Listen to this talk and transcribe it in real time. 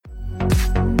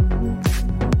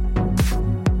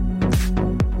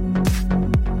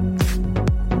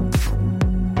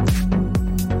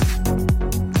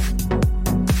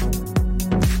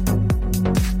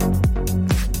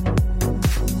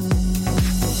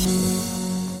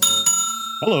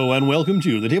Hello and welcome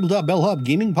to the Tabletop Bellhop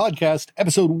Gaming Podcast,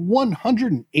 episode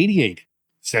 188.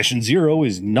 Session 0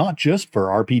 is not just for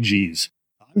RPGs.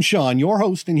 I'm Sean, your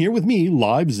host, and here with me,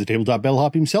 live, is the Tabletop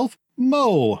Bellhop himself,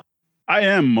 Mo. I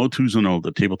am Mo Tuzano,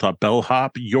 the Tabletop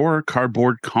Bellhop, your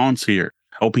cardboard concierge,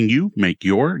 helping you make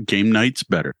your game nights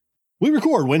better. We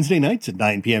record Wednesday nights at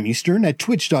 9 p.m. Eastern at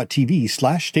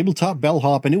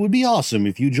twitch.tv/tabletopbellhop, and it would be awesome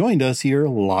if you joined us here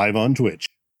live on Twitch.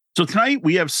 So tonight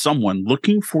we have someone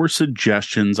looking for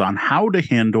suggestions on how to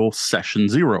handle Session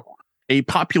 0, a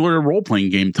popular role-playing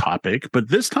game topic, but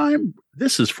this time,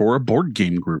 this is for a board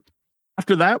game group.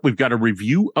 After that, we've got a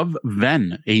review of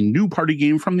Ven, a new party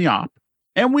game from the Op,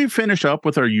 and we finish up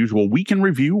with our usual week in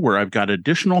review where I've got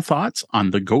additional thoughts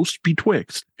on The Ghost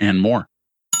Betwixt and more.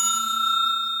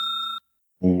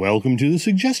 Welcome to the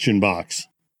suggestion box.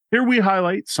 Here we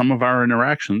highlight some of our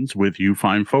interactions with you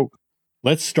fine folk.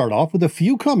 Let's start off with a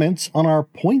few comments on our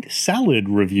Point Salad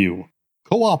review.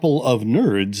 Co-opple of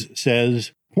Nerds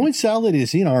says, Point Salad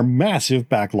is in our massive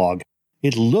backlog.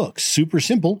 It looks super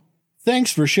simple.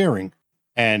 Thanks for sharing.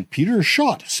 And Peter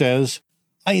Schott says,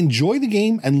 I enjoy the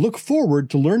game and look forward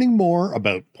to learning more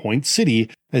about Point City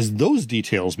as those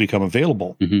details become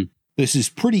available. This is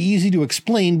pretty easy to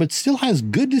explain, but still has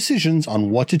good decisions on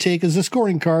what to take as a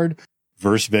scoring card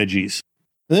versus veggies.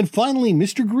 And then finally,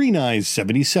 Mr. Green Eyes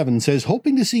 77 says,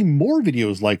 hoping to see more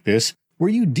videos like this where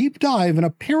you deep dive an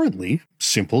apparently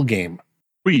simple game.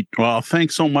 Sweet. Well,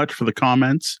 thanks so much for the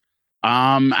comments.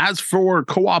 As for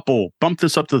Co-opple, bump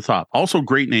this up to the top. Also,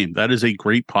 great name. That is a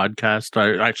great podcast.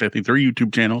 I think they're a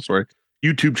YouTube channel. Sorry,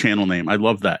 YouTube channel name. I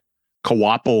love that.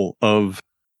 Co-opple of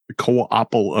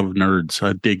Nerds.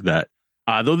 I dig that.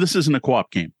 Though this isn't a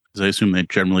co-op game, because I assume they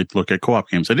generally look at co-op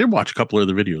games. I did watch a couple of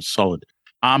other videos. Solid.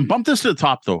 Bump this to the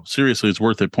top, though. Seriously, it's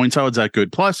worth it. Point Salad's that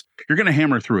good. Plus, you're going to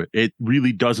hammer through it. It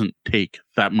really doesn't take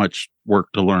that much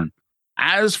work to learn.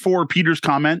 As for Peter's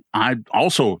comment, I'm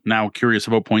also now curious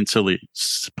about Point Salad.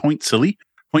 Sorry.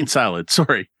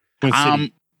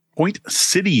 Point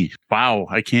City. Wow,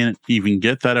 I can't even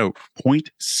get that out. Point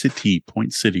City.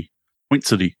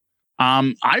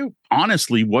 I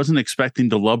honestly wasn't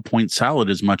expecting to love Point Salad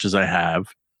as much as I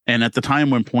have. And at the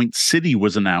time when Point City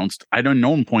was announced, I don't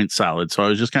know Point Salad. So I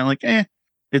was just kind of like,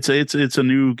 it's a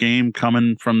new game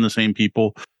coming from the same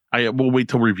people. We'll wait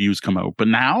till reviews come out. But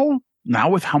now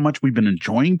with how much we've been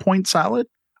enjoying Point Salad,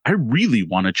 I really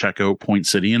want to check out Point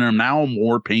City. And I'm now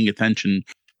more paying attention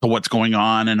to what's going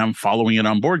on. And I'm following it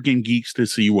on Board Game Geeks to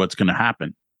see what's going to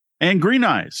happen. And Green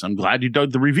Eyes, I'm glad you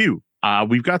dug the review.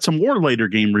 We've got some more later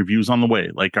game reviews on the way,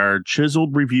 like our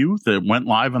chiseled review that went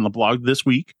live on the blog this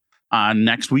week.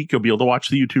 Next week, you'll be able to watch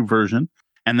the YouTube version.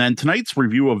 And then tonight's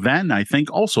review of Ven, I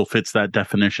think, also fits that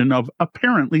definition of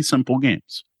apparently simple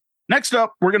games. Next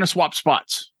up, we're going to swap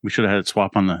spots. We should have had it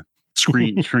swap on the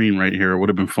screen right here. It would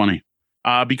have been funny.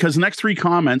 Because next two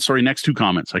comments,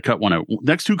 I cut one out.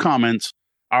 Next two comments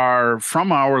are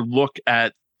from our look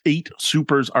at 8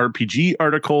 Supers RPG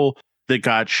article that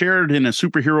got shared in a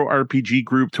superhero RPG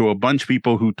group to a bunch of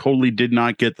people who totally did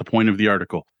not get the point of the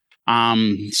article.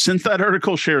 Since that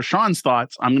article shares Sean's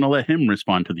thoughts, I'm going to let him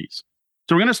respond to these.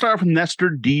 So we're going to start with Nestor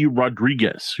D.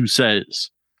 Rodriguez, who says,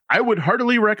 I would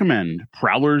heartily recommend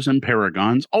Prowlers and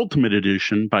Paragons Ultimate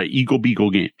Edition by Eagle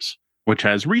Beagle Games, which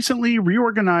has recently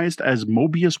reorganized as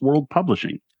Mobius World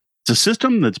Publishing. It's a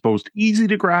system that's both easy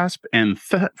to grasp and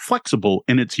flexible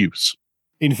in its use.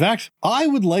 In fact, I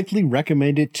would likely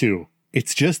recommend it too.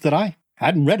 It's just that I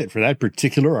hadn't read it for that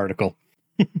particular article.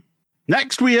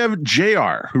 Next, we have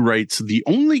JR, who writes, the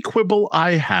only quibble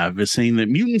I have is saying that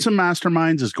Mutants and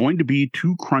Masterminds is going to be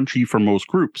too crunchy for most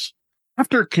groups.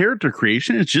 After character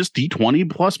creation, it's just D20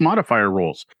 plus modifier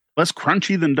rolls. Less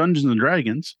crunchy than Dungeons &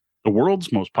 Dragons, the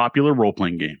world's most popular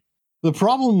role-playing game. The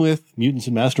problem with Mutants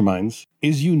and Masterminds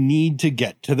is you need to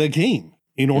get to the game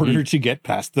in order to get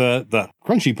past the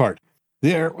crunchy part.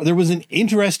 There was an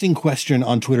interesting question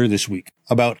on Twitter this week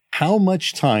about how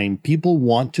much time people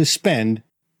want to spend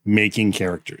making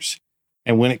characters.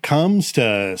 And when it comes to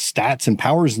stats and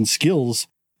powers and skills,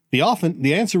 the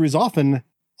answer is often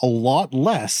a lot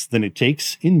less than it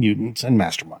takes in Mutants and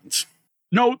Masterminds.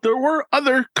 No, there were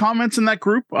other comments in that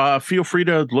group. Feel free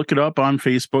to look it up on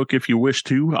Facebook if you wish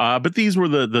to. But these were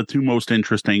the two most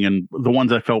interesting and the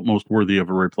ones I felt most worthy of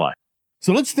a reply.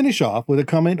 So let's finish off with a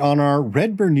comment on our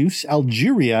Red Burnous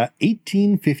Algeria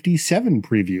 1857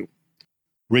 preview.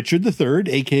 Richard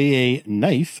III, aka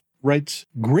Knife, writes,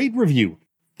 great review.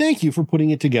 Thank you for putting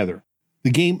it together.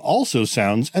 The game also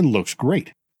sounds and looks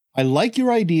great. I like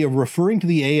your idea of referring to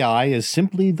the AI as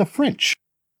simply the French.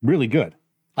 Really good.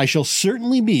 I shall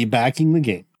certainly be backing the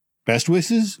game. Best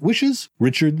wishes,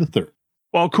 Richard III.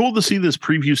 Well, cool to see this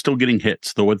preview still getting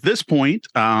hits, though at this point,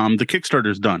 the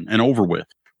Kickstarter's done and over with,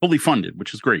 fully funded,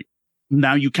 which is great.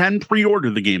 Now you can pre-order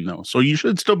the game, though, so you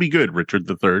should still be good, Richard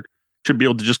III. Should be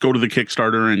able to just go to the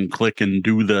Kickstarter and click and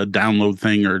do the download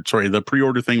thing, the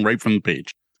pre-order thing right from the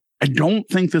page. I don't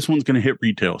think this one's going to hit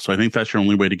retail, so I think that's your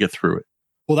only way to get through it.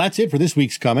 Well, that's it for this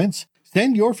week's comments.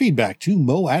 Send your feedback to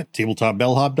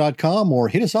mo@tabletopbellhop.com or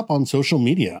hit us up on social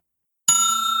media.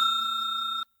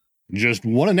 Just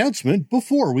one announcement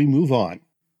before we move on.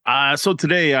 So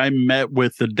today I met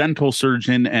with the dental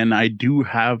surgeon and I do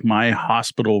have my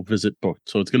hospital visit booked.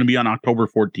 So it's going to be on October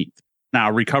 14th.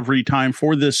 Now, recovery time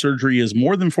for this surgery is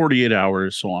more than 48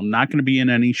 hours. So I'm not going to be in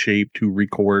any shape to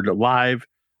record live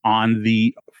on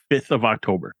the 5th of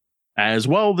October. As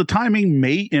well, the timing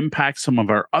may impact some of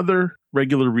our other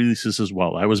regular releases as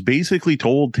well. I was basically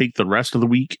told take the rest of the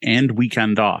week and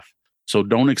weekend off. So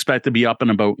don't expect to be up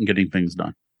and about and getting things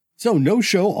done. So no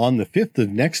show on the 5th of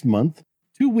next month,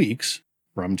 2 weeks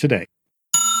from today.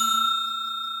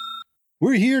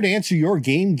 We're here to answer your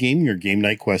game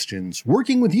night questions,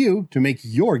 working with you to make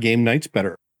your game nights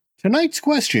better. Tonight's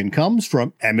question comes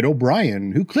from Emmett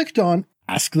O'Brien, who clicked on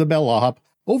Ask the Bellhop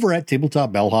over at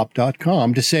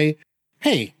tabletopbellhop.com to say,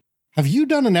 hey, have you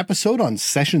done an episode on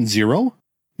Session Zero?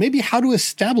 Maybe how to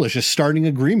establish a starting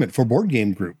agreement for board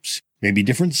game groups, maybe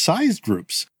different sized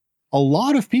groups. A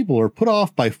lot of people are put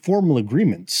off by formal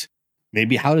agreements.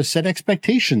 Maybe how to set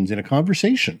expectations in a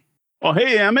conversation. Well,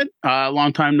 hey, Emmett,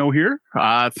 long time no hear.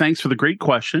 Thanks for the great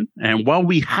question. And while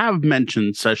we have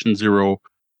mentioned Session Zero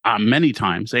many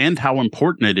times and how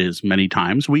important it is many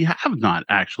times, we have not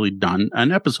actually done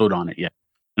an episode on it yet.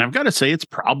 And I've got to say, it's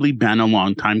probably been a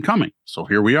long time coming. So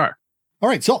here we are. All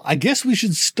right, so I guess we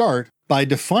should start by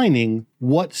defining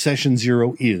what Session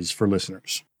Zero is for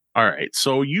listeners. All right,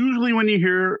 so usually when you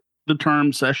hear the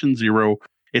term Session Zero,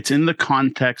 it's in the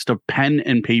context of pen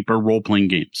and paper role-playing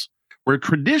games, where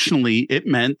traditionally it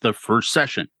meant the first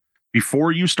session.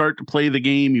 Before you start to play the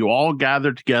game, you all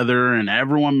gather together and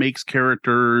everyone makes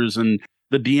characters and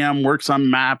the DM works on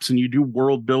maps and you do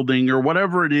world building or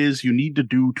whatever it is you need to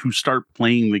do to start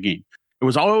playing the game. It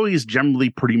was always generally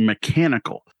pretty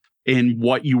mechanical in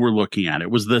what you were looking at.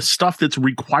 It was the stuff that's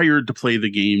required to play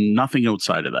the game, nothing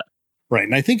outside of that. Right,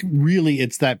 and I think really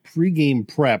it's that pregame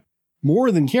prep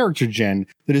more than character gen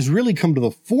that has really come to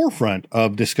the forefront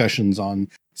of discussions on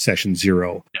Session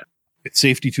Zero. Yeah. It's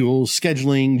safety tools,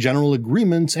 scheduling, general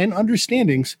agreements, and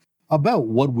understandings about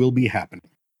what will be happening.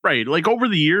 Right. Like over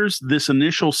the years, this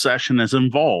initial session has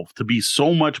evolved to be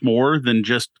so much more than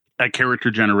just a character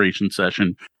generation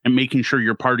session and making sure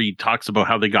your party talks about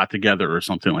how they got together or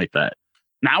something like that.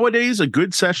 Nowadays, a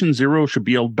good Session Zero should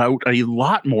be about a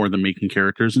lot more than making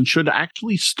characters and should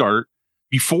actually start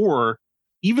before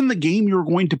even the game you're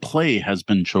going to play has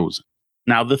been chosen.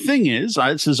 Now, the thing is,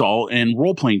 this is all in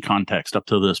role-playing context up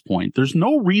to this point. There's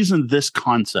no reason this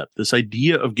concept, this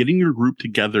idea of getting your group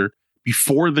together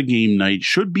before the game night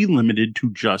should be limited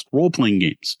to just role-playing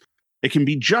games. It can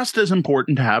be just as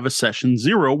important to have a Session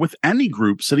Zero with any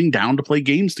group sitting down to play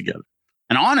games together.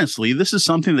 And honestly, this is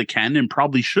something that can and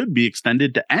probably should be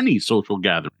extended to any social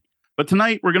gathering. But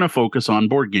tonight, we're going to focus on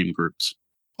board game groups.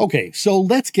 Okay, so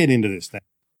let's get into this then.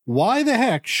 Why the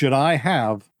heck should I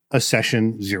have a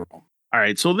Session Zero? All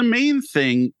right, so the main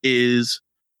thing is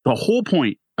the whole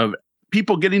point of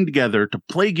people getting together to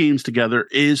play games together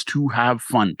is to have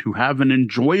fun, to have an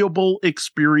enjoyable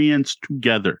experience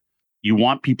together. You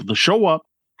want people to show up,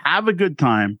 have a good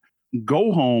time,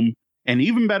 go home, and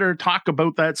even better, talk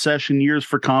about that session years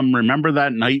for come. Remember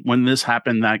that night when this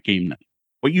happened, that game night.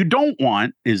 What you don't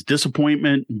want is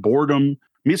disappointment, boredom,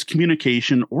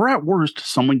 miscommunication, or at worst,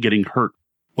 someone getting hurt.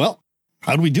 Well,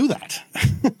 how do we do that?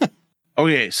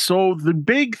 Okay, so the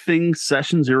big thing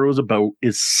Session Zero is about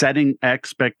is setting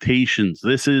expectations.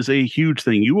 This is a huge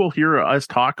thing. You will hear us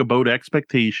talk about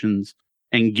expectations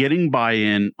and getting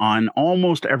buy-in on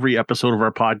almost every episode of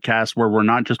our podcast where we're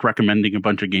not just recommending a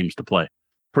bunch of games to play.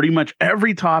 Pretty much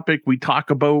every topic we talk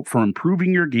about for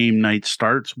improving your game night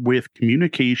starts with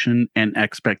communication and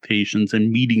expectations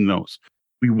and meeting those.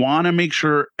 We want to make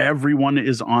sure everyone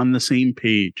is on the same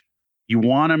page. You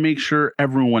want to make sure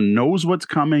everyone knows what's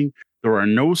coming, there are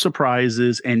no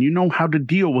surprises, and you know how to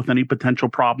deal with any potential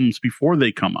problems before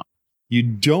they come up. You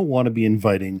don't want to be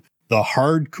inviting the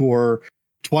hardcore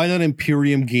Twilight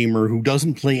Imperium gamer who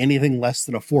doesn't play anything less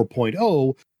than a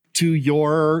 4.0 to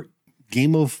your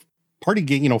game of party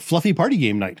game, fluffy party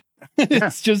game night.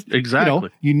 It's just,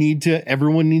 exactly.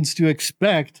 Everyone needs to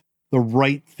expect the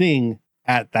right thing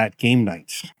at that game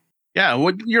night. Yeah,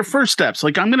 what your first steps?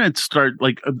 Like, I'm going to start,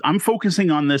 I'm focusing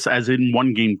on this as in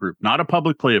one game group, not a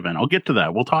public play event. I'll get to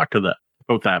that. We'll talk to that.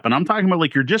 about that. But I'm talking about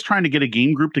like you're just trying to get a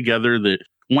game group together that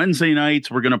Wednesday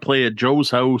nights we're going to play at Joe's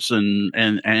house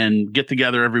and get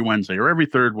together every Wednesday or every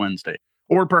third Wednesday.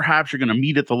 Or perhaps you're going to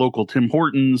meet at the local Tim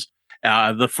Hortons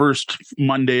the first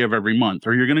Monday of every month.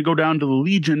 Or you're going to go down to the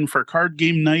Legion for card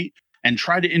game night and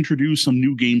try to introduce some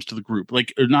new games to the group.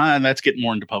 Like, that's getting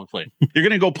more into public play. You're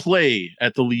going to go play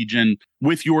at the Legion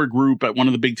with your group at one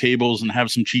of the big tables and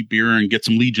have some cheap beer and get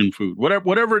some Legion food.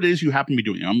 Whatever it is you happen to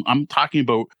be doing. I'm talking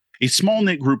about a small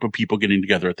knit group of people getting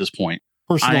together at this point.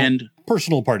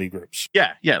 Personal party groups.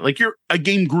 Yeah. Like you're a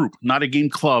game group, not a game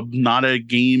club, not a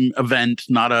game event,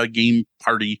 not a game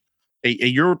party.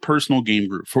 Your personal game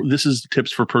group. This is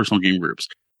tips for personal game groups.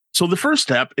 So the first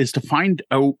step is to find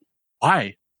out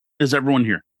why is everyone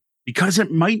here? Because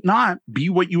it might not be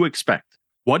what you expect.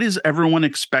 What is everyone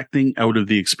expecting out of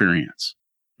the experience?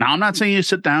 Now, I'm not saying you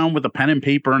sit down with a pen and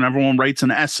paper and everyone writes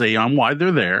an essay on why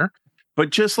they're there,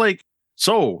 but just like,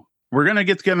 so we're going to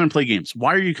get together and play games.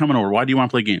 Why are you coming over? Why do you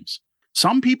want to play games?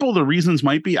 Some people, the reasons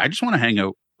might be, I just want to hang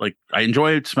out. Like, I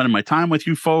enjoy spending my time with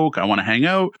you folk. I want to hang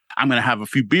out. I'm going to have a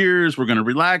few beers. We're going to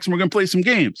relax and we're going to play some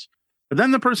games. But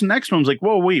then the person next to him is like,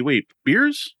 whoa, wait,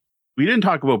 beers? We didn't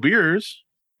talk about beers.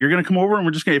 You're going to come over and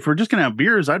if we're just going to have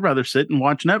beers, I'd rather sit and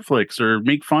watch Netflix or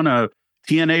make fun of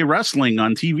TNA wrestling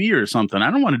on TV or something.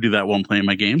 I don't want to do that while I'm playing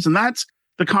my games. And that's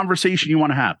the conversation you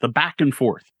want to have, the back and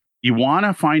forth. You want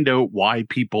to find out why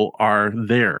people are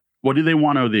there. What do they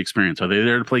want out of the experience? Are they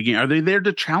there to play games? Are they there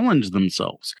to challenge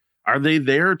themselves? Are they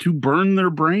there to burn their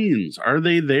brains? Are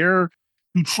they there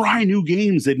to try new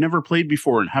games they've never played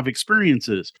before and have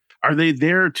experiences? Are they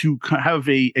there to have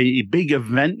a big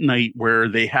event night where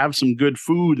they have some good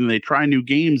food and they try new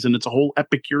games and it's a whole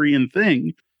Epicurean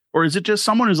thing? Or is it just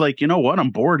someone who's like, you know what,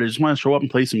 I'm bored. I just want to show up and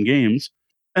play some games.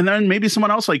 And then maybe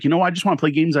someone else like, I just want to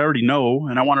play games I already know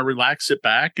and I want to relax, sit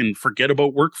back and forget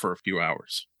about work for a few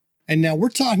hours. And now we're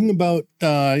talking about,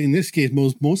 in this case,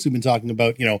 mostly been talking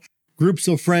about, groups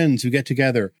of friends who get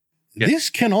together. Yes. This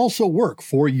can also work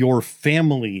for your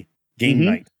family game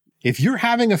night. If you're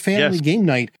having a family game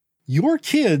night, your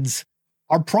kids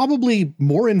are probably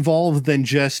more involved than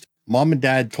just mom and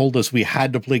dad told us we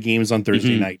had to play games on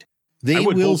Thursday night. They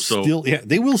will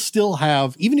still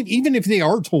have, even if they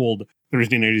are told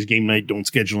Thursday night is game night, don't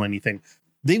schedule anything,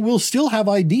 they will still have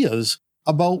ideas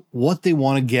about what they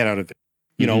want to get out of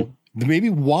it. Maybe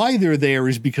why they're there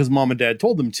is because mom and dad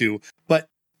told them to, but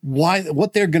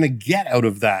what they're going to get out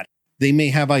of that, they may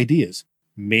have ideas.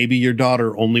 Maybe your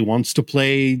daughter only wants to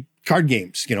play card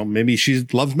games. Maybe she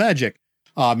loves Magic.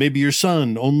 Maybe your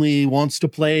son only wants to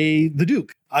play the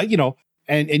Duke, and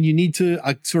you need to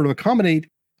sort of accommodate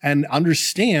and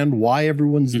understand why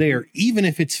everyone's there, even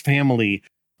if it's family.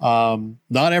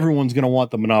 Not everyone's going to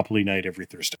want the Monopoly night every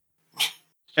Thursday.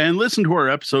 And listen to our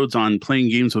episodes on playing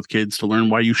games with kids to learn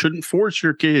why you shouldn't force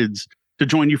your kids to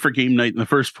join you for game night in the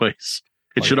first place.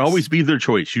 It should always be their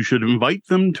choice. You should invite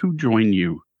them to join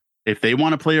you. If they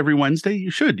want to play every Wednesday, you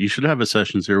should have a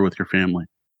session zero with your family.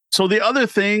 So the other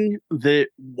thing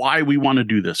why we want to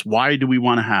do this, why do we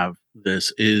want to have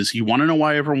this, is you want to know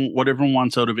what everyone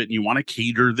wants out of it, and you want to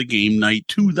cater the game night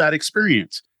to that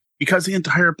experience, because the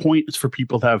entire point is for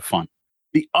people to have fun.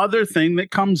 The other thing that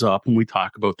comes up when we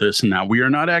talk about this, and now we are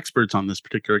not experts on this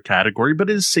particular category, but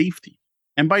is safety.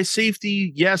 And by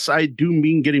safety, yes, I do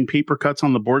mean getting paper cuts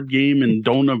on the board game and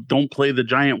don't play the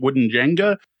giant wooden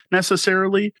Jenga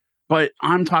necessarily, but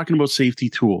I'm talking about safety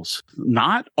tools.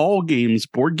 Not all games,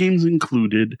 board games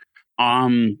included,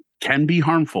 can be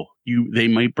harmful. They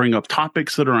might bring up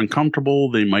topics that are uncomfortable.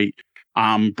 They might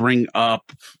bring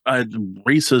up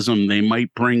racism. They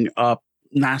might bring up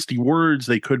nasty words.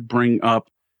 They could bring up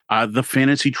the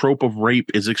fantasy trope of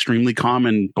rape is extremely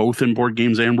common, both in board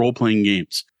games and role-playing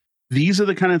games. These are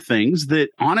the kind of things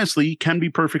that honestly can be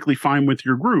perfectly fine with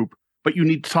your group, but you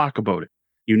need to talk about it.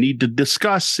 You need to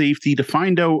discuss safety to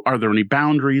find out, are there any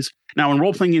boundaries? Now, in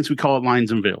role-playing games, we call it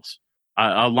lines and veils.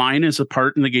 A line is a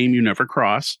part in the game you never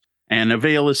cross, and a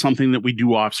veil is something that we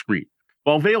do off screen.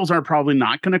 Well, veils are probably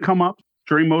not going to come up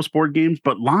during most board games,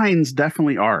 but lines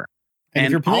definitely are. And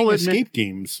if you're playing escape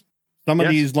games, some of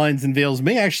these lines and veils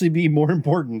may actually be more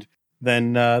important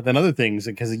than other things,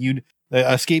 because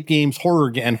escape games,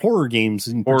 horror games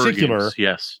in particular,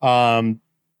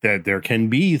 that there can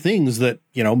be things that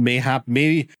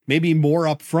may be more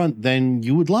upfront than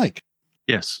you would like.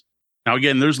 Yes. Now,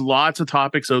 again, there's lots of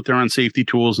topics out there on safety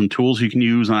tools and tools you can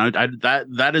use. And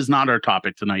that is not our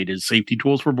topic tonight. Is safety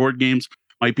tools for board games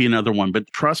might be another one.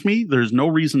 But trust me, there's no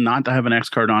reason not to have an X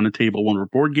card on a table when we're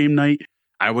board game night.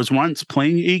 I was once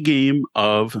playing a game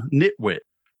of Nitwit,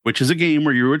 which is a game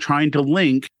where you were trying to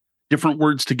link different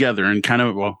words together and kind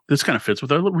of, well, this kind of fits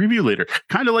with our review later,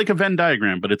 kind of like a Venn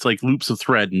diagram, but it's like loops of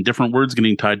thread and different words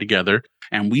getting tied together.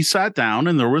 And we sat down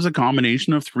and there was a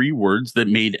combination of 3 words that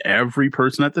made every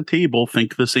person at the table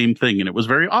think the same thing. And it was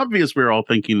very obvious we were all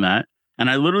thinking that. And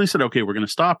I literally said, okay, we're going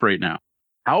to stop right now.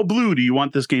 How blue do you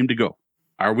want this game to go?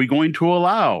 Are we going to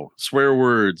allow swear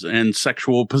words and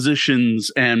sexual positions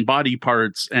and body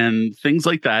parts and things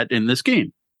like that in this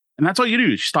game? And that's all you do.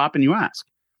 You stop and you ask.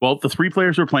 Well, the 3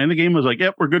 players who were playing the game was like,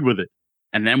 yep, we're good with it.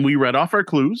 And then we read off our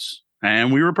clues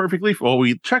and we were perfectly, well,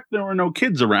 we checked there were no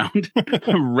kids around,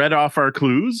 read off our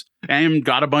clues and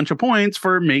got a bunch of points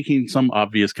for making some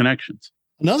obvious connections.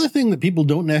 Another thing that people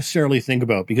don't necessarily think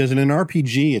about, because in an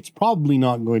RPG, it's probably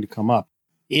not going to come up,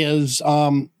 is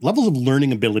levels of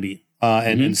learning ability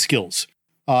and skills.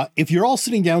 If you're all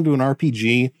sitting down to an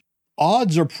RPG,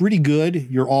 odds are pretty good.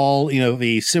 You're all, of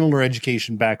a similar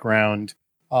education background,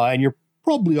 and you're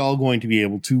probably all going to be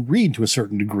able to read to a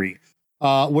certain degree.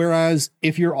 Whereas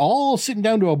if you're all sitting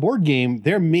down to a board game,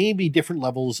 there may be different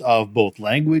levels of both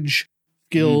language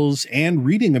skills and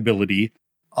reading ability.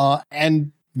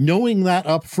 And knowing that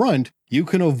up front, you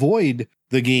can avoid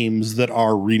the games that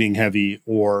are reading heavy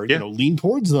or, lean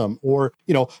towards them or,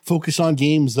 focus on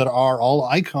games that are all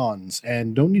icons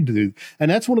and don't need to do.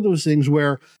 And that's one of those things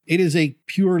where it is a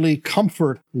purely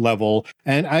comfort level.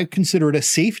 And I consider it a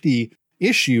safety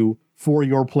issue for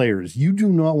your players. You do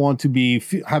not want to be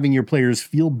having your players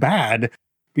feel bad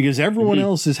because everyone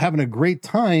else is having a great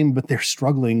time, but they're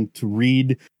struggling to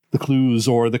read the clues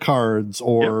or the cards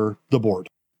or the board.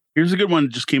 Here's a good one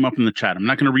that just came up in the chat. I'm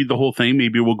not going to read the whole thing.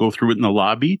 Maybe we'll go through it in the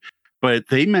lobby. But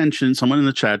they mentioned, someone in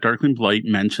the chat, Darkling Blight,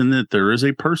 mentioned that there is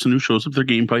a person who shows up their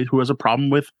gameplay who has a problem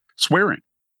with swearing.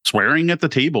 Swearing at the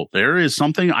table. There is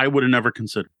something I would have never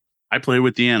considered. I play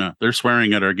with Deanna. They're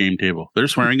swearing at our game table. They're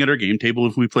swearing at our game table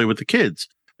if we play with the kids.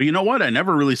 But you know what? I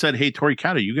never really said, hey, Tori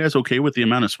Cat, are you guys okay with the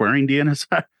amount of swearing Deanna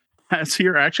has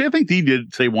here? Actually, I think Dee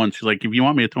did say once, she's like, if you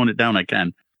want me to tone it down, I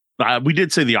can. We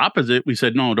did say the opposite. We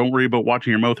said, no, don't worry about watching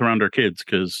your mouth around our kids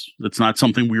because it's not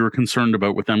something we were concerned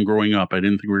about with them growing up. I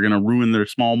didn't think we were going to ruin their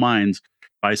small minds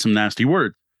by some nasty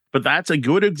words. But that's a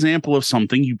good example of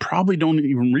something you probably don't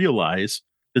even realize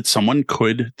that someone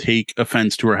could take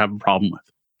offense to or have a problem with.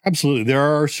 Absolutely. There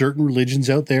are certain religions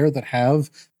out there that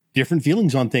have different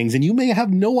feelings on things, and you may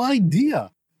have no idea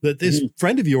that this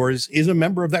friend of yours is a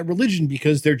member of that religion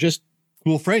because they're just a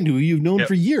cool friend who you've known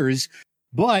for years.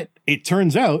 But it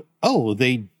turns out,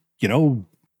 they,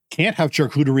 can't have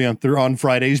charcuterie on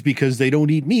Fridays because they don't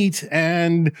eat meat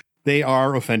and they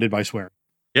are offended by swearing.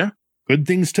 Yeah. Good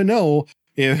things to know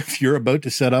if you're about to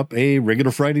set up a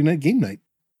regular Friday night game night.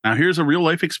 Now, here's a real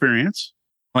life experience.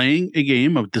 Playing a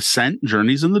game of Descent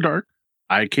Journeys in the Dark.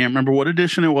 I can't remember what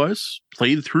edition it was.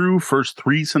 Played through first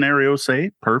 3 scenarios,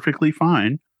 perfectly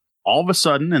fine. All of a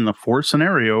sudden, in the 4th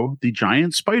scenario, the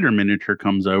giant spider miniature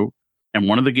comes out, and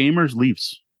one of the gamers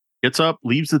leaves. Gets up,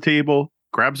 leaves the table,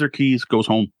 grabs their keys, goes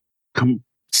home.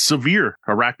 Severe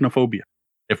arachnophobia.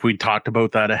 If we talked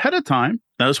about that ahead of time,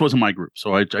 now this wasn't my group,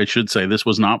 so I should say this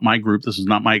was not my group. This is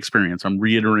not my experience. I'm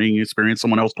reiterating experience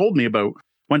someone else told me about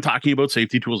when talking about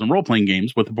safety tools and role-playing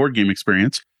games with the board game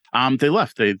experience. They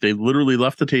left. They literally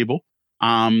left the table.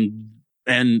 And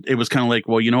it was kind of like,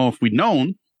 well, if we'd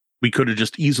known, we could have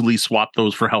just easily swapped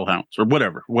those for Hellhounds or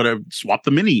whatever. Swap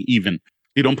the mini even.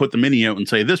 You don't put the mini out and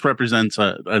say, this represents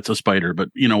it's a spider, but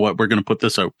you know what? We're going to put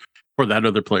this out for that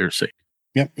other player's sake.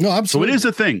 Yeah, no, absolutely. So it is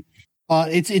a thing.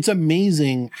 It's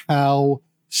amazing how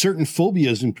certain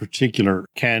phobias in particular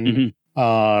can,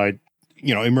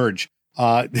 emerge.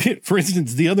 For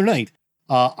instance, the other night,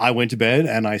 I went to bed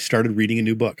and I started reading a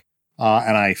new book,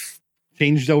 and I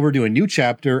changed over to a new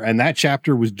chapter, and that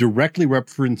chapter was directly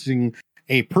referencing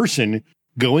a person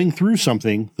going through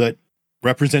something that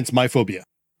represents my phobia.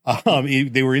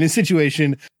 They were in a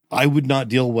situation I would not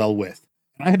deal well with.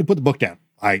 And I had to put the book down.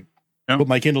 I put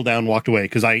my Kindle down, walked away,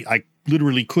 because I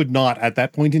literally could not, at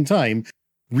that point in time,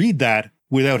 read that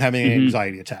without having an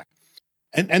anxiety attack.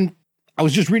 And I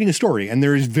was just reading a story, and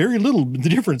there is very little the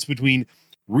difference between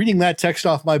reading that text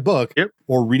off my book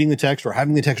or reading the text or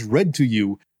having the text read to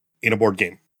you in a board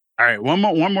game. All right, one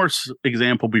more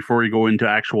example before we go into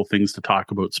actual things to talk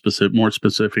about more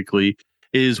specifically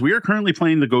is we are currently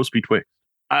playing The Ghost Betwixt.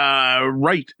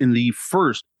 Right in the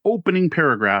first opening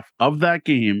paragraph of that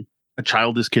game, a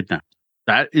child is kidnapped.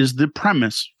 That is the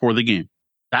premise for the game.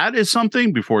 That is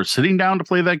something, before sitting down to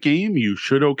play that game, you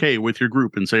should okay with your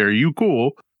group and say, are you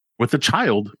cool with a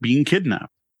child being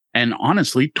kidnapped and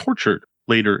honestly tortured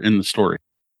later in the story?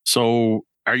 So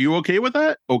are you okay with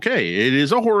that? Okay, it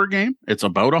is a horror game. It's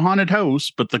about a haunted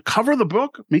house, but the cover of the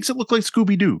book makes it look like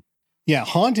Scooby-Doo. Yeah,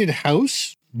 haunted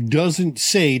house doesn't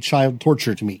say child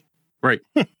torture to me. Right.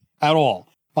 At all.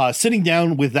 Sitting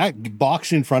down with that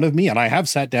box in front of me, and I have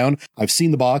sat down, I've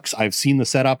seen the box, I've seen the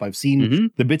setup, I've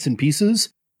seen the bits and pieces.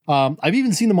 I've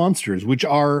even seen the monsters, which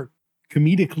are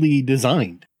comedically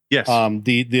designed. Yes.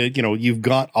 You've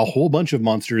got a whole bunch of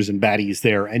monsters and baddies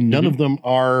there, and none of them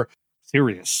are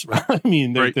serious. I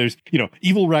mean, there's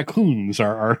evil raccoons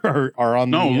are on.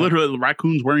 No, literally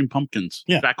raccoons wearing pumpkins,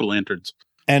 jack-o'-lanterns.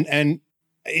 And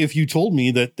if you told me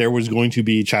that there was going to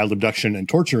be child abduction and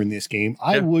torture in this game,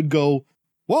 I would go,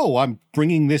 whoa, I'm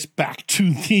bringing this back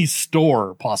to the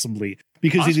store, possibly,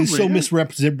 because it is so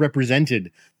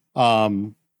misrepresented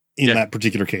in that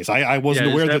particular case. I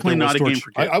wasn't aware that there was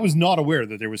torture. I was not aware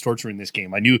that there was torture in this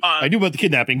game. I knew about the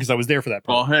kidnapping because I was there for that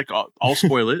part. Well, heck, I'll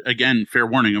spoil it. Again, fair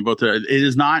warning about that. It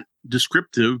is not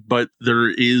descriptive, but there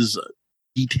is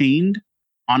detained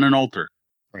on an altar.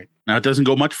 Right. Now, it doesn't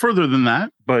go much further than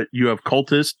that, but you have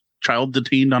cultist, child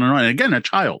detained on an altar. And again, a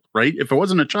child, right? If it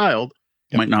wasn't a child,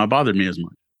 it might not have bothered me as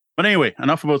much. But anyway,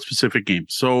 enough about specific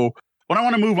games. So what I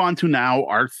want to move on to now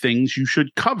are things you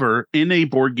should cover in a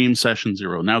board game session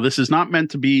 0. Now, this is not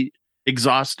meant to be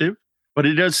exhaustive, but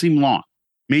it does seem long.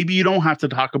 Maybe you don't have to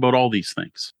talk about all these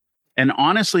things. And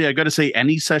honestly, I got to say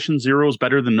any session 0 is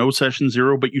better than no session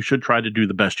 0, but you should try to do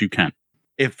the best you can.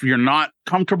 If you're not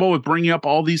comfortable with bringing up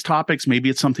all these topics, maybe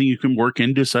it's something you can work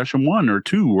into session 1 or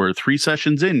 2 or 3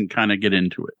 sessions in, kind of get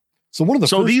into it. So one of the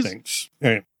first things.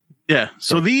 Yeah.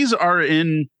 So these are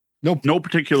in no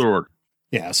particular order.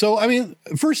 Yeah. So, I mean,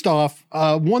 first off,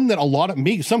 one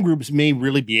that some groups may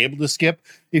really be able to skip.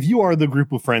 If you are the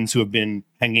group of friends who have been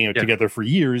hanging out together for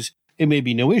years, it may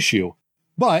be no issue.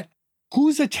 But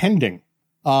who's attending?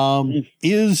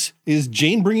 Is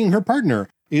Jane bringing her partner?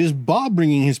 Is Bob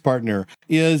bringing his partner?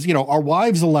 Is, our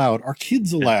wives allowed? Are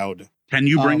kids allowed? Can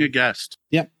you bring a guest?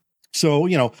 Yep. So,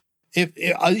 if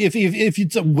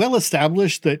it's well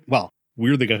established that,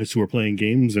 we're the guys who are playing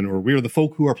games or we're the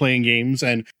folk who are playing games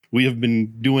and we have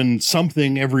been doing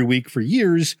something every week for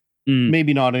years,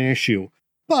 maybe not an issue.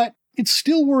 But it's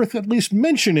still worth at least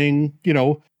mentioning,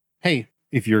 hey,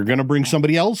 if you're going to bring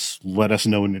somebody else, let us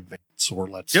know in advance or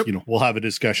we'll have a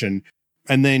discussion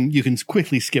and then you can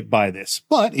quickly skip by this.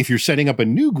 But if you're setting up a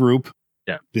new group,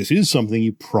 this is something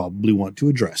you probably want to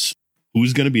address.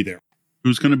 Who's going to be there?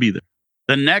 Who's going to be there?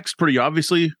 The next, pretty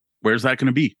obviously, where's that going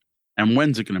to be? And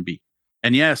when's it going to be?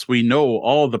 And yes, we know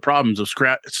all the problems of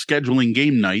scheduling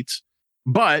game nights,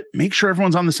 but make sure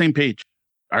everyone's on the same page.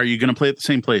 Are you going to play at the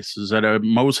same place? Is that a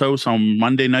Mo's house on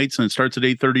Monday nights and it starts at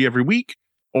 8:30 every week?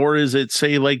 Or is it,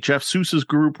 say, like Jeff Seuss's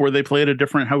group where they play at a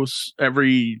different house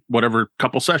every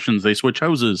couple sessions, they switch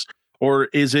houses? Or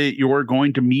is it you're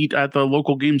going to meet at the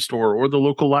local game store or the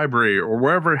local library or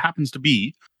wherever it happens to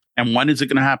be? And when is it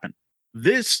going to happen?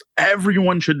 This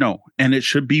everyone should know, and it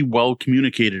should be well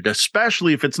communicated,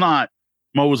 especially if it's not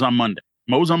Mo's on Monday.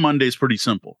 Mo's on Monday is pretty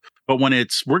simple. But when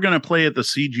we're going to play at the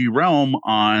CG Realm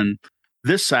on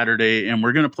this Saturday, and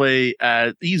we're going to play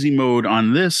at easy mode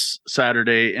on this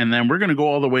Saturday, and then we're going to go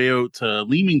all the way out to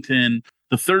Leamington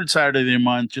the third Saturday of the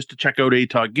month just to check out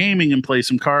ATOG Gaming and play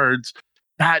some cards,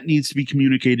 that needs to be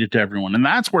communicated to everyone. And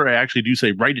that's where I actually do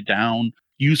say write it down,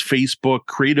 use Facebook,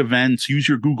 create events, use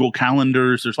your Google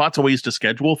calendars. There's lots of ways to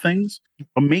schedule things,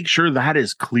 but make sure that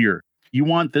is clear. You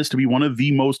want this to be one of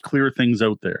the most clear things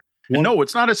out there. And no,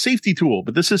 it's not a safety tool,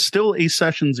 but this is still a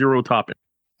session 0 topic.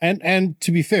 And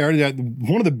to be fair,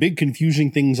 one of the big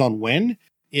confusing things on when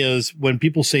is when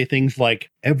people say things like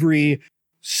every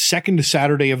second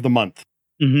Saturday of the month.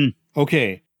 Mm-hmm.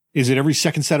 Okay. Is it every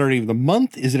second Saturday of the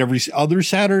month? Is it every other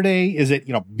Saturday? Is it,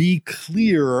 be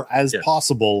clear as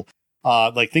possible.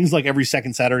 Like things like every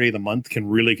second Saturday of the month can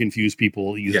really confuse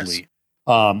people easily. Yes.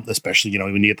 Especially,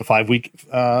 when you get the 5-week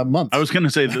month. I was going to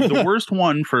say the worst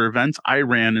one for events I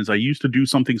ran is I used to do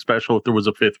something special if there was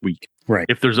a 5th week. Right.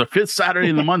 If there's a 5th Saturday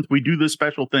in the month, we do this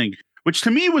special thing, which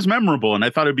to me was memorable and I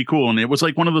thought it'd be cool. And it was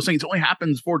like one of those things, it only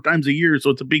happens 4 times a year.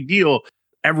 So it's a big deal.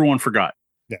 Everyone forgot.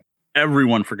 Yeah.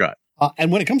 Everyone forgot.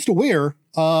 And when it comes to where,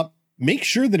 make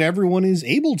sure that everyone is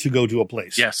able to go to a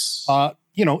place. Yes.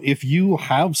 If you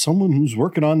have someone who's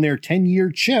working on their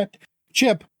 10-year chip,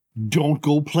 don't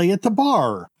go play at the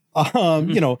bar.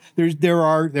 There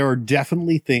are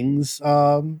definitely things,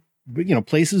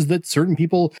 places that certain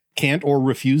people can't or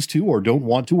refuse to or don't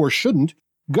want to or shouldn't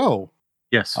go.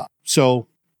 Yes. So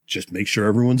just make sure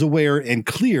everyone's aware and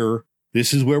clear.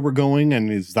 This is where we're going.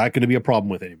 And is that going to be a problem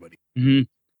with anybody?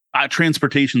 Mm-hmm.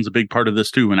 Transportation is a big part of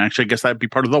this too. And actually, I guess that'd be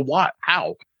part of the what?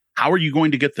 How are you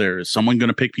going to get there? Is someone going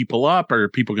to pick people up? Are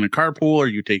people going to carpool? Are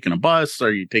you taking a bus?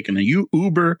 Are you taking a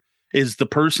Uber? Is the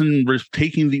person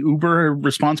taking the Uber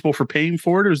responsible for paying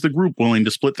for it, or is the group willing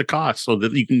to split the cost so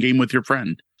that you can game with your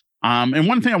friend? And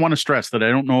one thing I want to stress that I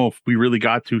don't know if we really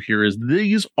got to here is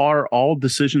these are all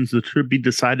decisions that should be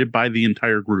decided by the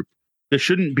entire group. This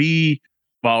shouldn't be,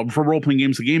 well, for role-playing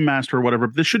games, the game master or whatever.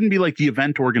 This shouldn't be like the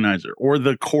event organizer or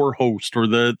the core host or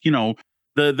the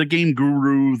game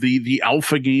guru, the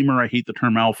alpha gamer. I hate the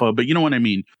term alpha, but you know what I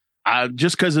mean.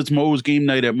 Just because it's Mo's game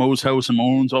night at Mo's house and Mo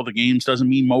owns all the games doesn't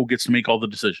mean Mo gets to make all the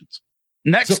decisions.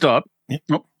 Next up,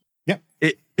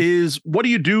 it is, what do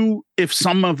you do if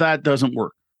some of that doesn't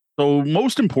work? So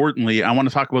most importantly, I want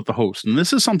to talk about the host. And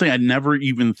this is something I never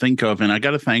even think of. And I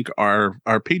got to thank our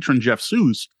patron, Jeff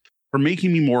Seuss, for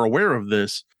making me more aware of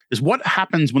this, is what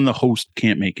happens when the host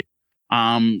can't make it.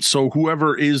 So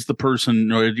whoever is the person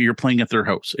you're playing at their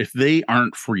house, if they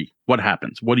aren't free, what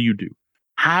happens? What do you do?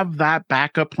 Have that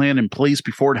backup plan in place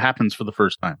before it happens for the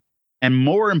first time. And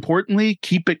more importantly,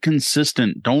 keep it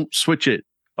consistent. Don't switch it.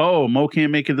 Oh, Mo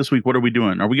can't make it this week. What are we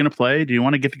doing? Are we going to play? Do you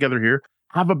want to get together here?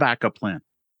 Have a backup plan.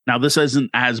 Now, this isn't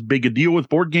as big a deal with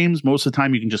board games. Most of the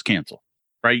time you can just cancel,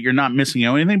 right? You're not missing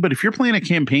out anything. But if you're playing a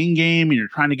campaign game and you're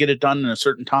trying to get it done in a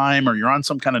certain time, or you're on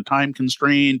some kind of time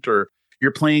constraint, or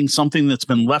you're playing something that's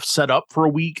been left set up for a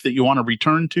week that you want to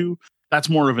return to, that's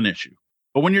more of an issue.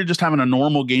 But when you're just having a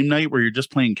normal game night where you're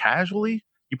just playing casually,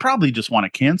 you probably just want to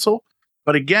cancel.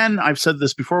 But again, I've said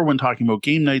this before when talking about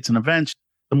game nights and events,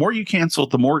 the more you cancel,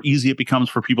 the more easy it becomes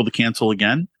for people to cancel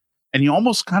again. And you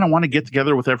almost kind of want to get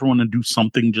together with everyone and do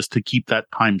something just to keep that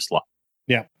time slot.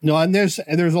 Yeah. No, and there's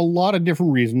a lot of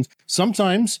different reasons.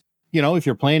 Sometimes, if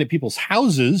you're playing at people's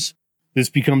houses, this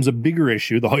becomes a bigger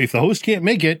issue. If the host can't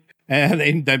make it,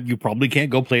 and then you probably can't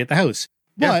go play at the house.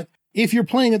 But if you're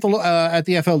playing at the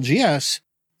FLGS,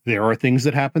 there are things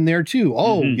that happen there too.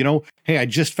 Oh, hey, I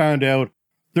just found out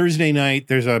Thursday night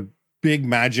there's a big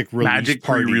Magic party.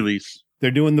 Pre-release.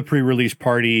 They're doing the pre-release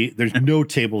party. There's no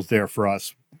tables there for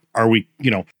us. Are we,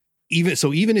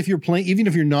 even if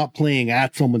you're not playing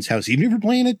at someone's house, even if you're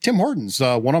playing at Tim Hortons,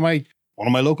 one of my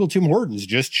local Tim Hortons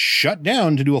just shut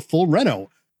down to do a full reno.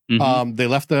 Mm-hmm. They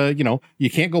left you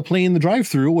can't go play in the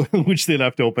drive-through, which they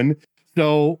left open.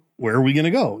 So where are we going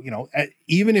to go?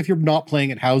 Even if you're not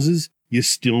playing at houses, you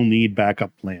still need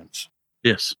backup plans.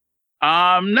 Yes.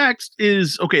 Next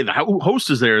is, the host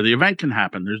is there. The event can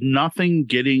happen. There's nothing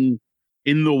getting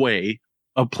in the way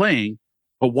of playing.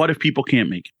 But what if people can't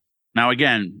make it? Now,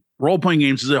 again, role-playing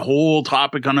games is a whole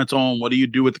topic on its own. What do you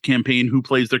do with the campaign? Who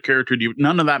plays their character?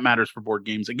 None of that matters for board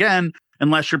games, again,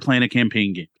 unless you're playing a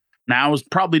campaign game. Now is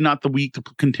probably not the week to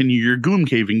continue your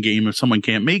Gloomhaven game if someone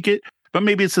can't make it, but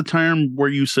maybe it's the time where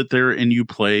you sit there and you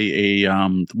play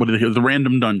the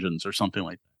random dungeons or something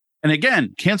like that. And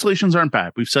again, cancellations aren't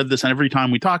bad. We've said this every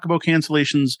time we talk about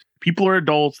cancellations. People are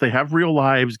adults. They have real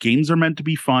lives. Games are meant to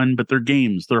be fun, but they're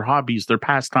games, they're hobbies, they're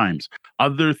pastimes.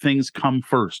 Other things come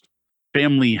first.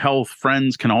 Family, health,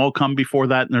 friends can all come before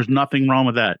that, and there's nothing wrong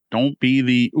with that. Don't be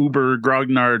the Uber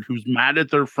grognard who's mad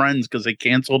at their friends because they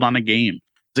canceled on a game.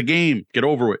 It's a game. Get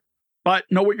over it. But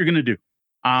know what you're going to do.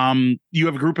 You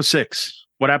have a group of 6.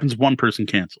 What happens if one person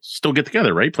cancels? Still get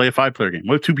together, right? Play a 5-player game.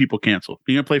 What if 2 people cancel?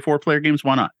 Are you going to play 4-player games?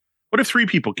 Why not? What if 3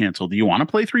 people cancel? Do you want to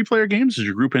play 3-player games? Is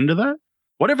your group into that?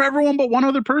 What if everyone but one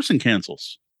other person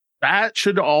cancels? That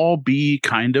should all be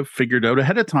kind of figured out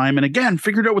ahead of time. And again,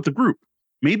 figured out with the group.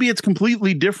 Maybe it's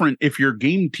completely different if your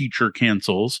game teacher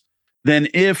cancels than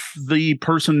if the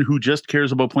person who just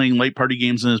cares about playing light party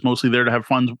games and is mostly there to have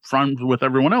fun with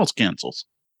everyone else cancels.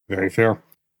 Very fair.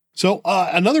 So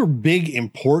another big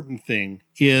important thing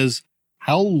is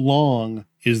how long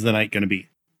is the night going to be?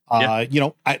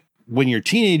 When you're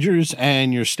teenagers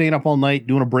and you're staying up all night,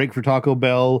 doing a break for Taco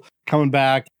Bell, coming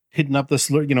back, hitting up the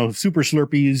Super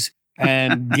Slurpees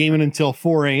and gaming until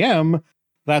 4 a.m.,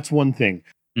 that's one thing.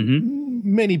 Mm-hmm.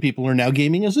 Many people are now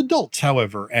gaming as adults,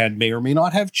 however, and may or may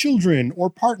not have children or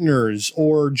partners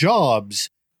or jobs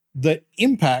that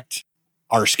impact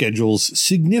our schedules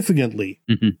significantly.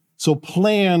 Mm-hmm. So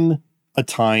plan a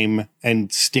time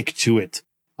and stick to it.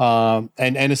 And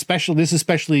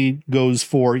especially goes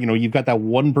for, you've got that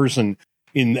one person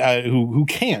in who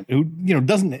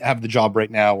doesn't have the job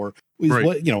right now, or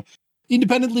is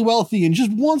independently wealthy and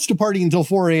just wants to party until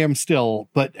 4 a.m. still,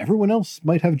 but everyone else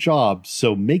might have jobs.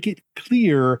 So make it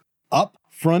clear up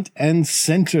front and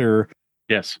center.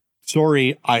 Yes.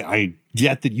 Sorry, I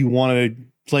get that you want to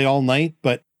play all night,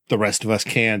 but the rest of us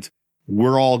can't.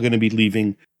 We're all going to be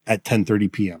leaving at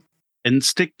 10:30 p.m. And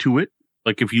stick to it.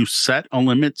 Like if you set a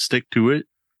limit, stick to it.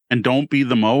 And don't be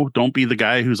the Mo. Don't be the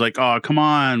guy who's like, oh, come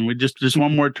on. We just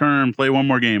one more turn, play one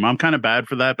more game. I'm kind of bad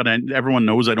for that, but everyone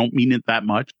knows I don't mean it that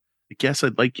much. I guess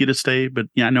I'd like you to stay, but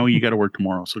yeah, I know you got to work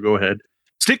tomorrow, so go ahead.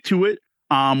 Stick to it.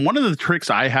 One of the tricks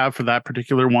I have for that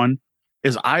particular one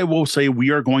is I will say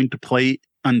we are going to play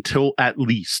until at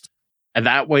least. And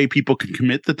that way people can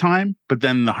commit the time, but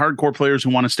then the hardcore players who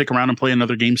want to stick around and play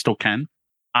another game still can.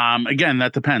 Again,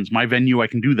 that depends. My venue, I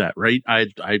can do that, right?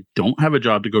 I don't have a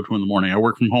job to go to in the morning. I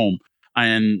work from home.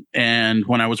 And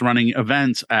when I was running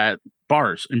events at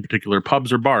bars, in particular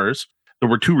pubs or bars, there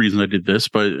were two reasons I did this,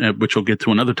 but which we'll get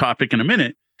to another topic in a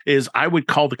minute, is I would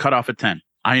call the cutoff at 10.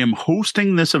 I am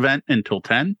hosting this event until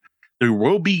 10. There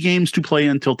will be games to play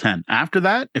until 10. After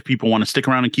that, if people want to stick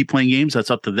around and keep playing games, that's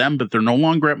up to them, but they're no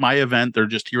longer at my event. They're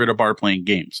just here at a bar playing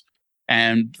games.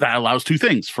 And that allows two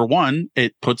things. For one,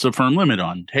 it puts a firm limit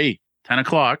on, hey, 10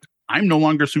 o'clock, I'm no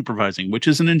longer supervising, which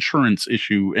is an insurance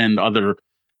issue and other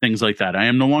things like that. I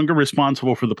am no longer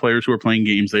responsible for the players who are playing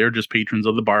games. They are just patrons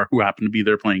of the bar who happen to be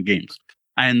there playing games.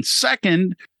 And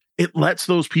second, it lets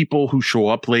those people who show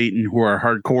up late and who are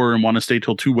hardcore and want to stay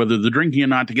till 2, whether they're drinking or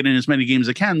not, to get in as many games as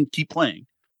they can, keep playing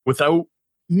without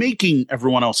making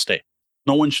everyone else stay.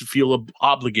 No one should feel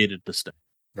obligated to stay.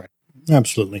 Right.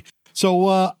 Absolutely.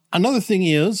 So another thing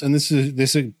is, and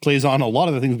this plays on a lot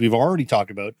of the things we've already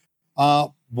talked about,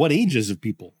 what ages of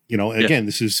people, again,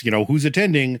 This is, who's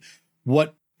attending,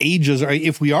 what ages are,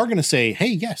 if we are going to say, hey,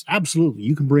 yes, absolutely,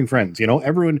 you can bring friends,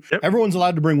 everyone's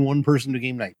allowed to bring one person to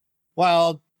game night.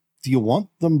 Well, do you want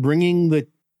them bringing the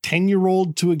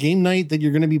 10-year-old to a game night that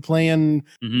you're going to be playing,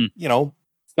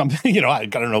 something, I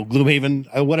don't know,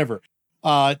 Gloomhaven, whatever.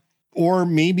 Or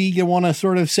maybe you want to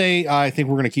sort of say, I think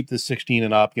we're going to keep this 16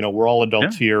 and up. We're all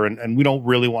adults here, and we don't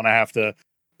really want to have to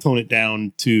tone it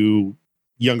down to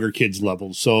younger kids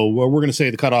levels. So we're going to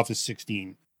say the cutoff is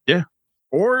 16. Yeah.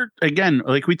 Or again,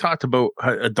 like we talked about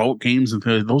adult games, and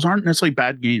those aren't necessarily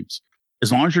bad games.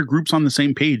 As long as your group's on the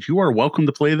same page, you are welcome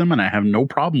to play them, and I have no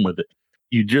problem with it.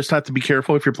 You just have to be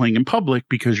careful if you're playing in public,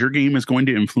 because your game is going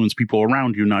to influence people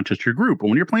around you, not just your group. But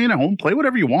when you're playing at home, play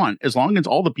whatever you want, as long as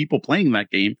all the people playing that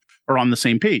game are on the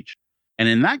same page. And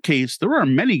in that case, there are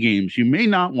many games you may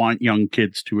not want young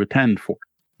kids to attend for.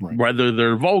 Right. Whether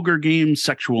they're vulgar games,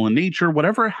 sexual in nature,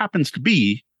 whatever it happens to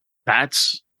be,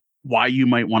 that's why you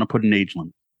might want to put an age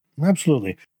limit.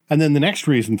 Absolutely. And then the next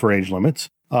reason for age limits,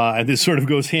 and this sort of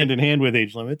goes hand in hand with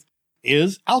age limits,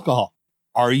 is alcohol.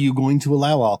 Are you going to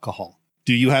allow alcohol?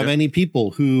 Do you have any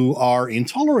people who are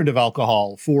intolerant of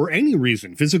alcohol for any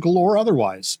reason, physical or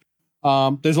otherwise?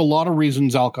 There's a lot of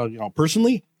reasons alcohol,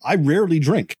 personally, I rarely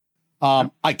drink.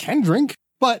 I can drink,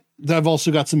 but I've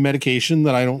also got some medication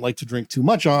that I don't like to drink too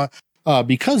much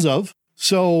because of.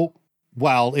 So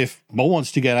while if Mo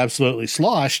wants to get absolutely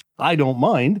sloshed, I don't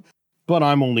mind, but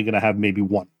I'm only going to have maybe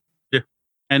one. Yeah.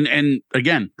 And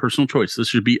again, personal choice. This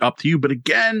should be up to you. But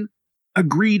again,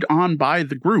 agreed on by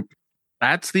the group.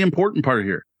 That's the important part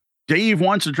here. Dave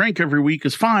wants to drink every week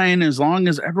is fine, as long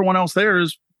as everyone else there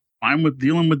is fine with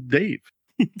dealing with Dave.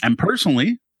 And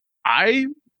personally, I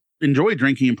enjoy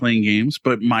drinking and playing games,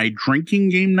 but my drinking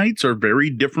game nights are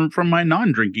very different from my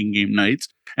non-drinking game nights,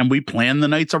 and we plan the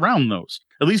nights around those.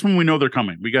 At least when we know they're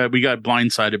coming. We got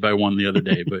blindsided by one the other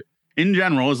day, but in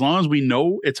general, as long as we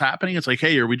know it's happening, it's like,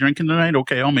 hey, are we drinking tonight?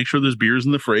 Okay, I'll make sure there's beers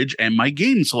in the fridge, and my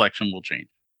game selection will change.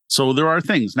 So there are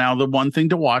things. Now, the one thing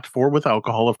to watch for with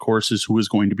alcohol, of course, is who is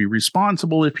going to be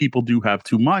responsible if people do have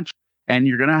too much. And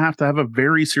you're going to have a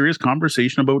very serious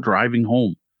conversation about driving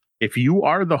home. If you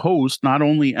are the host, not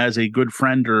only as a good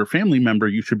friend or family member,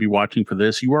 you should be watching for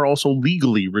this. You are also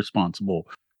legally responsible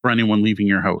for anyone leaving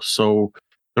your house. So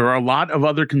there are a lot of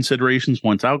other considerations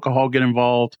once alcohol get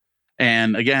involved.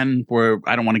 And again,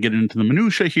 I don't want to get into the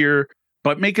minutia here,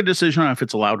 but make a decision on if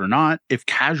it's allowed or not. If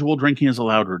casual drinking is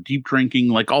allowed or deep drinking,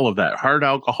 like all of that, hard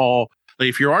alcohol. Like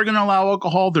if you are going to allow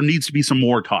alcohol, there needs to be some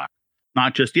more talk.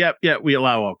 Not just, we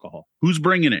allow alcohol. Who's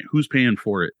bringing it? Who's paying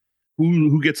for it?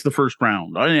 Who gets the first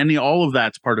round? All of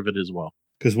that's part of it as well.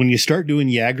 Because when you start doing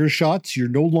Jaeger shots, you're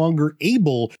no longer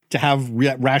able to have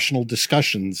rational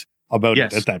discussions about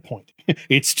it at that point.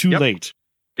 It's too late.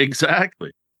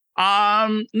 Exactly.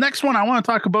 Next one I want to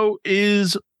talk about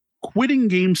is quitting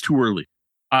games too early,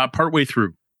 partway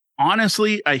through.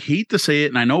 Honestly, I hate to say it,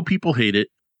 and I know people hate it,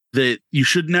 that you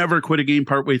should never quit a game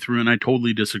partway through, and I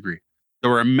totally disagree.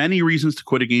 There are many reasons to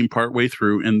quit a game partway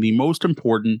through, and the most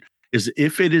important is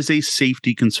if it is a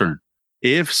safety concern.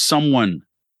 If someone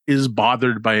is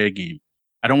bothered by a game,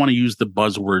 I don't want to use the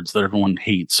buzzwords that everyone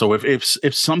hates. So if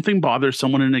something bothers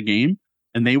someone in a game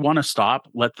and they want to stop,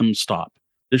 let them stop.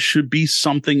 This should be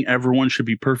something everyone should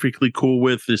be perfectly cool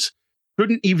with. This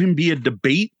shouldn't even be a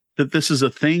debate that this is a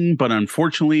thing, but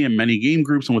unfortunately in many game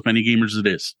groups and with many gamers it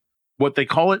is. What they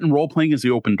call it in role-playing is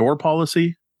the open door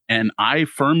policy. And I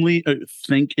firmly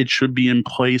think it should be in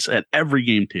place at every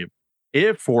game table.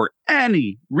 If for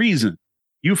any reason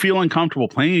you feel uncomfortable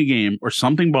playing a game or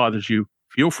something bothers you,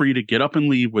 feel free to get up and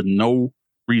leave with no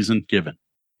reason given.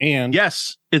 And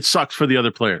yes, it sucks for the other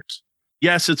players.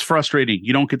 Yes, it's frustrating.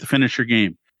 You don't get to finish your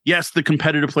game. Yes, the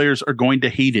competitive players are going to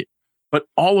hate it. But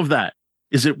all of that,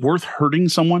 is it worth hurting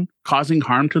someone, causing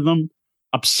harm to them,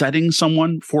 upsetting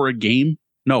someone for a game?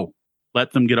 No,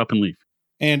 let them get up and leave.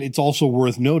 And it's also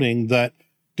worth noting that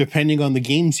depending on the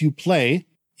games you play,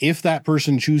 if that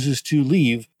person chooses to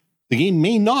leave, the game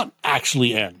may not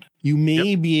actually end. You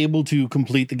may be able to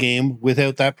complete the game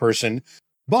without that person.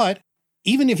 But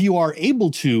even if you are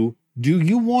able to, do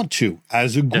you want to?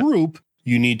 As a group,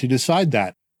 you need to decide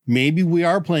that. Maybe we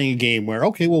are playing a game where,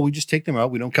 okay, well, we just take them out.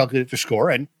 We don't calculate their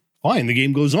score and fine, the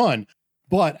game goes on.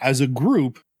 But as a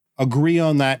group, agree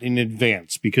on that in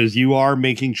advance because you are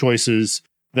making choices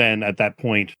then at that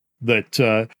point that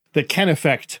that can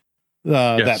affect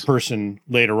that person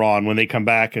later on when they come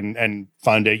back and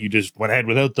find out you just went ahead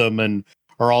without them and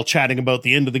are all chatting about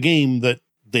the end of the game that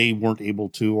they weren't able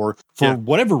to, or for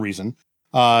whatever reason,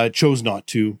 chose not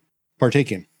to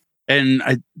partake in. And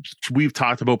we've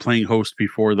talked about playing host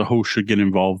before. The host should get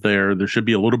involved there. There should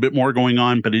be a little bit more going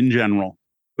on, but in general,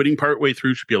 quitting partway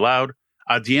through should be allowed.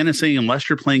 Deanna's saying unless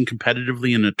you're playing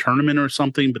competitively in a tournament or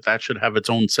something, but that should have its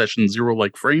own session zero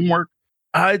like framework.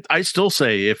 I still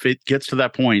say if it gets to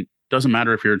that point, doesn't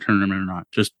matter if you're a tournament or not,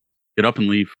 just get up and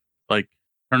leave. Like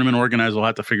tournament organizers will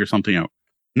have to figure something out.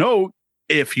 No,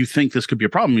 if you think this could be a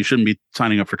problem, you shouldn't be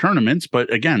signing up for tournaments.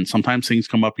 But again, sometimes things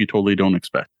come up you totally don't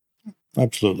expect.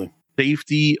 Absolutely.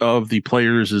 Safety of the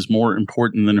players is more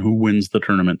important than who wins the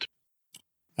tournament.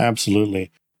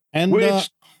 Absolutely. And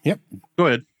go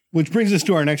ahead. Which brings us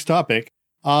to our next topic,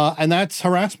 and that's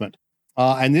harassment.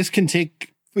 And this can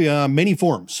take many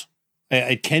forms.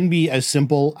 It can be as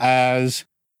simple as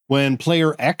when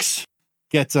player X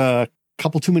gets a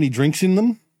couple too many drinks in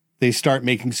them, they start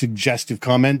making suggestive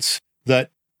comments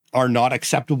that are not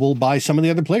acceptable by some of the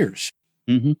other players.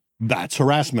 Mm-hmm. That's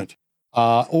harassment.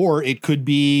 Or it could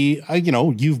be,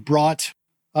 you've brought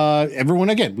everyone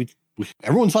again.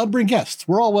 Everyone's allowed to bring guests.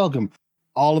 We're all welcome.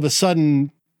 All of a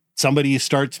sudden, somebody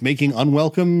starts making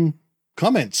unwelcome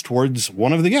comments towards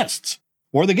one of the guests,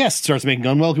 or the guest starts making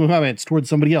unwelcome comments towards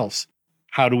somebody else.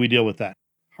 How do we deal with that?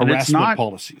 Harassment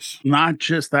policies. Not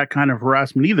just that kind of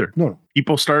harassment either. No.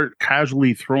 People start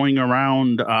casually throwing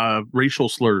around racial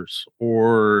slurs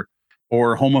or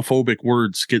homophobic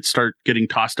words start getting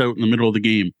tossed out in the middle of the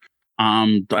game.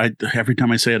 Every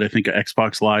time I say it, I think of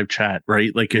Xbox Live chat,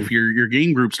 right? Like if your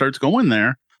game group starts going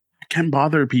there, it can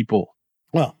bother people.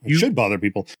 Well, it should bother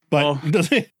people, but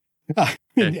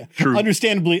true.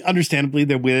 Understandably,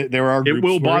 there are groups it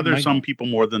will bother some not. People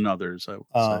more than others. I would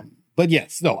say. But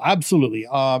yes, no, absolutely.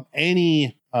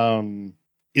 Any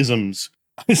isms,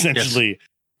 essentially.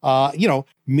 Yes.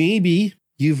 Maybe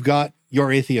you've got your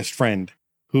atheist friend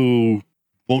who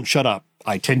won't shut up.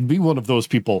 I tend to be one of those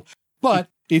people. But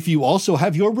if you also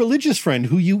have your religious friend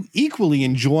who you equally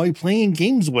enjoy playing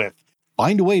games with,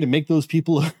 find a way to make those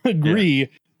people agree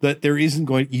that there isn't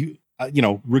going,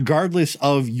 regardless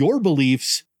of your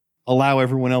beliefs, allow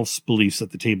everyone else's beliefs at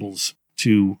the tables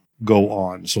to go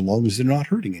on, so long as they're not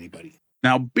hurting anybody.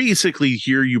 Now, basically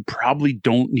here, you probably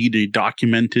don't need a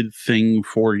documented thing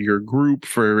for your group,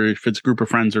 for if it's a group of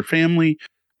friends or family.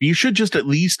 You should just at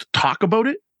least talk about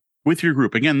it with your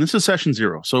group. Again, this is session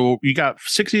 0. So you got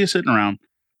 60 of you sitting around.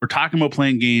 We're talking about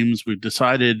playing games. We've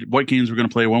decided what games we're going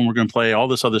to play, when we're going to play, all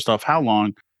this other stuff, how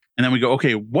long. And then we go,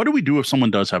 okay, what do we do if someone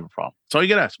does have a problem? So you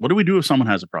get asked, what do we do if someone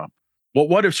has a problem? Well,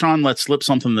 what if Sean lets slip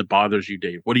something that bothers you,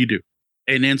 Dave? What do you do?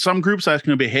 And in some groups, that's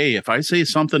going to be, hey, if I say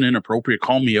something inappropriate,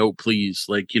 call me out, please.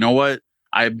 Like, you know what?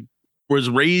 I was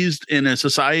raised in a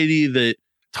society that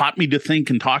taught me to think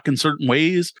and talk in certain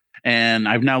ways. And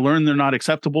I've now learned they're not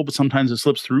acceptable, but sometimes it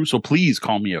slips through. So please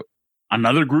call me out.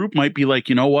 Another group might be like,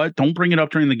 you know what? Don't bring it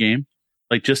up during the game.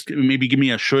 Like, just maybe give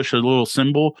me a shush, a little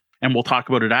symbol, and we'll talk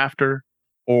about it after.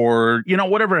 Or,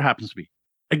 whatever it happens to be.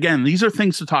 Again, these are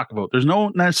things to talk about. There's no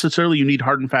necessarily you need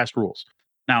hard and fast rules.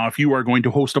 Now, if you are going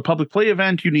to host a public play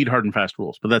event, you need hard and fast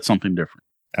rules, but that's something different.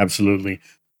 Absolutely.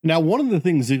 Now, one of the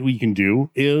things that we can do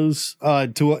is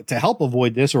to help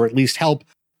avoid this, or at least help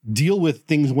deal with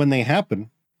things when they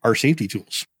happen, are safety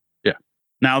tools. Yeah.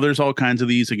 Now, there's all kinds of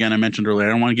these. Again, I mentioned earlier,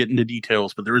 I don't want to get into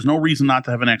details, but there is no reason not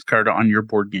to have an X card on your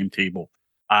board game table,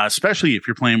 especially if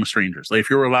you're playing with strangers. Like if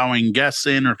you're allowing guests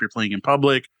in, or if you're playing in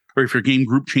public, or if your game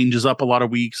group changes up a lot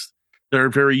of weeks, they're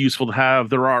very useful to have.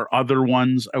 There are other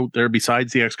ones out there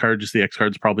besides the X card. Just the X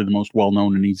card is probably the most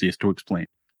well-known and easiest to explain.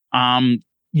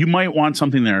 You might want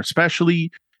something there,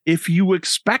 especially if you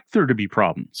expect there to be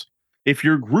problems. If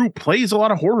your group plays a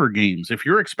lot of horror games, if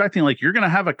you're expecting like you're going to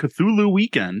have a Cthulhu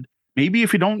weekend, maybe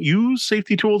if you don't use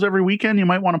safety tools every weekend, you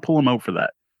might want to pull them out for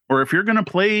that. Or if you're going to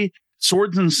play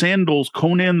Swords and Sandals,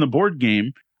 Conan the board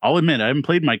game, I'll admit I haven't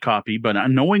played my copy, but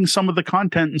knowing some of the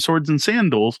content in Swords and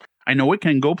Sandals, I know it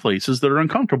can go places that are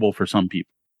uncomfortable for some people.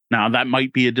 Now, that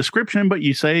might be a description, but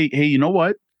you say, hey, you know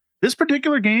what? This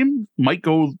particular game might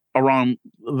go the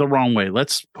wrong way.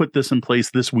 Let's put this in place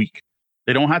this week.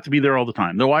 They don't have to be there all the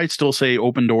time, though I still say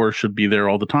Open Door should be there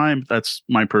all the time. That's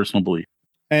my personal belief.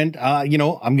 And, I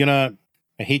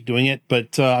hate doing it,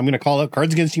 but I'm going to call out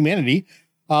Cards Against Humanity.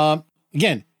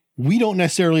 Again, we don't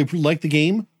necessarily like the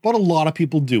game, but a lot of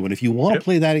people do. And if you want to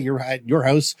play that at your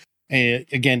house,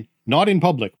 again, not in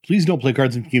public, please don't play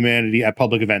Cards Against Humanity at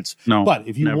public events. No, but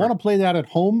if you want to play that at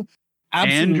home,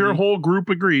 absolutely. And your whole group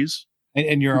agrees.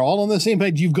 And you're all on the same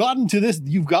page. You've gotten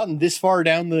this far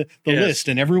down the list,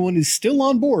 and everyone is still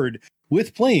on board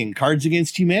with playing Cards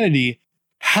Against Humanity.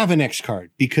 Have an X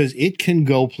card, because it can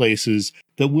go places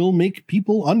that will make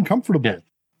people uncomfortable.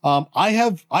 Yeah. I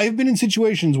have been in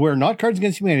situations where not Cards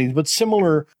Against Humanity, but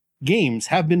similar games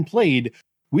have been played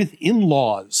with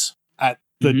in-laws at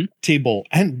the table,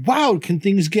 and wow, can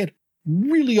things get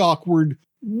really awkward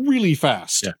really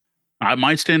fast. Yeah.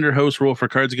 My standard house rule for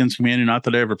Cards Against Humanity, not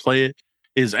that I ever play it,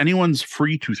 is anyone's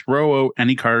free to throw out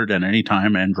any card at any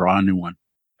time and draw a new one.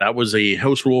 That was a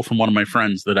house rule from one of my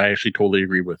friends that I actually totally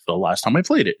agree with the last time I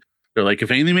played it. They're like,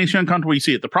 if anything makes you uncomfortable, you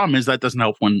see it. The problem is that doesn't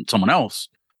help when someone else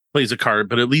plays a card,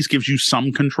 but at least gives you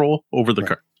some control over the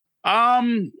card.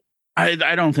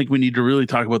 I don't think we need to really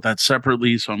talk about that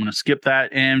separately, so I'm going to skip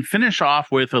that and finish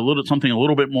off with something a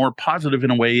little bit more positive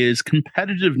in a way, is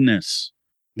competitiveness.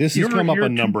 This has come up a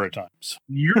number of times.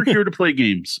 You're here to play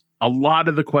games. A lot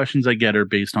of the questions I get are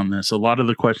based on this. A lot of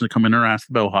the questions that come in are asked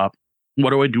the bellhop.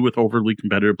 What do I do with overly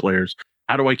competitive players?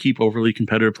 How do I keep overly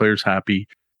competitive players happy?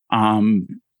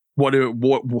 There's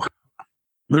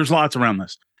lots around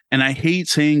this. And I hate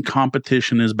saying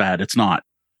competition is bad. It's not.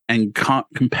 And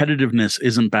competitiveness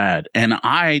isn't bad. And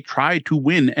I try to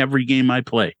win every game I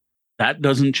play. That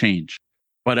doesn't change.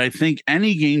 But I think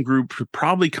any game group should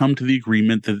probably come to the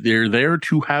agreement that they're there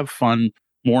to have fun,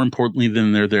 more importantly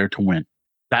than they're there to win.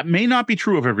 That may not be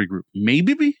true of every group.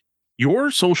 Maybe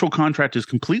your social contract is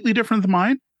completely different than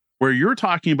mine, where you're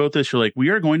talking about this. You're like, we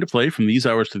are going to play from these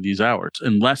hours to these hours,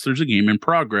 unless there's a game in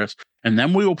progress. And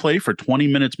then we will play for 20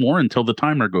 minutes more until the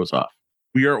timer goes off.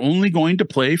 We are only going to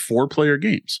play 4-player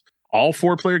games. All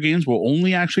 4-player games will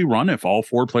only actually run if all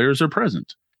 4 players are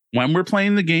present. When we're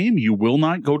playing the game, you will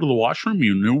not go to the washroom.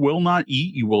 You will not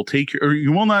eat. You will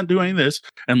not do any of this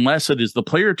unless it is the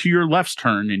player to your left's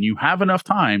turn and you have enough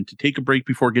time to take a break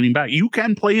before getting back. You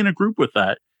can play in a group with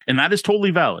that, and that is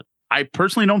totally valid. I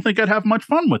personally don't think I'd have much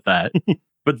fun with that,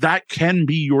 but that can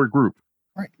be your group.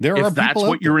 Right. If that's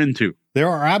what you're into. There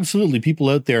are absolutely people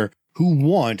out there who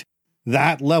want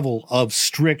that level of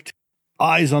strict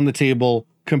eyes on the table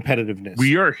competitiveness.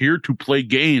 We are here to play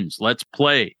games. Let's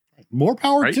play. More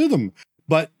power to them,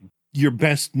 but you're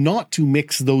best not to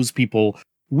mix those people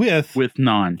with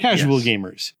non-casual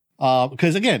gamers.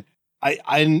 Because again,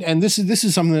 this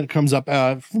is something that comes up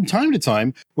from time to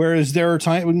time. Whereas there are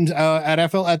times at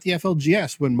the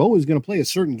FLGS when Mo is going to play a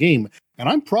certain game, and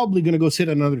I'm probably going to go sit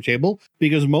at another table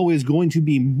because Mo is going to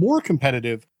be more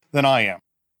competitive than I am.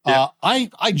 Yeah. I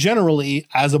generally,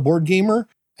 as a board gamer,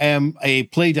 am a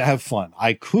play to have fun.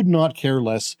 I could not care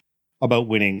less about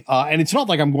winning. And it's not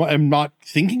like I'm not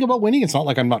thinking about winning. It's not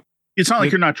like I'm not. It's not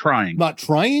like you're not trying. Not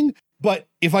trying. But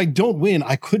if I don't win,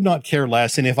 I could not care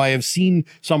less. And if I have seen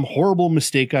some horrible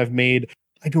mistake I've made,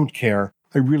 I don't care.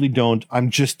 I really don't. I'm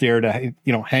just there to,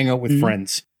 hang out with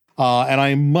friends. And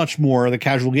I'm much more the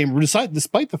casual gamer,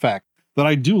 despite the fact that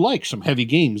I do like some heavy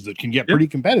games that can get pretty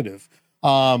competitive.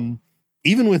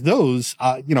 Even with those,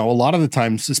 a lot of the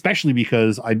times, especially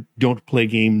because I don't play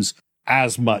games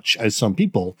as much as some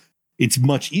people, it's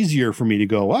much easier for me to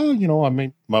go,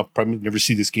 I'll probably never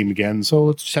see this game again, so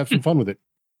let's just have some fun with it.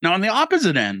 Now, on the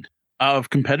opposite end of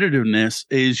competitiveness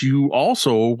is you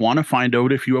also want to find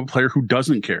out if you have a player who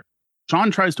doesn't care.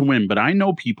 Sean tries to win, but I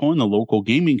know people in the local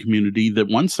gaming community that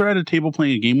once they're at a table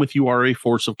playing a game with you are a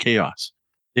force of chaos.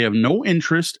 They have no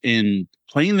interest in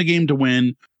playing the game to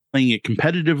win, playing it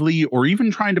competitively, or even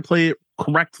trying to play it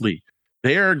correctly.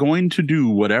 They are going to do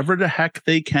whatever the heck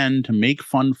they can to make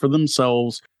fun for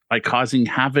themselves by causing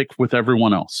havoc with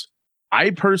everyone else.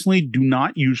 I personally do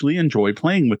not usually enjoy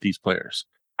playing with these players.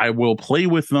 I will play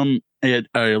with them at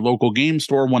a local game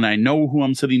store when I know who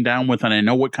I'm sitting down with and I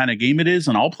know what kind of game it is,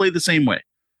 and I'll play the same way.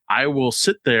 I will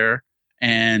sit there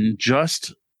and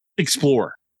just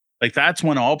explore. Like that's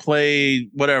when I'll play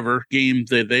whatever game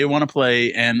that they want to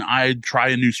play, and I try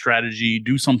a new strategy,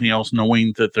 do something else,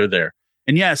 knowing that they're there.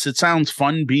 And yes, it sounds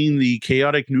fun being the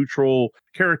chaotic neutral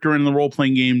character in the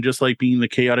role-playing game, just like being the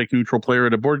chaotic neutral player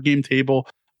at a board game table.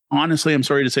 Honestly, I'm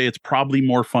sorry to say it's probably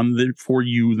more fun for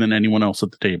you than anyone else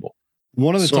at the table.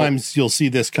 One of the times you'll see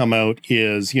this come out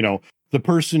is, the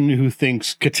person who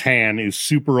thinks Catan is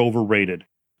super overrated.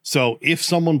 So if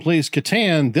someone plays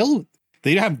Catan,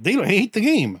 they don't hate the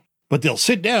game, but they'll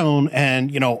sit down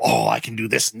and, I can do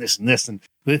this and this and this, and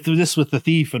do this with the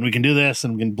thief, and we can do this,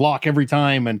 and we can block every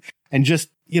time, and just,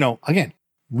 again,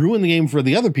 ruin the game for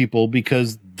the other people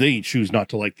because they choose not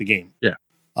to like the game. Yeah.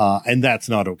 And that's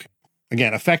not okay.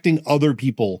 Again, affecting other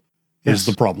people is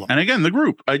the problem. And again, the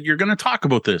group, you're going to talk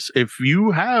about this. If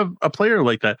you have a player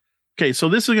like that. Okay, so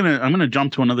I'm going to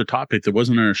jump to another topic that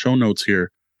wasn't in our show notes here.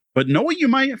 But know what you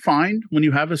might find when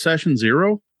you have a session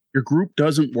 0? Your group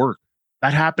doesn't work.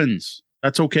 That happens.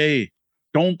 That's okay.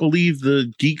 Don't believe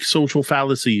the geek social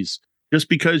fallacies. Just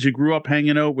because you grew up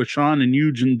hanging out with Sean and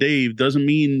Huge and Dave doesn't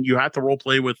mean you have to role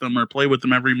play with them or play with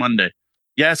them every Monday.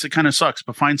 Yes, it kind of sucks,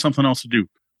 but find something else to do.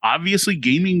 Obviously,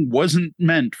 gaming wasn't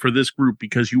meant for this group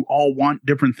because you all want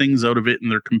different things out of it,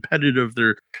 and they're competitive.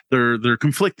 They're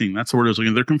conflicting. That's the word I was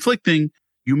looking. They're conflicting.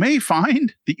 You may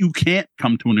find that you can't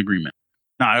come to an agreement.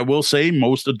 Now, I will say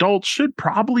most adults should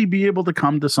probably be able to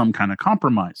come to some kind of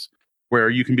compromise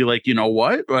where you can be like, you know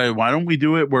what? Why don't we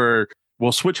do it where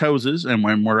we'll switch houses, and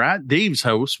when we're at Dave's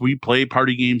house, we play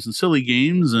party games and silly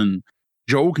games, and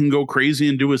Joe can go crazy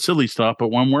and do his silly stuff. But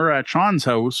when we're at Sean's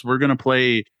house, we're going to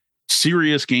play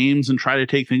serious games and try to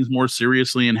take things more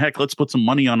seriously. And heck, let's put some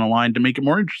money on the line to make it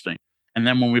more interesting. And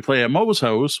then when we play at Mo's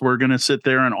house, we're going to sit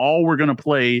there and all we're going to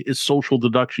play is social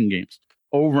deduction games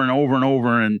over and over and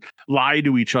over and lie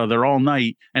to each other all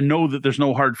night and know that there's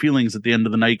no hard feelings at the end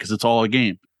of the night because it's all a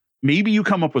game. Maybe you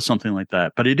come up with something like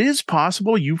that, but it is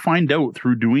possible you find out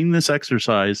through doing this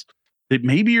exercise that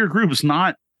maybe your group's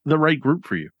not the right group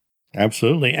for you.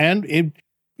 Absolutely. And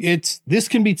this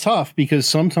can be tough because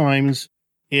sometimes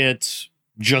it's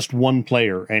just one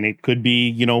player, and it could be,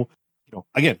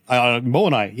 again, Mo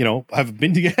and I, have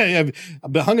been together,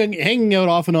 I've been hanging out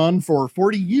off and on for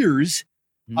 40 years.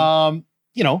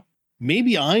 Mm-hmm.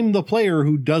 Maybe I'm the player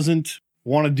who doesn't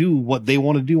want to do what they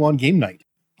want to do on game night.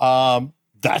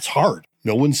 That's hard.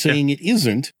 No one's saying it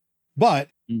isn't, but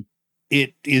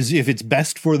it is, if it's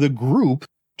best for the group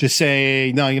to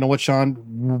say, no, you know what,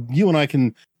 Sean, you and I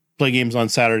can play games on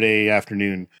Saturday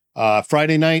afternoon.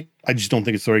 Friday night, I just don't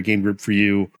think it's the right game group for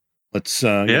you. Let's,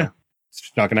 it's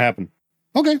just not going to happen.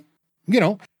 Okay.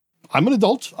 I'm an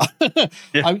adult.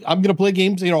 I'm going to play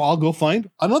games. I'll go find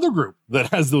another group that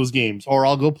has those games, or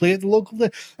I'll go play at the local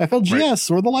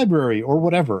FLGS or the library or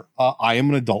whatever. I am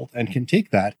an adult and can take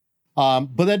that.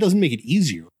 But that doesn't make it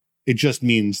easier. It just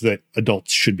means that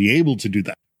adults should be able to do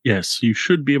that. Yes, you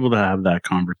should be able to have that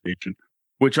conversation,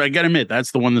 which I got to admit,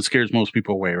 that's the one that scares most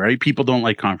people away, right? People don't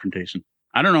like confrontation.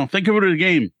 I don't know. Think of it as a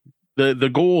game.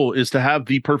 The goal is to have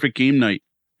the perfect game night,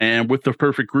 and with the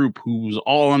perfect group who's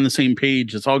all on the same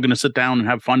page. It's all going to sit down and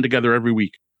have fun together every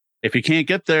week. If you can't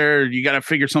get there, you got to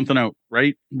figure something out,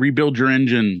 right? Rebuild your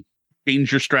engine,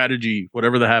 change your strategy,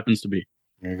 whatever that happens to be.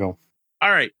 There you go.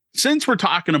 All right. Since we're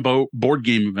talking about board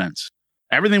game events,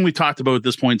 everything we talked about at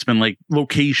this point has been like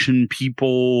location,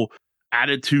 people,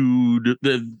 attitude,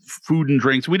 the food and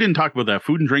drinks. We didn't talk about that.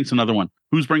 Food and drinks, another one.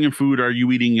 Who's bringing food? Are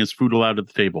you eating? Is food allowed at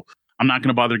the table? I'm not going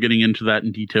to bother getting into that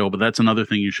in detail, but that's another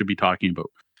thing you should be talking about.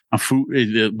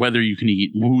 Food, whether you can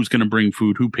eat, who's going to bring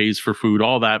food, who pays for food,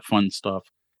 all that fun stuff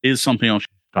is something else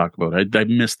you should talk about. I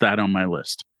missed that on my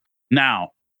list.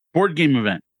 Now, board game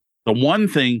event. The one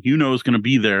thing is going to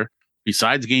be there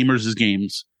besides gamers is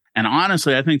games. And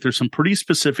honestly, I think there's some pretty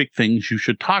specific things you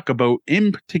should talk about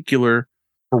in particular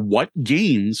for what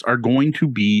games are going to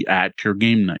be at your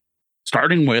game night.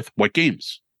 Starting with what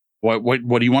games? What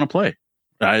do you want to play?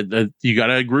 You got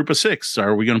a group of 6.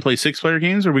 Are we going to play 6-player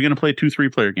games? Or are we going to play 2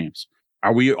 3-player games?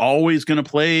 Are we always going to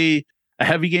play a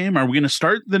heavy game? Are we going to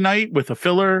start the night with a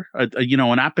filler,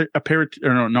 an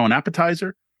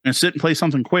appetizer, and sit and play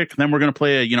something quick? Then we're going to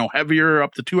play a heavier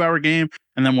up to 2-hour game,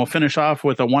 and then we'll finish off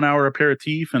with a 1-hour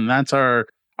aperitif, and that's our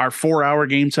 4-hour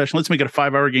game session. Let's make it a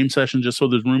 5-hour game session just so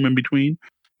there's room in between.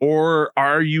 Or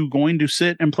are you going to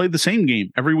sit and play the same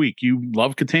game every week? You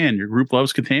love Catan. Your group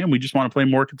loves Catan. We just want to play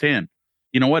more Catan.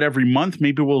 You know what? Every month,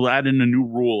 maybe we'll add in a new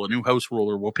rule, a new house rule,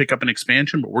 or we'll pick up an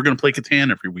expansion, but we're going to play Catan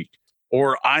every week.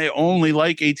 Or I only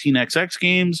like 18xx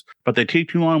games, but they take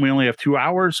too long. We only have 2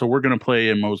 hours, so we're going to play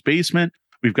in Mo's basement.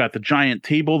 We've got the giant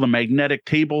table, the magnetic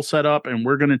table set up, and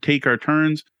we're going to take our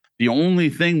turns. The only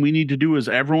thing we need to do is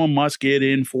everyone must get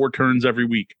in 4 turns every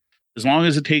week. As long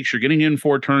as it takes, you're getting in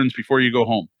 4 turns before you go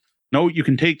home. No, you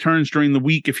can take turns during the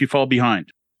week if you fall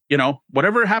behind. You know,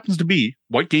 whatever it happens to be,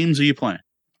 what games are you playing?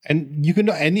 And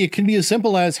it can be as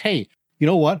simple as, hey, you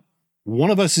know what?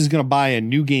 One of us is going to buy a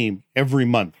new game every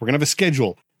month. We're going to have a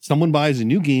schedule. Someone buys a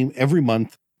new game every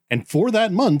month. And for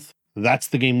that month, that's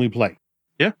the game we play.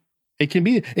 Yeah. It can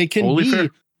be, fair.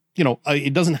 You know,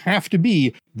 it doesn't have to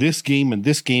be this game,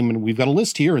 and we've got a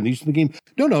list here, and these are the games.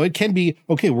 No, it can be,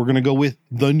 okay, we're going to go with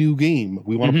the new game.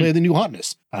 We want to play the new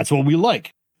hotness. That's what we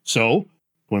like. So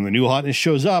when the new hotness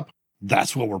shows up,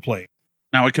 that's what we're playing.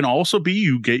 Now, it can also be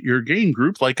you get your game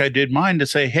group, like I did mine, to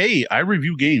say, hey, I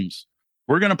review games.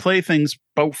 We're going to play things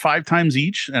about 5 times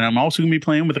each, and I'm also going to be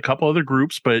playing with a couple other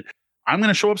groups, but I'm going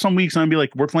to show up some weeks and I'll be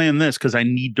like, we're playing this because I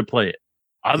need to play it.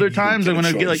 Other times, I'm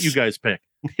going to let you guys pick.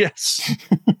 Yes.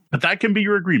 But that can be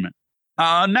your agreement.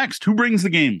 Next, who brings the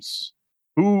games?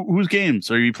 Whose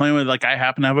games are you playing with? Like, I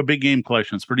happen to have a big game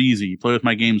collection. It's pretty easy. You play with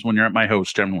my games when you're at my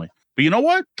house, generally. But you know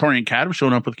what? Tori and Kat have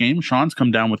shown up with games. Sean's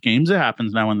come down with games. It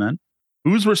happens now and then.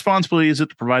 Whose responsibility is it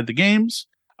to provide the games?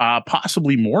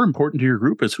 Possibly more important to your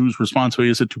group is whose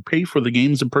responsibility is it to pay for the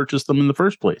games and purchase them in the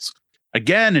first place.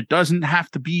 Again, it doesn't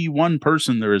have to be one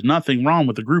person. There is nothing wrong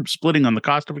with the group splitting on the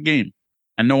cost of a game.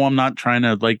 And no, I'm not trying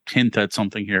to like hint at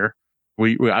something here.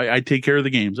 I take care of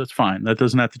the games. That's fine. That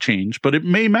doesn't have to change, but it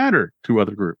may matter to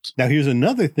other groups. Now, here's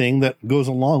another thing that goes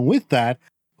along with that.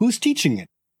 Who's teaching it?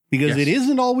 Because it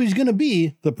isn't always going to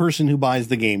be the person who buys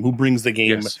the game, who brings the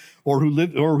game, or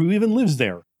who even lives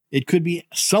there. It could be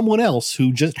someone else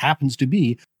who just happens to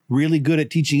be really good at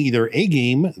teaching either a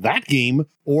game, that game,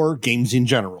 or games in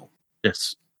general.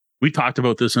 Yes. We talked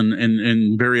about this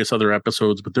in various other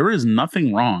episodes, but there is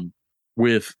nothing wrong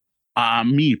with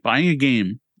me buying a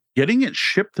game, getting it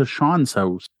shipped to Sean's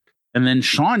house, and then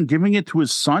Sean giving it to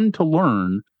his son to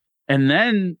learn, and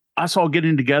then us all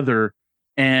getting together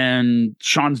and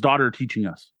Sean's daughter teaching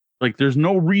us. Like, there's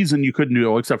no reason you couldn't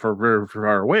do it, except for very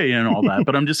far away and all that.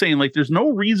 But I'm just saying, like, there's no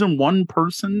reason one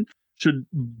person should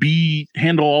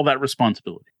handle all that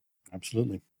responsibility.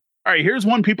 Absolutely. All right, here's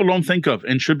one people don't think of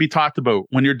and should be talked about.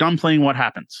 When you're done playing, what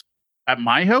happens? At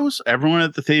my house, everyone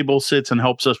at the table sits and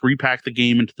helps us repack the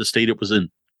game into the state it was in.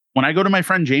 When I go to my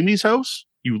friend Jamie's house,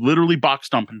 you literally box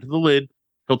dump into the lid.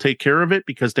 He'll take care of it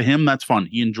because to him, that's fun.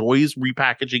 He enjoys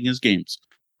repackaging his games.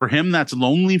 For him, that's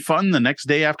lonely fun. The next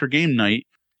day after game night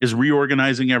is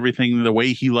reorganizing everything the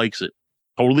way he likes it.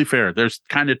 Totally fair. There's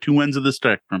kind of 2 ends of the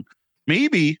spectrum.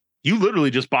 Maybe you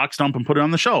literally just box dump and put it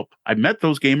on the shelf. I've met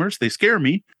those gamers. They scare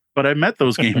me, but I've met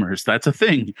those gamers. That's a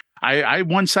thing. I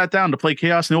once sat down to play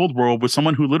Chaos in the Old World with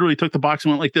someone who literally took the box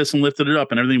and went like this and lifted it up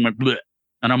and everything went bleh.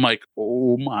 And I'm like,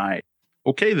 oh my.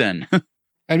 Okay, then.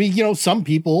 I mean, you know, some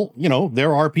people, you know,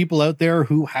 there are people out there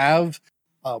who have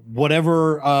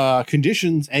whatever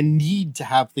conditions and need to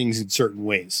have things in certain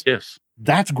ways. Yes.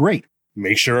 That's great.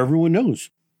 Make sure everyone knows.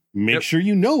 Make sure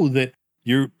you know that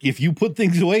if you put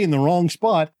things away in the wrong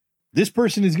spot, this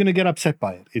person is going to get upset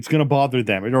by it. It's going to bother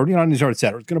them. Or, you know, it's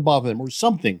going to bother them or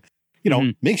something. You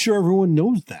know, make sure everyone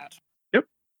knows that. Yep.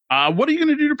 What are you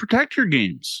going to do to protect your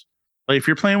games? Like, if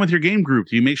you're playing with your game group,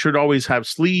 do you make sure to always have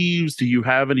sleeves? Do you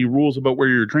have any rules about where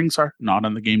your drinks are? Not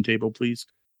on the game table, please.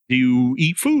 Do you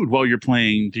eat food while you're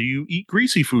playing? Do you eat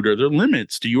greasy food? Are there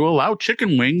limits? Do you allow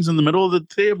chicken wings in the middle of the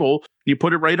table? You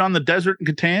put it right on the desert in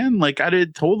Catan? Like,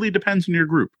 it totally depends on your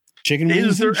group. Chicken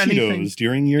wings and Cheetos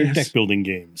during your deck building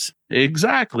games.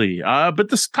 Exactly.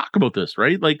 But let's talk about this,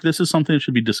 right? Like, this is something that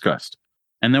should be discussed.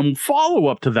 And then follow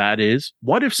up to that is,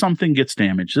 what if something gets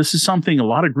damaged? This is something a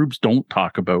lot of groups don't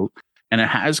talk about. And it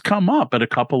has come up at a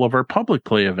couple of our public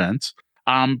play events.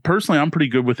 Personally, I'm pretty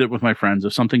good with it with my friends.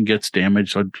 If something gets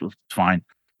damaged, it's fine.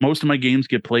 Most of my games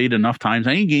get played enough times.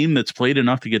 Any game that's played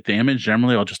enough to get damaged,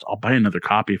 generally, I'll buy another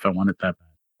copy if I want it that bad.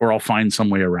 Or I'll find some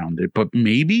way around it. But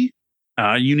maybe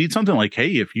you need something like,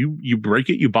 hey, if you break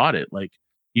it, you bought it. Like,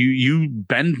 you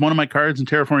bend one of my cards in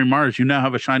Terraforming Mars, you now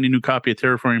have a shiny new copy of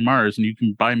Terraforming Mars, and you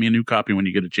can buy me a new copy when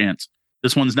you get a chance.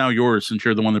 This one's now yours since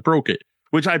you're the one that broke it.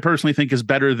 Which I personally think is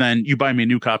better than you buy me a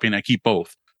new copy and I keep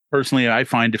both. Personally, I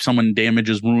find if someone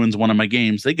ruins one of my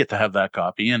games, they get to have that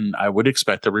copy, and I would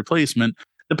expect a replacement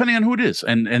depending on who it is.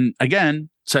 And again,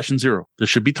 session 0, this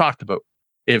should be talked about.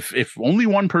 If only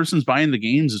one person's buying the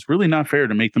games, it's really not fair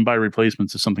to make them buy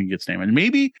replacements if something gets damaged.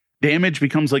 Maybe damage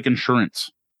becomes like insurance,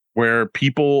 where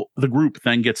the group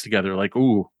then gets together like,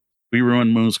 ooh, we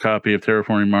ruined Moo's copy of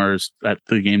Terraforming Mars at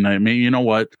the game night. Maybe, you know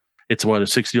what? It's a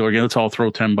 $60 game. Let's all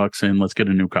throw $10 in. Let's get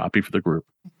a new copy for the group.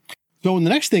 So the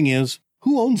next thing is,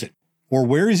 who owns it? Or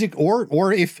where is it?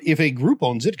 Or if a group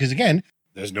owns it, because again,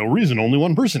 there's no reason only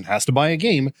one person has to buy a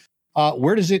game.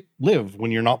 Where does it live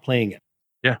when you're not playing it?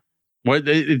 Yeah.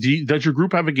 Does your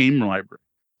group have a game library?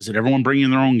 Is it everyone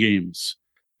bringing their own games?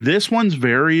 This one's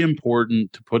very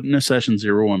important to put in a session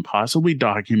 0 and possibly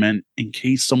document in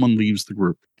case someone leaves the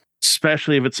group,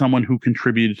 especially if it's someone who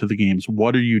contributed to the games.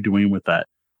 What are you doing with that?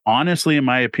 Honestly, in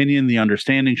my opinion, the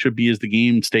understanding should be as the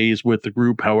game stays with the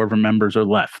group, however members are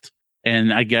left.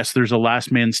 And I guess there's a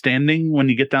last man standing when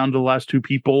you get down to the last 2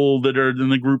 people that are, then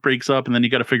the group breaks up and then you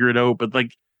got to figure it out. But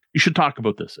like, you should talk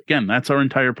about this. Again, that's our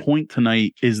entire point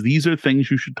tonight, is these are things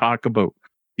you should talk about.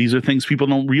 These are things people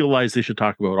don't realize they should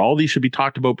talk about. All these should be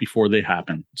talked about before they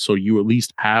happen. So you at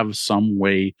least have some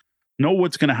way, know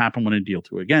what's going to happen when a deal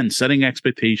to. Again, setting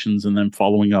expectations and then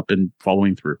following up and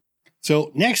following through.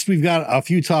 So next we've got a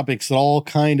few topics that all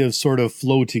kind of sort of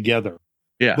flow together.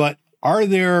 Yeah. But are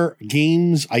there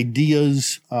games,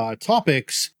 ideas,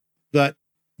 topics that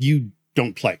you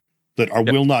don't play, that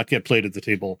will not get played at the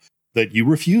table, that you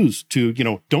refuse to,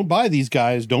 don't buy these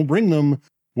guys, don't bring them,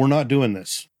 we're not doing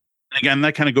this? Again,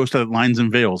 that kind of goes to Lines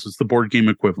and Veils. It's the board game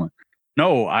equivalent.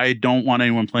 No, I don't want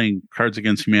anyone playing Cards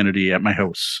Against Humanity at my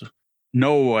house.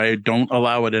 No, I don't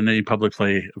allow it in any public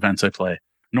play events I play.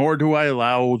 Nor do I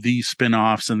allow the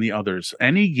spin-offs and the others.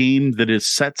 Any game that is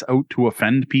sets out to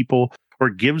offend people or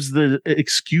gives the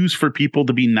excuse for people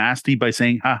to be nasty by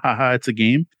saying, ha ha ha, it's a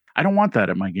game. I don't want that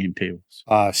at my game tables.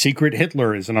 Secret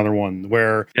Hitler is another one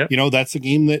where, that's a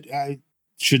game that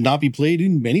should not be played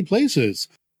in many places.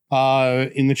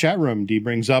 In the chat room, Dee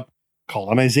brings up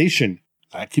colonization.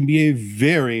 That can be a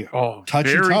very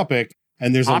touchy topic.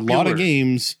 And there's popular. A lot of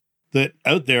games that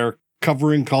out there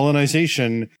covering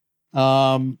colonization.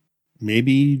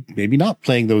 Maybe not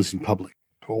playing those in public,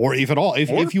 or if at all,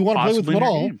 if you want to play with them at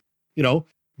all,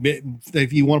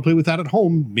 if you want to play with that at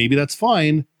home, maybe that's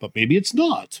fine, but maybe it's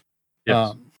not.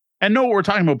 Yes. And no, we're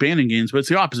talking about banning games, but it's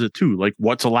the opposite too. Like,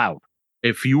 what's allowed?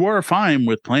 If you are fine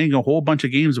with playing a whole bunch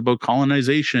of games about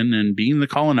colonization and being the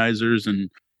colonizers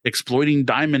and exploiting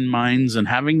diamond mines and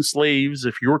having slaves,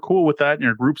 if you're cool with that and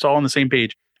your group's all on the same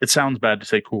page, it sounds bad to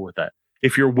say cool with that.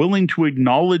 If you're willing to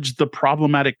acknowledge the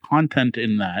problematic content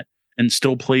in that and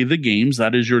still play the games,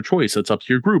 that is your choice. That's up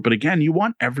to your group. But again, you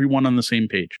want everyone on the same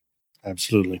page.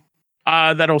 Absolutely.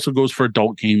 That also goes for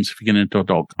adult games if you get into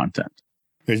adult content.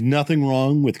 There's nothing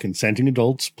wrong with consenting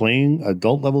adults playing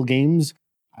adult level games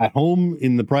at home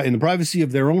in the privacy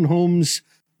of their own homes.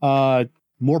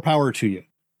 More power to you.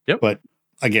 Yep. But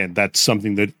again, that's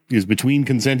something that is between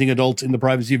consenting adults in the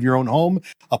privacy of your own home.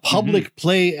 A public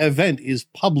play event is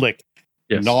public.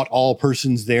 Yes. Not all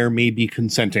persons there may be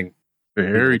consenting.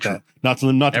 Very true. Not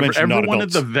to mention everyone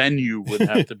at the venue would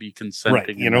have to be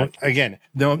consenting. Right. Again,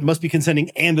 there must be consenting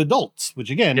and adults, which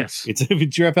again, if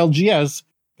it's your FLGS,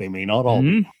 they may not all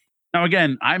be. Now,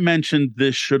 again, I mentioned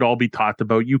this should all be talked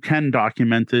about. You can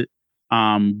document it.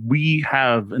 We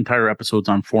have entire episodes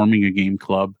on forming a game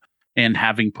club and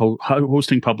having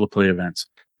hosting public play events.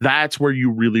 That's where you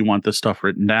really want this stuff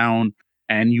written down.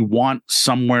 And you want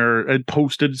somewhere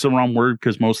posted, it's the wrong word,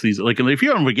 because most of these, like if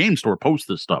you have a game store, post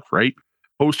this stuff, right?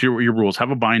 Post your rules,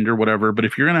 have a binder, whatever. But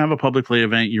if you're going to have a public play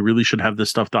event, you really should have this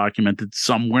stuff documented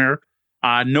somewhere.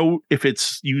 Note if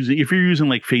you're using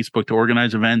like Facebook to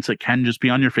organize events, it can just be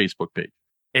on your Facebook page.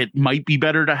 It might be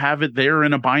better to have it there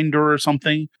in a binder or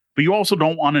something, but you also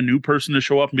don't want a new person to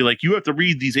show up and be like, you have to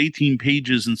read these 18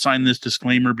 pages and sign this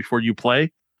disclaimer before you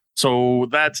play. So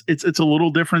it's a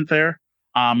little different there.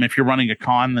 If you're running a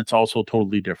con, that's also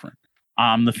totally different.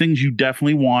 The things you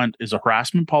definitely want is a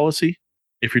harassment policy.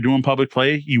 If you're doing public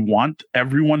play, you want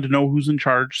everyone to know who's in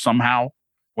charge somehow,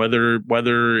 whether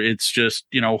it's just,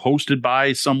 hosted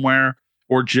by somewhere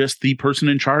or just the person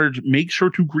in charge. Make sure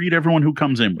to greet everyone who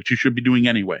comes in, which you should be doing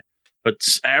anyway. But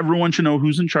everyone should know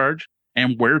who's in charge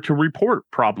and where to report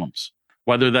problems,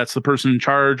 whether that's the person in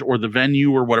charge or the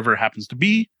venue or whatever it happens to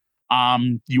be.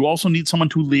 You also need someone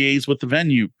to liaise with the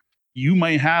venue. You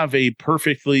might have a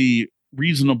perfectly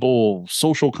reasonable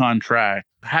social contract,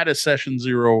 had a session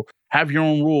 0, have your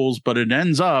own rules, but it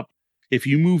ends up, if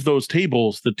you move those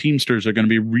tables, the Teamsters are going to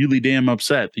be really damn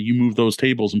upset that you move those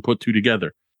tables and put 2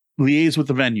 together. Liaise with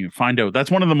the venue, find out. That's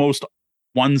one of the most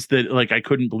ones that I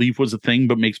couldn't believe was a thing,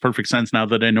 but makes perfect sense now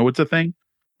that I know it's a thing.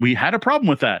 We had a problem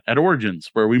with that at Origins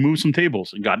where we moved some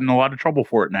tables and got in a lot of trouble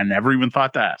for it, and I never even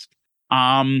thought to ask.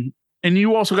 And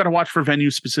you also got to watch for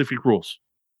venue specific rules,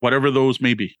 whatever those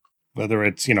may be. Whether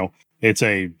it's, it's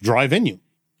a dry venue.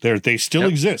 They still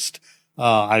exist.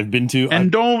 I've been to...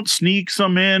 don't sneak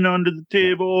some in under the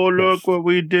table. Look what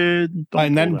we did.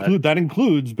 And that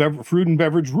includes food and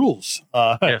beverage rules.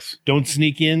 Yes. Don't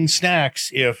sneak in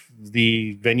snacks if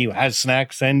the venue has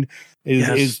snacks and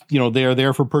is they are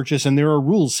there for purchase, and there are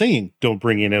rules saying don't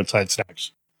bring in outside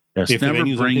snacks. Yes, never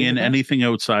bring in anything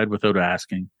outside without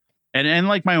asking. And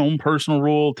like my own personal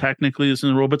rule, technically isn't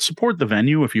a rule, but support the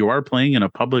venue. If you are playing in a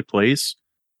public place,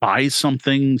 buy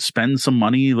something, spend some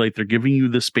money. Like they're giving you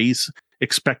the space,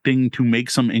 expecting to make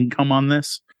some income on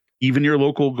this. Even your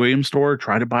local game store,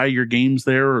 try to buy your games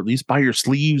there, or at least buy your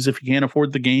sleeves if you can't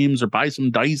afford the games, or buy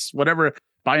some dice, whatever.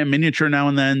 Buy a miniature now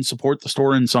and then. Support the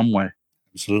store in some way.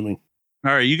 Absolutely.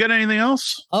 All right, you got anything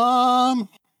else? No,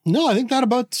 I think that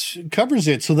about covers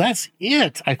it. So that's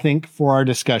it, I think, for our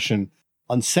discussion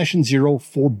on Session Zero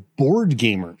for board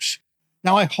gamers.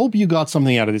 Now, I hope you got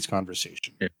something out of this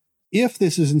conversation. Yeah. If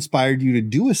this has inspired you to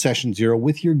do a Session Zero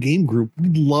with your game group,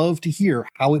 we'd love to hear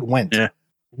how it went. Yeah.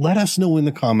 Let us know in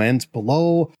the comments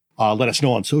below. Let us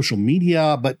know on social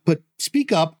media, but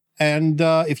speak up. And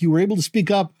if you were able to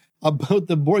speak up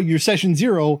about your Session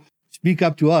Zero, speak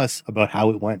up to us about how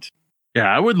it went. Yeah,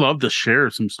 I would love to share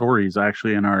some stories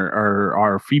actually in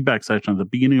our feedback session at the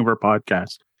beginning of our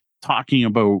podcast, talking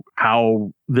about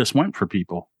how this went for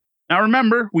people. Now,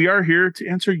 remember, we are here to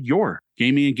answer your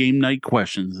gaming and game night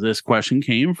questions. This question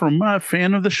came from a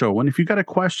fan of the show. And if you got a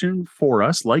question for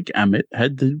us, like Emmett,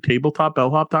 head to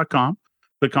tabletopbellhop.com,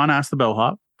 click on Ask the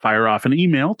Bellhop, fire off an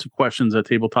email to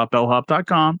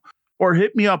questions@tabletopbellhop.com, or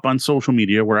hit me up on social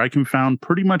media where I can be found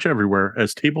pretty much everywhere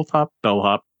as Tabletop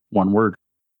Bellhop, one word.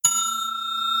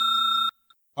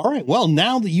 All right. Well,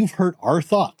 now that you've heard our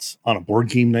thoughts on a board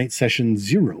game night Session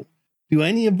Zero, do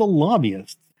any of the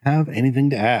lobbyists have anything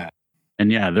to add?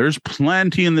 And yeah, there's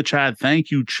plenty in the chat. Thank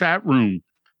you, chat room.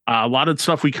 A lot of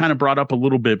stuff we kind of brought up a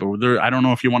little bit, but I don't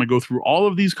know if you want to go through all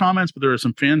of these comments, but there are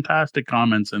some fantastic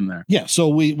comments in there. Yeah, so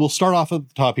we'll start off at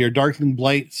the top here. Darkling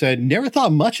Blight said, never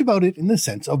thought much about it in the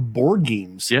sense of board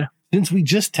games. Yeah. Since we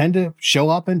just tend to show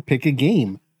up and pick a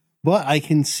game. But I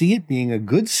can see it being a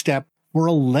good step for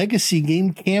a legacy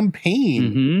game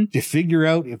campaign to figure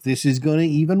out if this is going to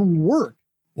even work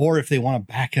or if they want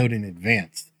to back out in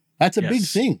advance. That's a big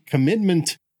thing.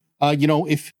 Commitment.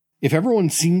 If everyone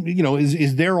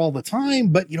is there all the time,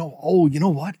 but you know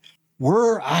what?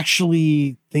 We're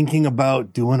actually thinking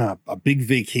about doing a big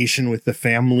vacation with the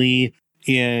family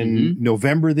in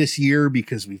November this year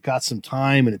because we've got some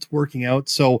time and it's working out.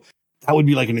 So that would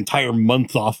be like an entire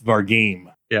month off of our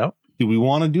game. Yeah. Do we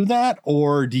want to do that?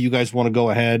 Or do you guys want to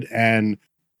go ahead and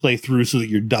play through so that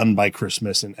you're done by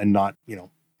Christmas and not,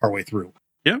 our way through?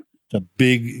 Yeah. It's a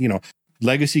big,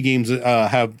 legacy games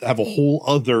have a whole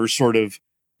other sort of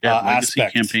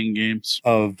aspect campaign games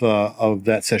of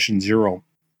that Session Zero.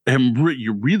 And what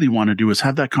you really want to do is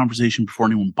have that conversation before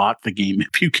anyone bought the game,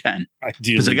 if you can.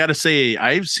 Because I got to say,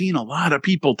 I've seen a lot of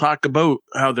people talk about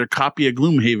how their copy of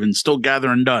Gloomhaven's still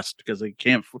gathering dust because they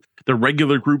can't, the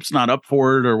regular group's not up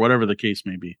for it or whatever the case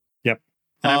may be. Yep.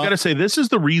 And I've got to say, this is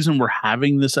the reason we're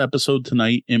having this episode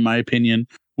tonight, in my opinion.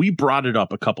 We brought it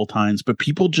up a couple times, but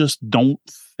people just don't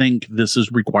think this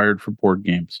is required for board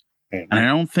games. And I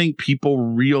don't think people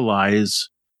realize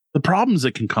the problems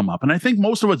that can come up. And I think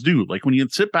most of us do. Like when you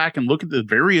sit back and look at the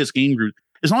various game groups,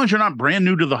 as long as you're not brand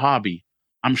new to the hobby,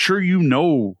 I'm sure you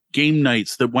know game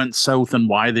nights that went south and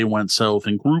why they went south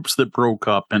and groups that broke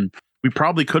up. And we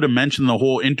probably could have mentioned the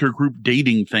whole intergroup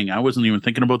dating thing. I wasn't even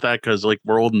thinking about that because like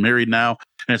we're old and married now.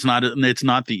 And it's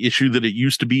not the issue that it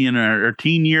used to be in our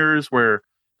teen years where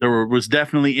there was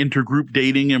definitely intergroup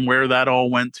dating and where that all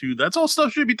went to. That's all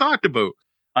stuff should be talked about.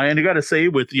 And I got to say,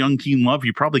 with Young Teen Love,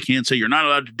 you probably can't say you're not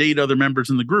allowed to date other members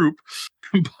in the group,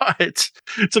 but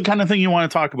it's the kind of thing you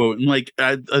want to talk about. And like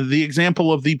the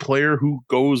example of the player who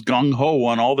goes gung ho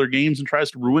on all their games and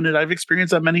tries to ruin it, I've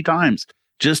experienced that many times,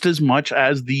 just as much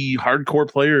as the hardcore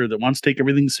player that wants to take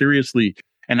everything seriously.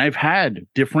 And I've had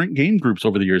different game groups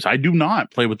over the years. I do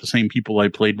not play with the same people I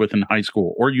played with in high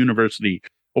school or university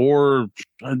or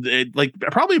like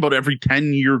probably about every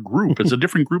 10-year group. It's a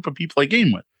different group of people I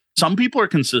game with. Some people are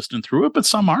consistent through it, but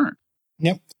some aren't.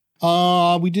 Yep.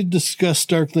 We did discuss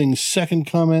Darkling's second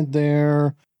comment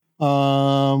there. We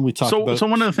talked about. So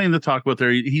one of the things to talk about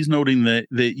there, he's noting that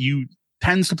you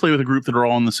tends to play with a group that are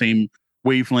all on the same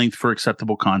wavelength for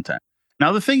acceptable content.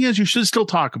 Now, the thing is, you should still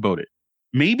talk about it.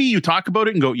 Maybe you talk about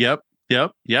it and go, yep,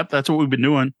 that's what we've been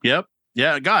doing. Yep.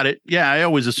 Yeah, I got it. Yeah, I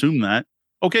always assume that.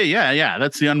 Okay, yeah,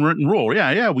 that's the unwritten rule.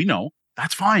 Yeah, we know.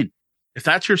 That's fine. If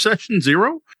that's your Session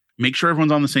Zero, make sure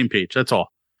everyone's on the same page. That's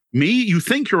all. You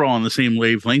think you're all on the same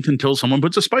wavelength until someone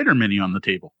puts a spider mini on the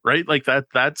table, right? Like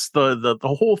that's the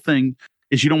whole thing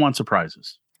is you don't want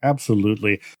surprises.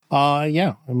 Absolutely.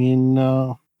 Yeah. I mean,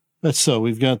 that's so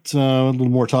we've got a little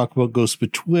more talk about Ghost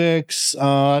Betwixt.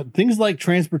 Things like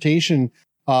transportation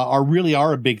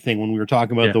are a big thing when we were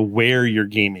talking about the where you're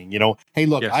gaming. Hey,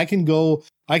 look, I can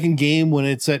game when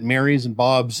it's at Mary's and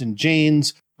Bob's and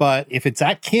Jane's, but if it's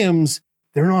at Kim's,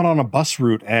 they're not on a bus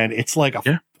route and it's like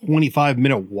a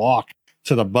 25-minute walk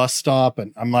to the bus stop.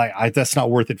 And I'm like, that's not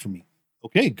worth it for me.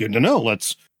 Okay, good to know.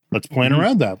 Let's plan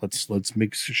around that. Let's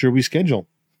make sure we schedule.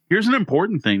 Here's an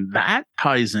important thing that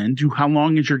ties into how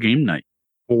long is your game night.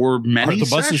 For many the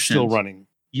bus sessions, is still running.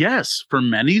 Yes, for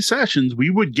many sessions, we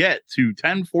would get to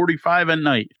 10:45 at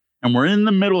night, and we're in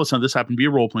the middle of something. This happened to be a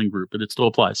role-playing group, but it still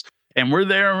applies. And we're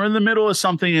there, and we're in the middle of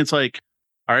something. It's like,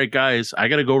 all right, guys, I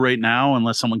got to go right now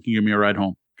unless someone can give me a ride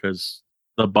home because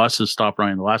the bus has stopped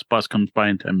running. The last bus comes by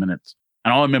in 10 minutes.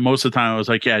 And I'll admit, most of the time, I was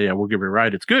like, yeah, we'll give you a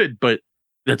ride. It's good, but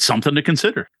it's something to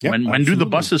consider. Yep, when do the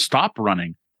buses stop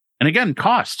running? And again,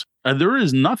 cost. There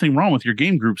is nothing wrong with your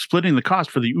game group splitting the cost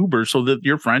for the Uber so that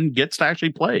your friend gets to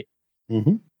actually play.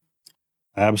 Mm-hmm.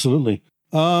 Absolutely.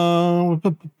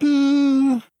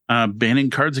 Banning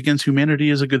Cards Against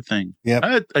Humanity is a good thing.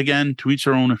 Yeah. Again, to each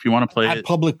their own if you want to play it.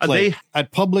 Public play.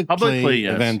 At public play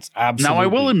yes. events, absolutely. Now, I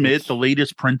will admit the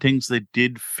latest printings, they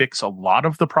did fix a lot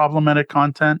of the problematic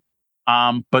content.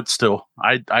 But still,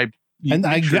 I get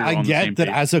that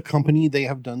as a company, they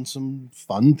have done some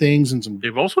fun things and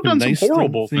they've also done some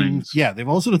horrible things. Yeah, they've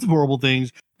also done some horrible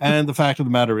things. And the fact of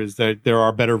the matter is that there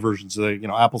are better versions of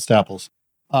apples to apples.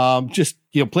 Just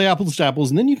play apples to apples,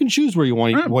 and then you can choose where you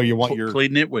want your play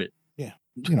Nitwit. Yeah,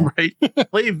 right.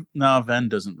 Venn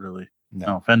doesn't really.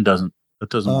 No, Venn doesn't.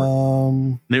 That doesn't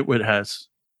work. Nitwit has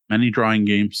many drawing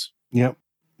games. Yep.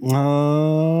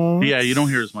 Yeah, you don't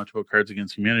hear as much about Cards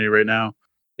Against Humanity right now.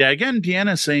 Yeah, again,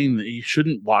 Deanna's saying that you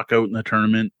shouldn't walk out in the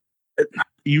tournament.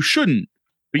 You shouldn't,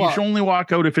 but you should only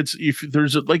walk out if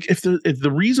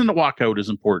the reason to walk out is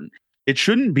important. It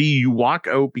shouldn't be you walk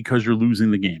out because you're losing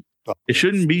the game. It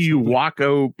shouldn't be you walk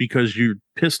out because you're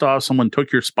pissed off someone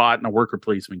took your spot in a worker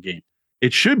placement game.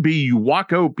 It should be you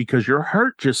walk out because your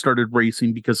heart just started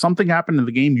racing because something happened in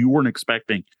the game you weren't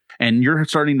expecting, and you're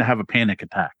starting to have a panic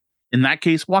attack. In that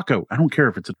case, walk out. I don't care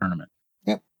if it's a tournament.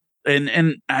 Yep.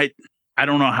 And I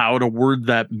don't know how to word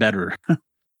that better.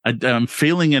 I'm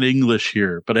failing at English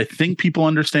here, but I think people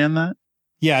understand that.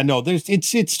 Yeah, no,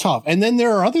 it's tough. And then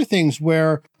there are other things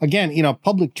where, again, in a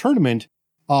public tournament,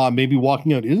 maybe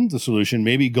walking out isn't the solution.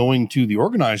 Maybe going to the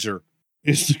organizer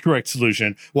is the correct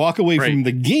solution. Walk away from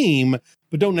the game,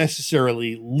 but don't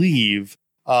necessarily leave.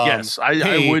 Yes,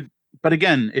 I would. But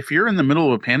again, if you're in the middle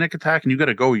of a panic attack and you got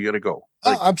to go, you got to go.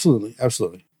 Absolutely.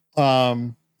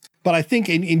 But I think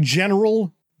in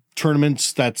general,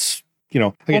 tournaments, that's,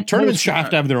 tournaments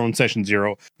have to have their own session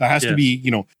zero. There has to be,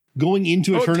 going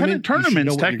into a tournament.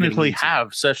 Tournaments technically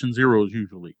have session zeros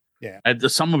usually. Yeah.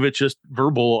 Some of it's just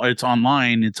verbal. It's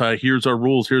online. It's here's our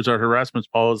rules. Here's our harassment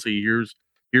policy.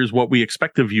 Here's what we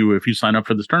expect of you if you sign up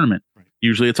for this tournament. Right.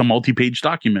 Usually it's a multi-page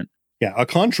document. Yeah. A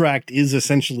contract is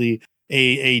essentially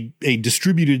a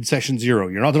distributed session zero.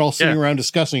 You're not all sitting around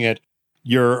discussing it.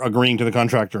 You're agreeing to the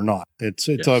contract or not. It's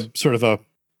a sort of a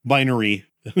binary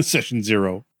session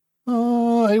zero.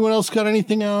 Anyone else got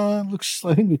anything? I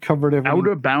think we covered everything. Out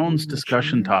of bounds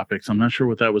discussion topics. I'm not sure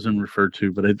what that was referred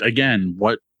to, but again,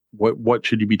 what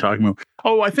should you be talking about?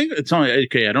 Oh, I think it's only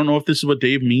okay. I don't know if this is what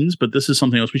Dave means, but this is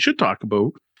something else we should talk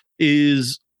about.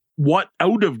 Is what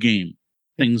out of game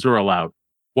things are allowed.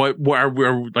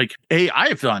 We're like, hey, I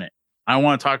have done it. I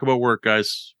want to talk about work,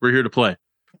 guys. We're here to play,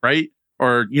 right?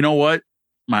 Or you know what?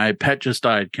 My pet just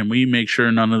died. Can we make sure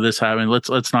none of this happens?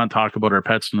 Let's not talk about our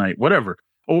pets tonight. Whatever.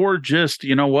 Or just,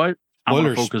 you know what? I want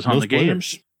to focus on the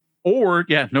games. Or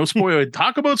no spoiler.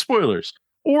 Talk about spoilers.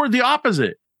 Or the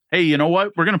opposite. Hey, you know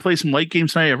what? We're going to play some light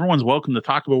games tonight. Everyone's welcome to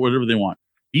talk about whatever they want.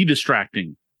 Be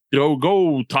distracting.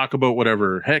 Go talk about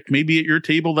whatever. Heck, maybe at your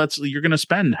table, you're going to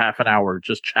spend half an hour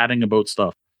just chatting about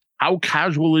stuff. How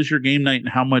casual is your game night and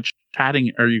how much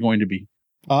chatting are you going to be?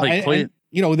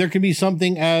 There can be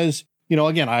something as,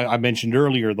 again, I mentioned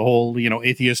earlier, the whole,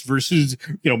 atheist versus,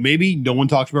 maybe no one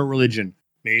talks about religion.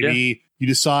 Maybe you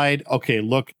decide, okay,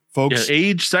 look, folks,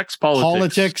 age, sex,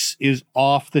 politics is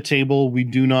off the table. We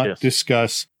do not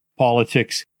discuss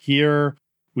politics here.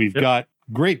 We've got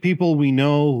great people we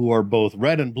know who are both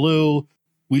red and blue.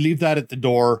 We leave that at the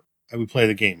door and we play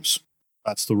the games.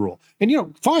 That's the rule.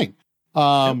 And, fine.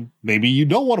 Maybe you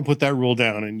don't want to put that rule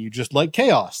down and you just like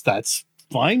chaos. That's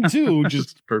fine too.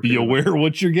 Just be aware of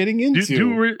what you're getting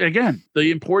into. Again,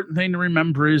 the important thing to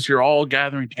remember is you're all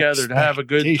gathering together to have a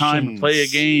good time, play a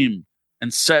game,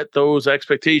 and set those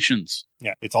expectations.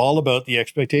 Yeah, it's all about the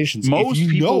expectations. Most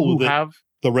people who have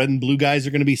the red and blue guys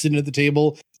are going to be sitting at the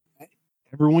table.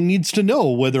 Everyone needs to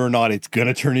know whether or not it's going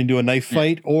to turn into a knife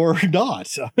fight or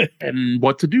not. And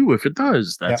what to do if it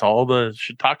does. That's all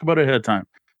should talk about ahead of time.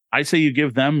 I say you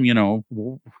give them,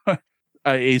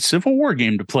 a Civil War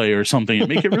game to play or something and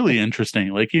make it really interesting.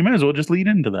 Like you might as well just lead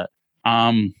into that.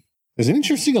 There's an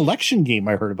interesting election game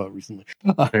I heard about recently.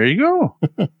 There you go.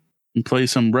 And play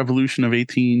some Revolution of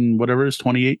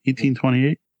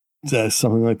 1828.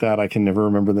 Something like that. I can never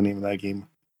remember the name of that game.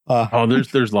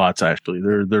 There's lots actually.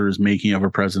 There's Making of a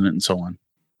President and so on.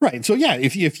 Right. So yeah,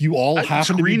 if you all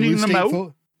happen to be blue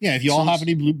state if you all happen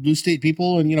to be blue state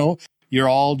people, and you're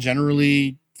all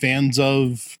generally fans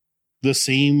of the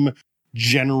same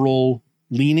general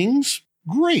leanings,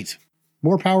 great.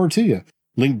 More power to you.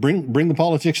 Bring the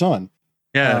politics on.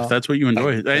 Yeah, if that's what you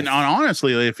enjoy. And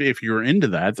honestly, if you're into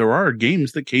that, there are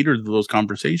games that cater to those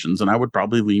conversations, and I would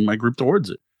probably lean my group towards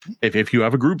it. If you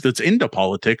have a group that's into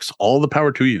politics, all the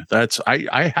power to you.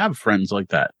 I have friends like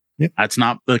that. Yep. That's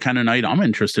not the kind of night I'm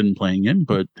interested in playing in,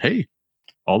 but hey,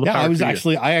 all the power to you.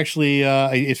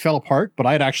 It fell apart, but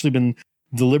I had actually been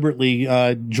deliberately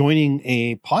joining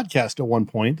a podcast at one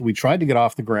point that we tried to get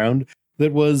off the ground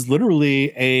that was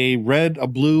literally a red, a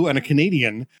blue, and a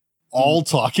Canadian all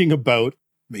talking about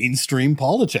mainstream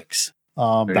politics.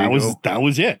 That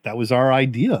was it. That was our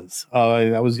ideas.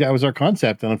 That was our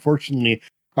concept. And unfortunately,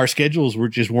 our schedules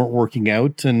weren't working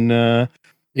out, and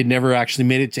it never actually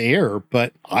made it to air.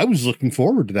 But I was looking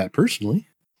forward to that personally.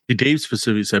 Dave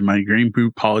specifically said my game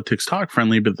group politics talk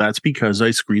friendly, but that's because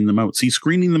I screened them out. See,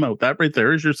 screening them out, that right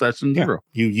there is your session zero.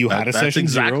 You had a session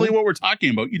zero. That's exactly what we're talking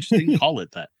about. You just didn't call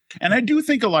it that. And I do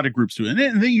think a lot of groups do it.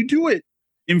 And then you do it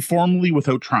informally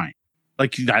without trying.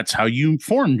 Like that's how you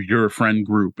formed your friend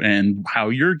group and how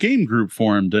your game group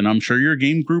formed. And I'm sure your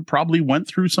game group probably went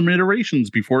through some iterations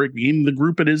before it became the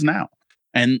group it is now.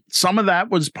 And some of that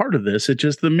was part of this. It's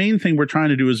just the main thing we're trying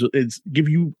to do is give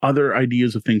you other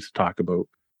ideas of things to talk about.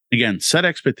 Again, set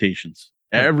expectations.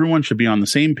 Everyone should be on the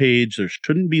same page. There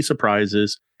shouldn't be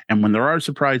surprises. And when there are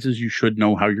surprises, you should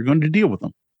know how you're going to deal with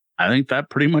them. I think that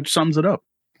pretty much sums it up.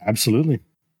 Absolutely.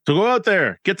 So go out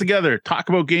there, get together, talk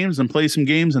about games and play some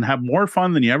games and have more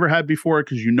fun than you ever had before,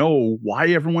 because you know why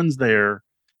everyone's there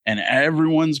and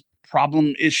everyone's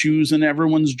problem issues and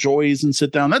everyone's joys, and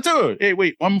sit down. That's it. Hey,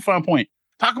 wait, one final point.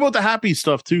 Talk about the happy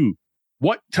stuff too.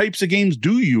 What types of games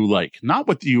do you like? Not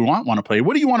what do you want to play.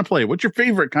 What do you want to play? What's your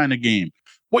favorite kind of game?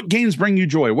 What games bring you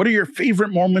joy? What are your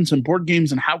favorite moments in board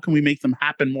games, and how can we make them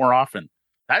happen more often?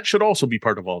 That should also be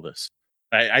part of all this.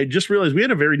 I just realized we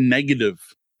had a very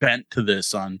negative bent to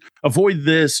this on avoid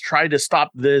this, try to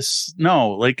stop this. No,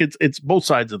 like it's both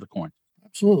sides of the coin.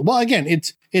 Absolutely. Well, again,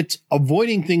 it's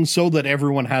avoiding things so that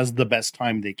everyone has the best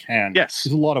time they can. Yes.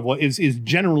 Is a lot of what is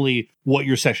generally what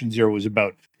your session zero is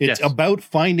about. It's about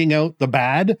finding out the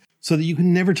bad so that you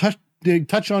can never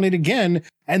touch on it again.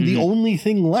 And the only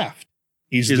thing left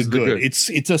is the good. It's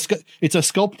a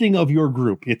sculpting of your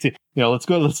group.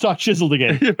 Let's talk chiseled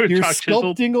again. You're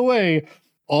sculpting away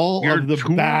all of the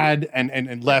bad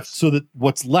and left, so that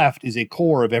what's left is a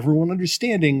core of everyone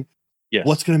understanding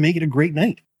what's going to make it a great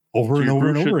night over and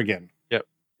over again. Yep.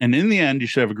 And in the end, you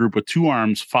should have a group with 2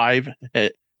 arms, 5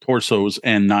 torsos,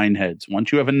 and 9 heads.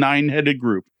 Once you have a 9-headed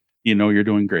group, you know you're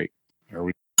doing great.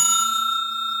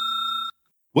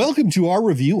 Welcome to our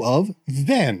review of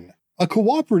Ven, a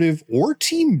cooperative or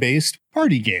team-based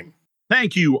party game.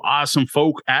 Thank you, awesome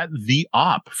folk at The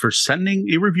Op, for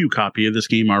sending a review copy of this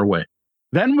game our way.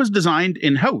 Ven was designed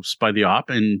in-house by The Op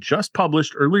and just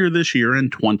published earlier this year in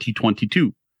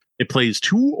 2022. It plays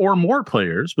 2 or more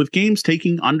players, with games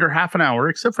taking under half an hour,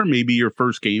 except for maybe your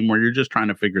first game where you're just trying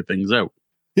to figure things out.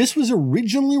 This was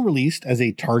originally released as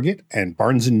a Target and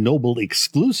Barnes & Noble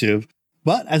exclusive,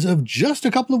 but as of just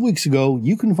a couple of weeks ago,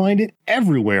 you can find it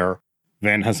everywhere.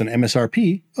 Ven has an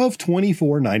MSRP of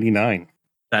 $24.99.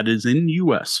 That is in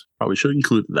US. Probably should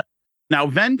include that. Now,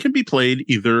 Ven can be played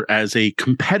either as a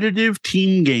competitive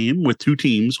team game with 2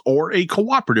 teams or a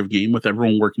cooperative game with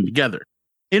everyone working together.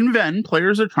 In Ven,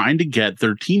 players are trying to get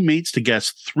their teammates to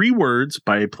guess 3 words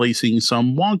by placing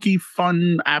some wonky,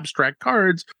 fun, abstract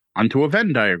cards onto a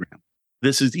Venn diagram.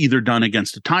 This is either done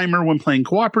against a timer when playing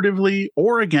cooperatively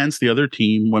or against the other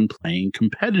team when playing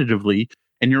competitively,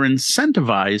 and you're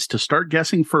incentivized to start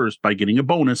guessing first by getting a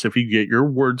bonus if you get your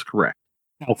words correct.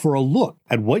 Now, for a look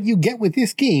at what you get with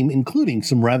this game, including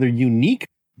some rather unique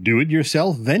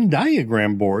do-it-yourself Venn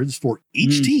diagram boards for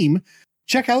each team,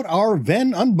 check out our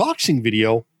Ven unboxing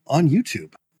video on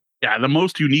YouTube. Yeah, the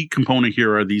most unique component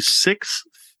here are these 6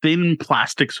 thin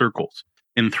plastic circles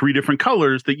in 3 different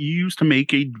colors that you use to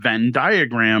make a Venn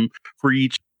diagram for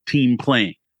each team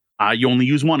playing. You only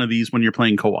use one of these when you're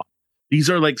playing co-op. These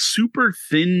are like super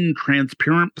thin,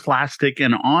 transparent plastic,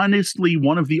 and honestly,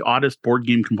 one of the oddest board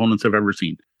game components I've ever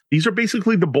seen. These are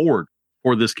basically the board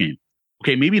for this game.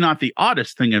 Okay, maybe not the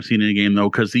oddest thing I've seen in a game, though,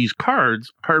 because these cards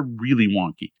are really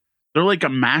wonky. They're like a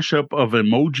mashup of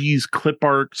emojis, clip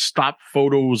art, stock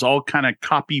photos, all kind of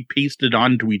copy pasted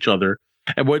onto each other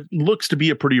at what looks to be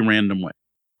a pretty random way.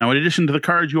 Now, in addition to the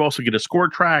cards, you also get a score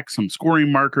track, some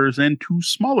scoring markers, and 2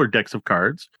 smaller decks of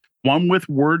cards, one with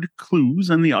word clues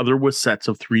and the other with sets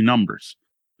of 3 numbers.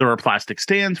 There are plastic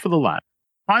stands for the latter.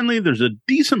 Finally, there's a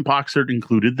decent box art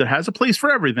included that has a place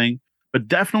for everything, but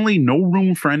definitely no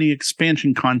room for any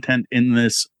expansion content in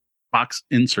this box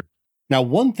insert. Now,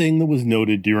 one thing that was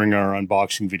noted during our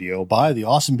unboxing video by the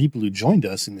awesome people who joined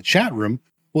us in the chat room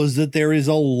was that there is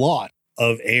a lot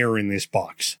of air in this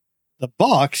box. The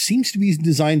box seems to be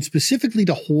designed specifically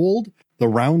to hold the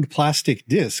round plastic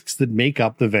discs that make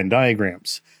up the Venn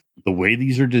diagrams. The way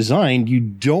these are designed, you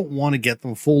don't want to get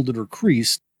them folded or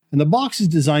creased, and the box is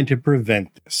designed to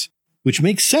prevent this, which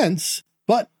makes sense,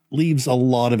 but leaves a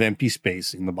lot of empty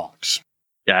space in the box.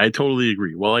 Yeah, I totally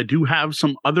agree. While I do have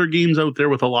some other games out there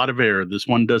with a lot of air, this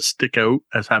one does stick out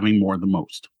as having more than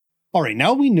most. All right,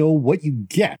 now we know what you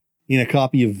get in a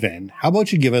copy of Venn. How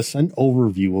about you give us an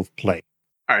overview of play?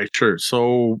 All right, sure.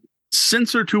 So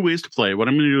since there are 2 ways to play, what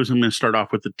I'm going to do is I'm going to start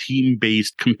off with the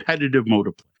team-based competitive mode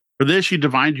of play. For this, you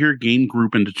divide your game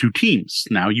group into 2 teams.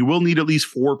 Now, you will need at least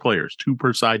 4 players, 2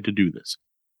 per side to do this.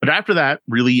 But after that,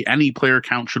 really any player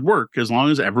count should work as long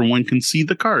as everyone can see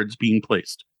the cards being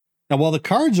placed. Now, while the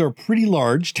cards are pretty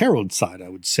large, tarot side, I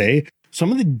would say,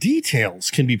 some of the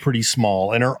details can be pretty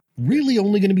small and are really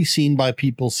only going to be seen by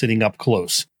people sitting up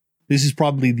close. This is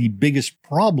probably the biggest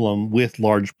problem with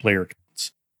large player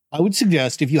counts. I would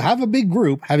suggest if you have a big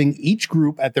group, having each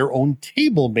group at their own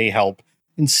table may help,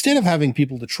 instead of having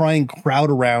people to try and crowd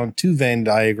around 2 Venn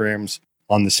diagrams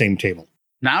on the same table.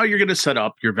 Now you're going to set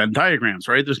up your Venn diagrams,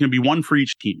 right? There's going to be 1 for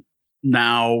each team.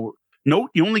 Now,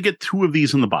 note, you only get 2 of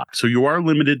these in the box, so you are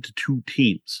limited to 2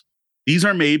 teams. These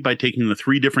are made by taking the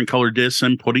 3 different color discs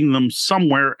and putting them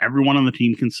somewhere everyone on the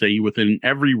team can see within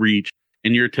every reach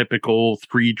in your typical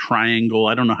 3 triangle.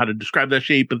 I don't know how to describe that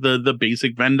shape, but the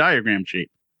basic Venn diagram shape.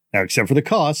 Now, except for the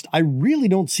cost, I really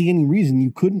don't see any reason you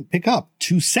couldn't pick up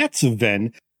 2 sets of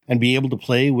Venn and be able to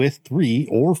play with 3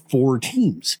 or 4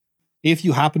 teams. If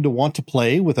you happen to want to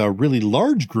play with a really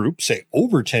large group, say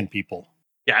over 10 people.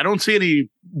 Yeah, I don't see any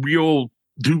real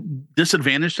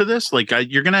disadvantage to this. Like,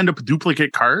 you're going to end up with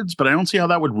duplicate cards, but I don't see how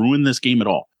that would ruin this game at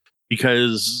all.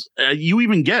 Because you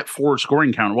even get 4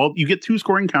 scoring counters. Well, you get 2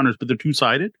 scoring counters, but they're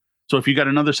 2-sided. So if you got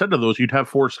another set of those, you'd have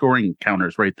 4 scoring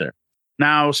counters right there.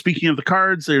 Now, speaking of the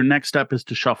cards, their next step is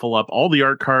to shuffle up all the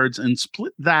art cards and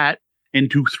split that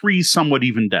into 3 somewhat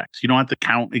even decks. You don't have to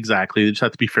count exactly. They just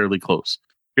have to be fairly close.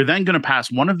 You're then going to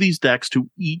pass one of these decks to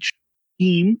each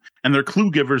team, and their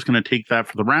clue giver is going to take that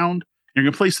for the round. You're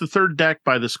going to place the 3rd deck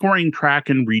by the scoring track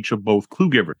in reach of both clue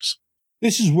givers.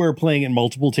 This is where playing at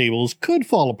multiple tables could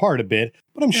fall apart a bit,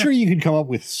 but I'm sure you could come up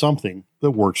with something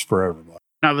that works for everybody.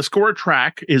 Now, the score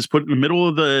track is put in the middle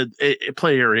of the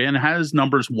play area and has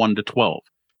numbers 1 to 12.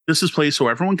 This is placed so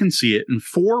everyone can see it, and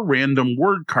 4 random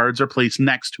word cards are placed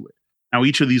next to it. Now,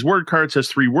 each of these word cards has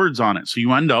 3 words on it, so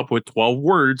you end up with 12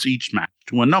 words each matched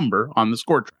to a number on the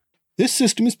score track. This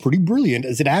system is pretty brilliant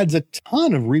as it adds a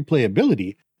ton of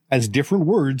replayability, as different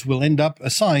words will end up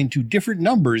assigned to different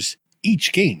numbers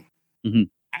each game. Mm-hmm.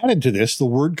 Added to this, the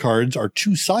word cards are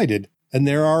 2-sided, and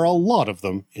there are a lot of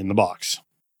them in the box.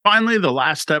 Finally, the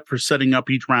last step for setting up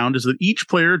each round is that each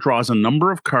player draws a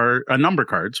number card,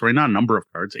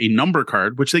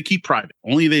 which they keep private.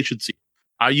 Only they should see.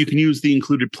 You can use the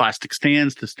included plastic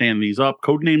stands to stand these up,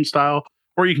 codename style,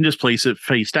 or you can just place it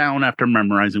face down after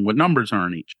memorizing what numbers are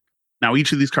on each. Now,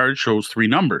 each of these cards shows 3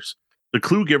 numbers. The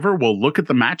clue giver will look at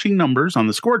the matching numbers on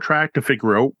the score track to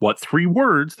figure out what 3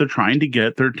 words they're trying to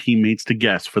get their teammates to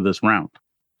guess for this round.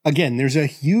 Again, there's a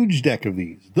huge deck of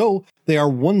these, though they are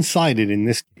one-sided in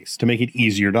this case to make it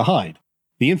easier to hide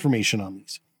the information on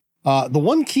these. The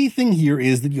one key thing here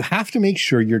is that you have to make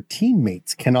sure your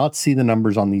teammates cannot see the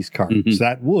numbers on these cards. Mm-hmm.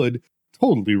 That would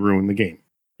totally ruin the game.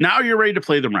 Now you're ready to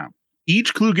play the round.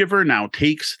 Each clue giver now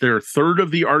takes their 1/3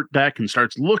 of the art deck and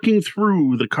starts looking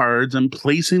through the cards and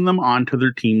placing them onto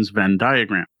their team's Venn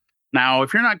diagram. Now,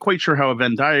 if you're not quite sure how a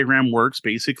Venn diagram works,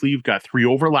 basically you've got 3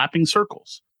 overlapping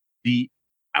circles. The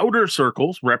outer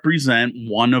circles represent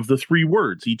one of the 3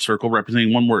 words, each circle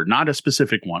representing 1 word, not a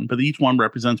specific one, but each one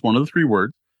represents one of the 3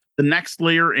 words. The next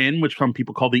layer in, which some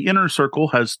people call the inner circle,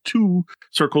 has 2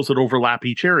 circles that overlap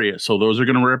each area. So those are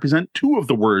going to represent 2 of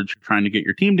the words you're trying to get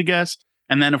your team to guess.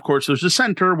 And then, of course, there's the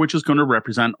center, which is going to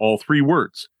represent all 3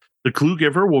 words. The clue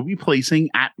giver will be placing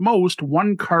at most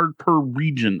 1 card per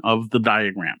region of the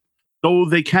diagram, though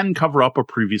they can cover up a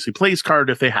previously placed card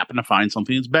if they happen to find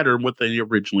something that's better than what they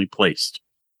originally placed.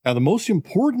 Now, the most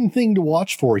important thing to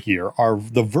watch for here are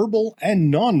the verbal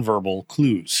and nonverbal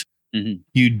clues. Mm-hmm.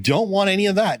 You don't want any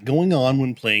of that going on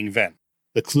when playing Venn.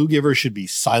 The clue giver should be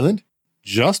silent,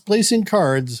 just placing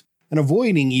cards, and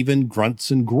avoiding even grunts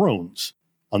and groans.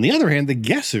 On the other hand, the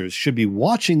guessers should be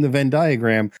watching the Venn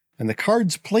diagram and the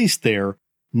cards placed there,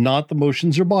 not the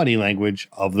motions or body language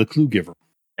of the clue giver.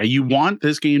 You want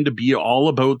this game to be all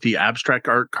about the abstract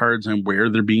art cards and where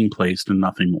they're being placed and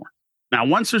nothing more. Now,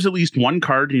 once there's at least one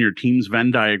card in your team's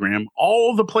Venn diagram,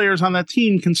 all the players on that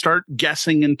team can start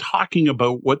guessing and talking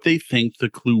about what they think the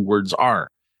clue words are.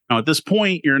 Now, at this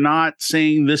point, you're not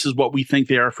saying this is what we think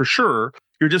they are for sure.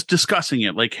 You're just discussing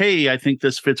it like, hey, I think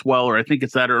this fits well, or I think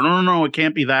it's that, or no, it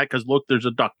can't be that because look, there's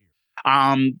a duck.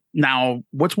 Now,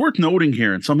 what's worth noting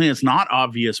here, and something that's not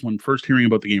obvious when first hearing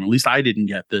about the game, at least I didn't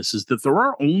get this, is that there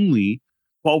are only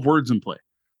 12 words in play.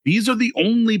 These are the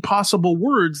only possible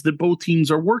words that both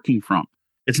teams are working from.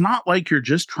 It's not like you're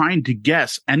just trying to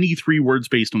guess any 3 words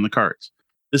based on the cards.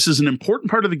 This is an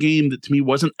important part of the game that to me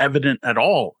wasn't evident at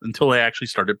all until I actually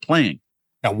started playing.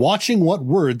 Now, watching what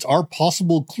words are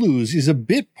possible clues is a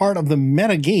bit part of the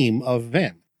meta game of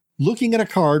Venn. Looking at a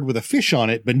card with a fish on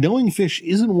it, but knowing fish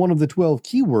isn't one of the 12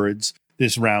 keywords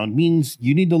this round means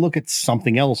you need to look at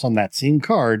something else on that same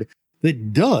card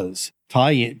that does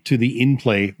tie it to the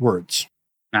in-play words.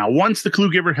 Now, once the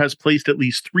clue giver has placed at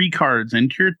least 3 cards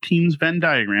into your team's Venn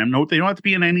diagram, note they don't have to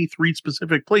be in any 3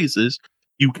 specific places,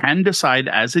 you can decide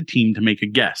as a team to make a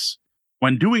guess.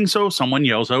 When doing so, someone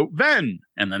yells out, Venn,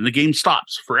 and then the game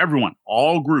stops for everyone.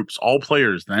 All groups, all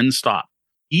players then stop.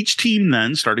 Each team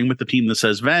then, starting with the team that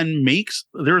says Venn, makes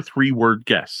their 3-word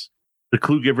guess. The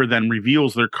clue giver then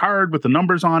reveals their card with the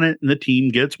numbers on it, and the team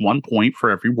gets 1 point for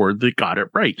every word that got it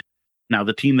right. Now,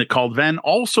 the team that called Venn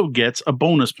also gets a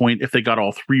bonus point if they got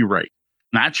all 3 right.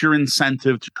 And that's your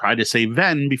incentive to try to say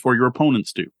Venn before your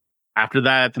opponents do. After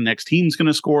that, the next team's going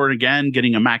to score again,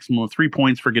 getting a maximum of 3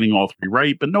 points for getting all 3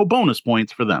 right, but no bonus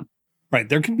points for them. Right,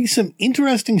 there can be some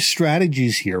interesting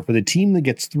strategies here for the team that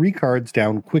gets 3 cards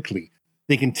down quickly.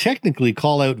 They can technically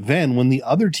call out Venn when the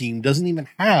other team doesn't even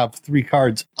have 3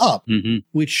 cards up,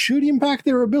 which should impact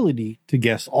their ability to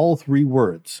guess all 3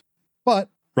 words. But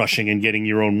rushing and getting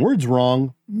your own words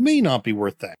wrong may not be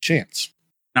worth that chance.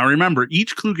 Now remember,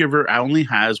 each clue giver only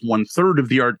has 1/3 of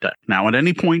the art deck. Now at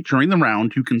any point during the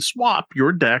round, you can swap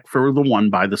your deck for the one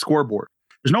by the scoreboard.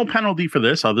 There's no penalty for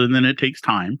this other than it takes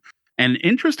time. And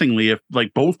interestingly, if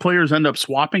like both players end up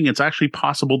swapping, it's actually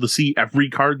possible to see every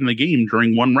card in the game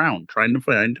during one round, trying to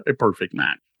find a perfect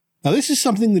match. Now, this is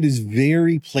something that is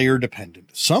very player dependent.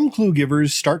 Some clue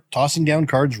givers start tossing down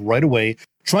cards right away,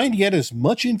 trying to get as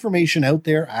much information out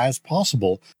there as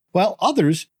possible, while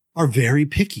others are very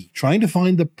picky, trying to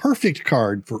find the perfect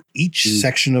card for each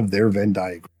section of their Venn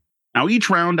diagram. Now, each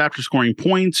round after scoring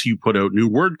points, you put out new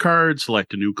word cards,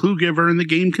 select a new clue giver, and the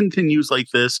game continues like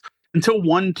this until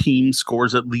one team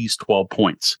scores at least 12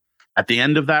 points. At the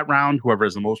end of that round, whoever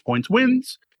has the most points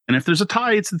wins. And if there's a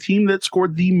tie, it's the team that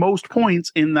scored the most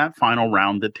points in that final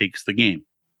round that takes the game.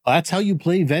 That's how you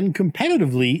play Venn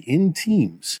competitively in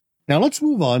teams. Now let's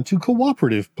move on to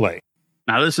cooperative play.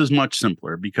 Now this is much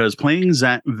simpler because playing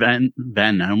Venn,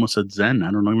 I almost said Zen.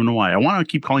 I don't even know why. I want to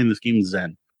keep calling this game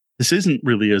Zen. This isn't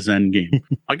really a Zen game.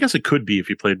 I guess it could be if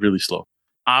you played really slow.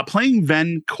 Playing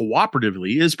Venn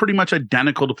cooperatively is pretty much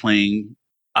identical to playing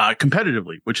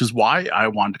competitively, which is why I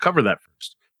wanted to cover that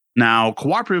first. Now,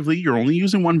 cooperatively, you're only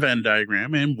using one Venn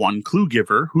diagram and one clue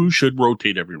giver who should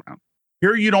rotate every round.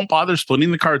 Here, you don't bother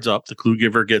splitting the cards up. The clue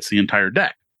giver gets the entire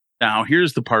deck. Now,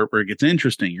 here's the part where it gets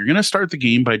interesting. You're going to start the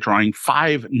game by drawing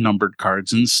 5 numbered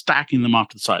cards and stacking them off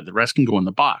to the side. The rest can go in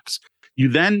the box. You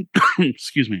then,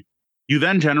 you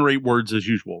then generate words as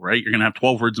usual, right? You're going to have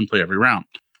 12 words in play every round.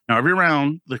 Now, every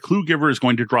round, the clue giver is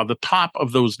going to draw the top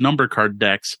of those number card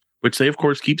decks, which they, of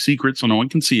course, keep secret so no one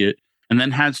can see it, and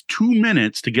then has 2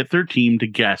 minutes to get their team to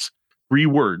guess 3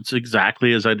 words,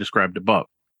 exactly as I described above.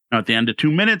 Now, at the end of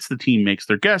 2 minutes, the team makes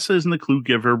their guesses, and the clue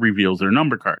giver reveals their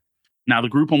number card. Now, the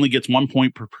group only gets 1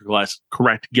 point per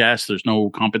correct guess. There's no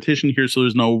competition here, so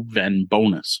there's no Venn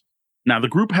bonus. Now, the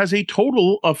group has a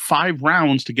total of 5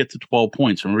 rounds to get to 12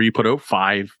 points. Remember, you put out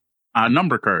 5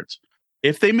 number cards.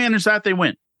 If they manage that, they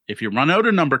win. If you run out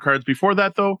of number cards before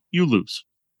that, though, you lose.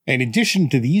 In addition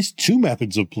to these 2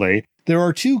 methods of play, there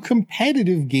are 2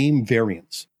 competitive game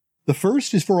variants. The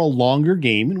first is for a longer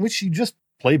game in which you just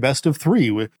play best of 3,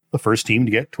 with the first team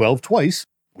to get 12 twice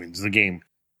wins the game.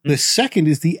 The second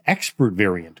is the expert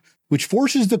variant, which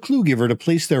forces the clue giver to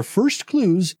place their first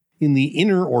clues in the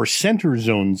inner or center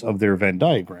zones of their Venn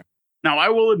diagram. Now, I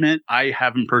will admit I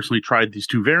haven't personally tried these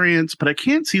 2 variants, but I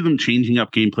can't see them changing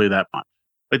up gameplay that much.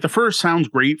 Like the first sounds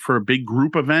great for a big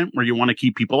group event where you want to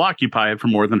keep people occupied for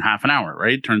more than half an hour,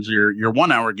 right? It turns your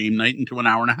 1 hour game night into an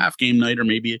hour and a half game night, or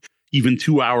maybe even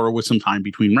 2 hour with some time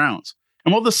between rounds.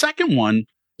 And while the second one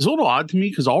is a little odd to me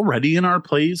because already in our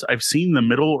plays, I've seen the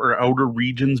middle or outer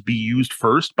regions be used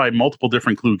first by multiple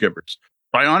different clue givers.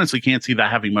 So I honestly can't see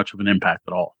that having much of an impact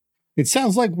at all. It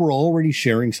sounds like we're already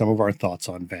sharing some of our thoughts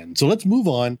on Venn. So let's move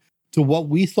on to what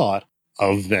we thought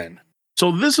of Venn.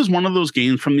 So this is one of those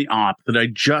games from the op that I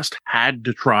just had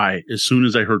to try as soon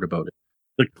as I heard about it.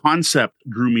 The concept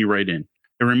drew me right in.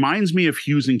 It reminds me of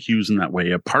Hues and Cues in that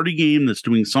way, a party game that's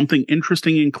doing something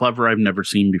interesting and clever I've never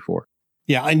seen before.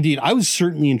 Yeah, indeed. I was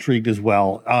certainly intrigued as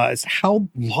well as how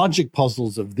logic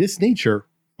puzzles of this nature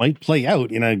might play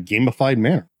out in a gamified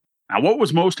manner. Now, what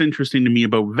was most interesting to me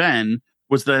about Venn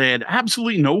was that I had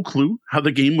absolutely no clue how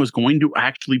the game was going to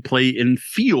actually play and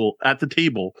feel at the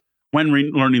table when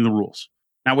learning the rules.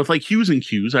 Now, with like Hues and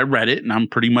Cues, I read it and I'm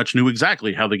pretty much knew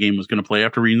exactly how the game was going to play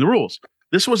after reading the rules.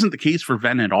 This wasn't the case for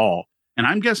Venn at all. And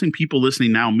I'm guessing people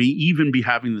listening now may even be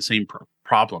having the same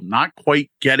problem, not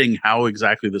quite getting how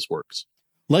exactly this works.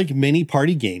 Like many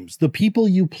party games, the people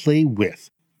you play with,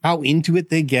 how into it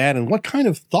they get, and what kind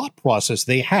of thought process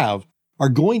they have are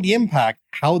going to impact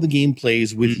how the game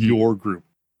plays with your group.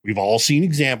 We've all seen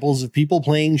examples of people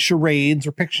playing charades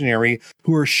or Pictionary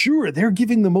who are sure they're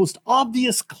giving the most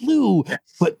obvious clue,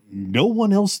 but no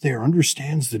one else there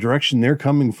understands the direction they're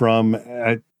coming from,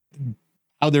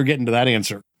 how they're getting to that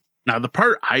answer. Now, the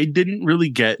part I didn't really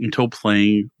get until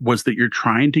playing was that you're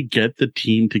trying to get the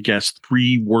team to guess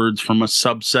 3 words from a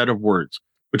subset of words,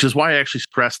 which is why I actually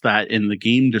stressed that in the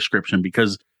game description,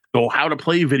 because the how to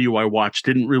play video I watched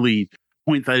didn't really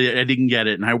point that I didn't get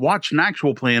it. And I watched an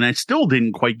actual play and I still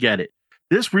didn't quite get it.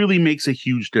 This really makes a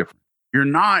huge difference. You're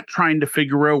not trying to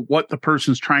figure out what the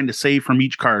person's trying to say from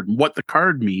each card and what the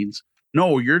card means.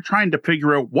 No, you're trying to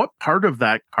figure out what part of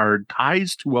that card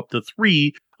ties to up to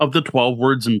 3 of the 12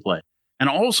 words in play. And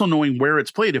also knowing where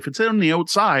it's played. If it's on the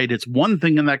outside, it's one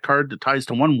thing in that card that ties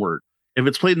to 1 word. If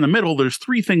it's played in the middle, there's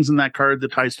 3 things in that card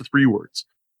that ties to 3 words.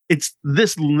 It's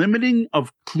this limiting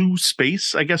of clue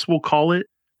space, I guess we'll call it,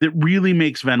 that really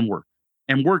makes Venn work,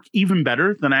 and work even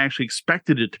better than I actually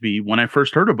expected it to be when I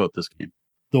first heard about this game.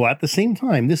 Though at the same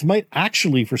time, this might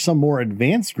actually, for some more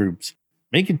advanced groups,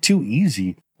 make it too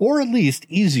easy, or at least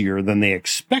easier than they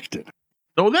expected.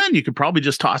 So then you could probably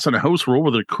just toss in a house rule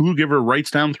where the clue giver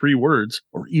writes down 3 words,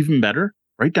 or even better,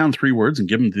 write down 3 words and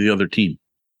give them to the other team.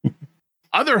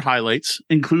 Other highlights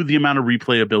include the amount of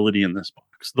replayability in this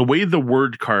box. The way the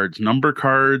word cards, number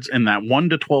cards, and that 1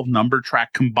 to 12 number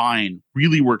track combine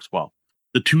really works well.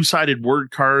 The 2-sided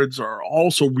word cards are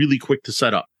also really quick to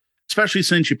set up, especially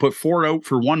since you put 4 out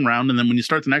for 1 round, and then when you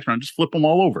start the next round, just flip them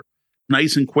all over.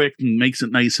 Nice and quick, and makes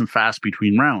it nice and fast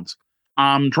between rounds.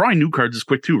 Drawing new cards is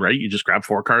quick too, right? You just grab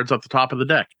 4 cards off the top of the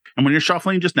deck. And when you're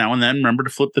shuffling just now and then, remember to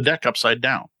flip the deck upside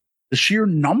down. The sheer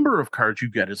number of cards you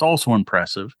get is also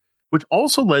impressive, which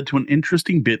also led to an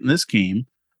interesting bit in this game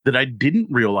that I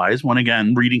didn't realize when,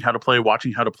 again, reading how to play,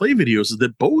 watching how to play videos, is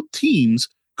that both teams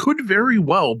could very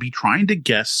well be trying to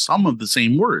guess some of the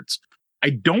same words.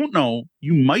 I don't know.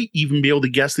 You might even be able to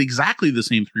guess exactly the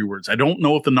same 3 words. I don't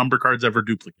know if the number cards ever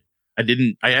duplicate.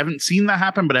 I haven't seen that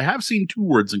happen, but I have seen 2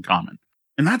 words in common.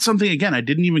 And that's something, again, I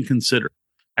didn't even consider.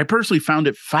 I personally found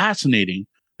it fascinating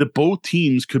that both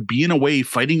teams could be in a way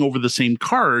fighting over the same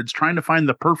cards, trying to find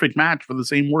the perfect match for the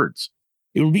same words.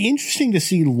 It will be interesting to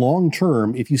see long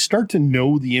term if you start to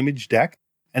know the image deck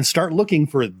and start looking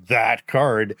for that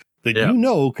card that you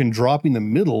know can drop in the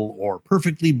middle or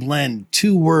perfectly blend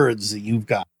 2 words that you've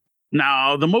got.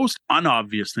 Now, the most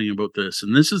unobvious thing about this,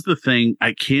 and this is the thing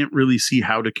I can't really see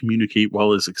how to communicate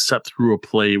well is except through a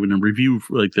play when a review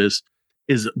like this,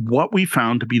 is what we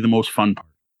found to be the most fun part.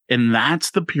 And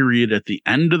that's the period at the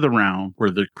end of the round where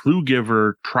the clue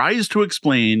giver tries to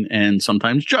explain and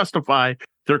sometimes justify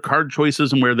their card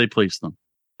choices and where they place them.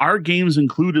 Our games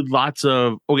included lots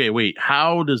of, okay, wait,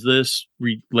 how does this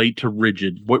relate to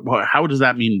rigid? How does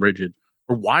that mean rigid?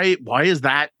 Or why is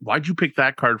that? Why'd you pick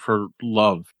that card for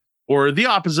love? Or the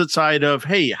opposite side of,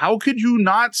 hey, how could you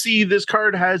not see this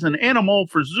card has an animal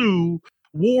for zoo,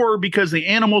 war because the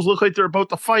animals look like they're about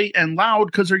to fight, and loud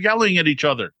because they're yelling at each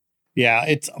other? Yeah,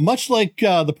 it's much like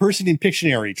the person in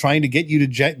Pictionary trying to get you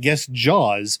to guess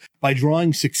Jaws by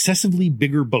drawing successively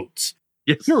bigger boats.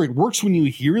 Yes. Sure, it works when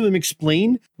you hear them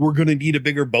explain, we're going to need a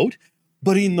bigger boat,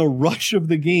 but in the rush of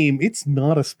the game, it's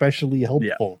not especially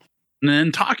helpful. Yeah. And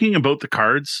then talking about the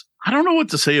cards, I don't know what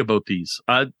to say about these.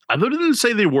 Other than to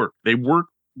say they work. They work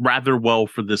rather well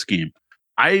for this game.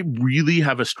 I really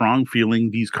have a strong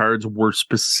feeling these cards were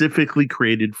specifically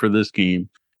created for this game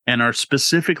and are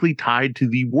specifically tied to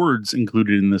the words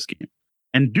included in this game.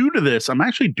 And due to this, I'm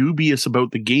actually dubious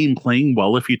about the game playing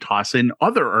well if you toss in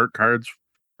other art cards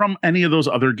from any of those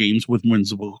other games with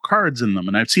whimsical cards in them.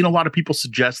 And I've seen a lot of people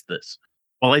suggest this.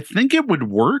 While I think it would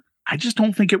work, I just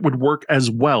don't think it would work as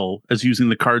well as using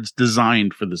the cards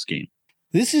designed for this game.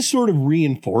 This is sort of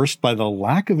reinforced by the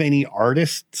lack of any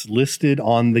artists listed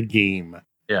on the game.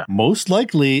 Yeah. Most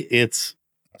likely it's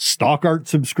a stock art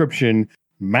subscription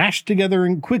mashed together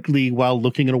and quickly while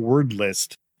looking at a word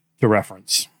list to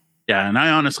reference. Yeah, and I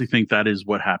honestly think that is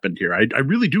what happened here. I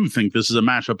really do think this is a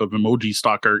mashup of emoji,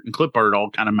 stock art, and clip art all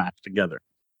kind of mashed together.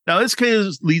 Now, this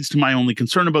case leads to my only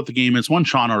concern about the game. It's one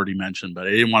Sean already mentioned, but I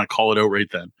didn't want to call it out right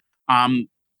then.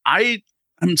 I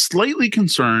am slightly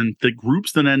concerned that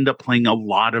groups that end up playing a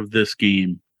lot of this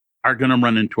game are going to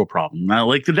run into a problem. Now,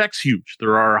 like, the deck's huge.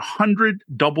 There are 100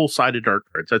 double-sided art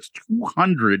cards. That's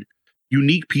 200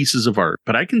 unique pieces of art.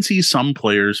 But I can see some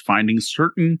players finding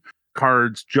certain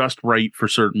cards just right for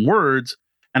certain words.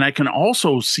 And I can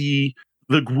also see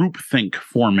the group think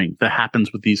forming that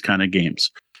happens with these kind of games.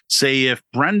 Say if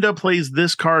Brenda plays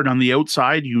this card on the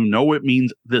outside, you know it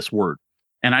means this word.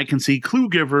 And I can see clue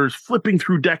givers flipping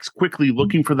through decks quickly,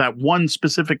 looking for that one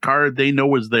specific card they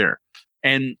know is there.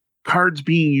 And cards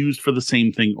being used for the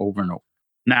same thing over and over.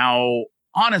 Now,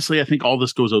 honestly, I think all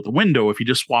this goes out the window if you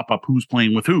just swap up who's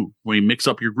playing with who. When you mix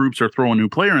up your groups or throw a new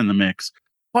player in the mix.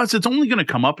 Plus, it's only going to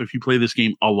come up if you play this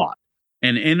game a lot.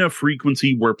 And in a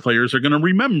frequency where players are going to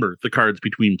remember the cards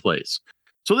between plays.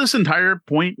 So this entire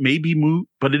point may be moot,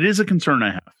 but it is a concern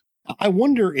I have. I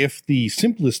wonder if the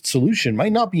simplest solution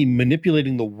might not be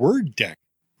manipulating the word deck,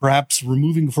 perhaps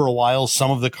removing for a while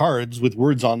some of the cards with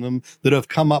words on them that have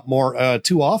come up more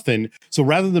too often. So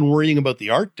rather than worrying about the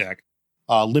art deck,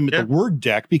 limit the word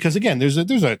deck, because again, there's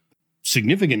a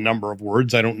significant number of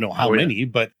words. I don't know how many,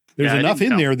 but there's enough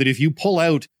in there that if you pull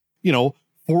out,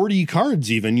 40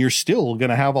 cards even, you're still going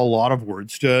to have a lot of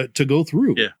words to go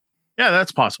through. Yeah,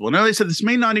 that's possible. Now, they said this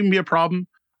may not even be a problem.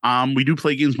 We do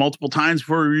play games multiple times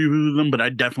before we review them, but I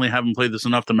definitely haven't played this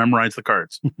enough to memorize the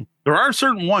cards. There are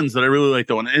certain ones that I really like,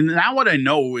 though. And now what I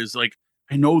know is, like,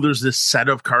 I know there's this set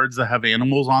of cards that have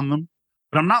animals on them,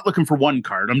 but I'm not looking for one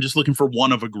card. I'm just looking for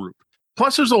one of a group.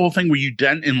 Plus, there's a whole thing where you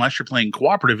dent, unless you're playing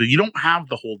cooperative, you don't have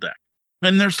the whole deck.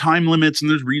 And there's time limits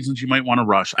and there's reasons you might want to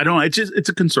rush. It's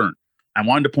a concern. I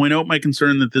wanted to point out my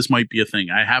concern that this might be a thing.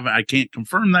 I can't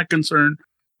confirm that concern,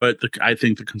 but I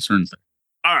think the concern's there.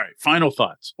 All right, final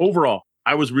thoughts. Overall,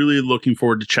 I was really looking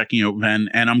forward to checking out Venn,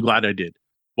 and I'm glad I did.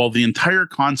 While the entire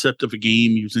concept of a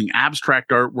game using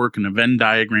abstract artwork and a Venn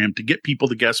diagram to get people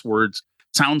to guess words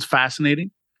sounds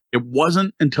fascinating, it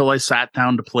wasn't until I sat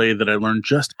down to play that I learned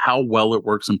just how well it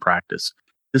works in practice.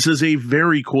 This is a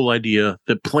very cool idea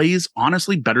that plays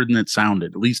honestly better than it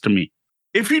sounded, at least to me.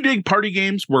 If you dig party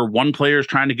games where one player is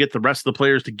trying to get the rest of the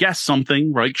players to guess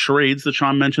something, like charades that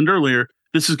Sean mentioned earlier,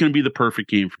 this is going to be the perfect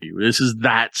game for you. This is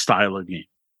that style of game.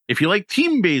 If you like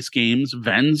team-based games,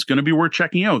 Venn's going to be worth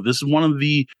checking out. This is one of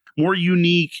the more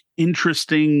unique,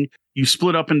 interesting, you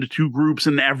split up into two groups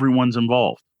and everyone's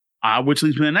involved. Which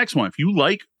leads me to the next one. If you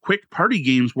like quick party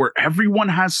games where everyone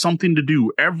has something to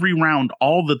do every round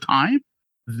all the time,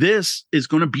 this is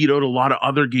going to beat out a lot of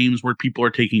other games where people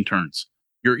are taking turns.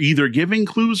 You're either giving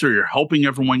clues or you're helping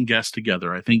everyone guess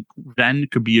together. I think Venn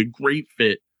could be a great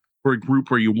fit for a group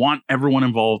where you want everyone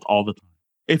involved all the time.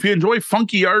 If you enjoy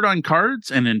funky art on cards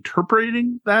and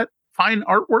interpreting that fine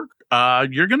artwork,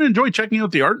 you're going to enjoy checking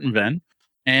out the art in Venn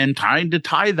and trying to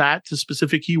tie that to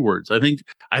specific keywords.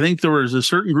 I think there is a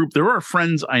certain group, there are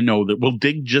friends I know that will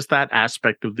dig just that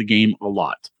aspect of the game a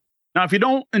lot. Now, if you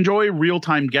don't enjoy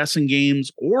real-time guessing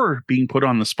games or being put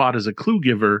on the spot as a clue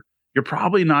giver, you're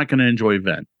probably not going to enjoy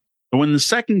Venn. But in the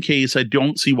second case, I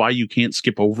don't see why you can't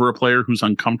skip over a player who's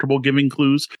uncomfortable giving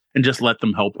clues and just let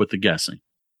them help with the guessing.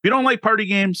 If you don't like party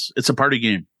games, it's a party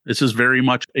game. This is very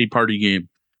much a party game.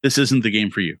 This isn't the game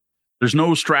for you. There's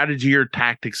no strategy or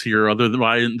tactics here other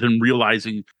than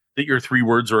realizing that your 3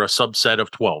 words are a subset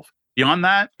of 12. Beyond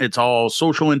that, it's all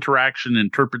social interaction,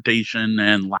 interpretation,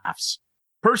 and laughs.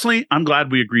 Personally, I'm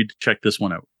glad we agreed to check this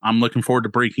one out. I'm looking forward to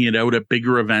breaking it out at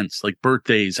bigger events like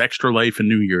birthdays, Extra Life, and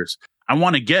New Year's. I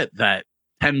want to get that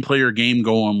 10-player game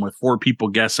going with 4 people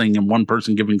guessing and 1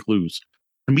 person giving clues.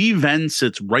 To me, Venn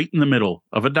sits right in the middle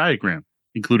of a diagram,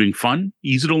 including fun,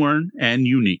 easy to learn, and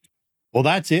unique. Well,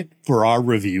 that's it for our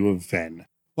review of Venn.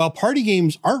 While party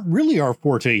games aren't really our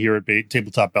forte here at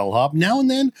Tabletop Bellhop, now and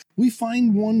then we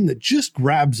find one that just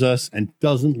grabs us and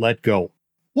doesn't let go.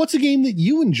 What's a game that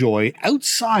you enjoy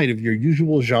outside of your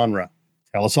usual genre?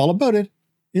 Tell us all about it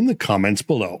in the comments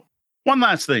below. One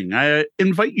last thing, I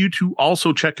invite you to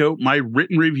also check out my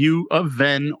written review of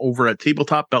Ven over at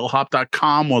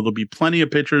tabletopbellhop.com, where there'll be plenty of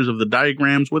pictures of the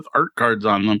diagrams with art cards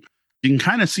on them. You can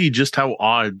kind of see just how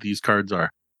odd these cards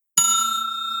are.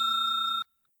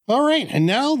 All right, and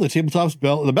now the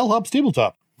Bellhop's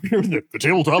tabletop. the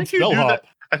tabletop's Bellhop.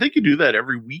 I think you do that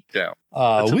every week now.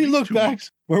 We look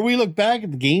back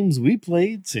at the games we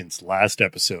played since last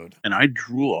episode. And I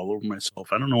drool all over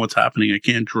myself. I don't know what's happening. I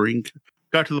can't drink.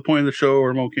 Got to the point of the show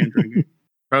where Mo can't drink.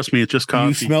 Trust me, it's just coffee.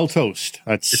 You smell toast.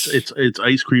 It's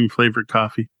ice cream flavored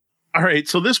coffee. All right,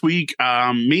 so this week,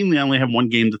 mainly I only have one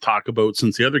game to talk about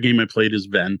since the other game I played is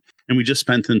Ven, and we just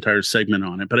spent an entire segment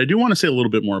on it. But I do want to say a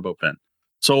little bit more about Ven.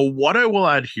 So what I will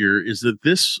add here is that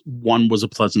this one was a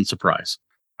pleasant surprise.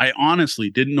 I honestly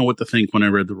didn't know what to think when I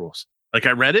read the rules. Like,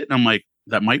 I read it and I'm like,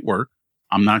 that might work.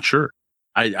 I'm not sure.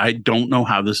 I don't know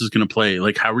how this is going to play.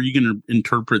 Like, how are you going to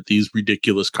interpret these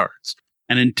ridiculous cards?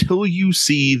 And until you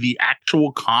see the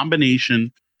actual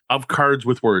combination of cards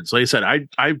with words, like I said,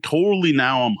 I totally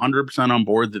now I'm 100% on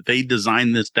board that they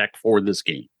designed this deck for this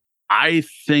game. I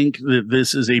think that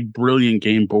this is a brilliant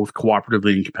game, both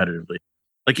cooperatively and competitively.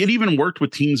 Like, it even worked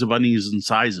with teams of uneven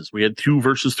sizes. We had 2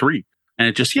 versus 3. And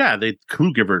it just, the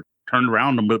Clue Giver turned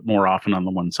around a bit more often on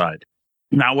the one side.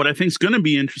 Now, what I think is going to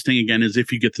be interesting again is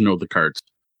if you get to know the cards,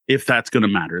 if that's going to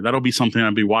matter. That'll be something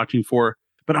I'll be watching for.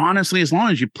 But honestly, as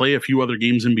long as you play a few other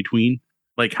games in between,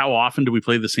 like how often do we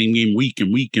play the same game week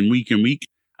and week and week and week?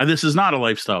 This is not a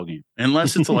lifestyle game.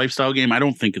 Unless it's a lifestyle game, I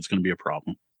don't think it's going to be a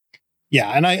problem. Yeah,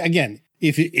 and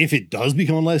if it does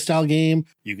become a lifestyle game,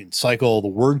 you can cycle the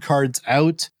word cards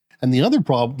out. And the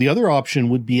other option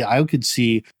would be I could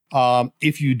see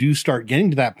if you do start getting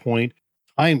to that point,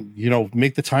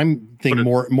 make the time thing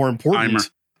more important,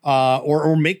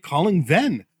 or make calling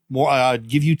Ven more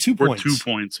give you 2 points. 2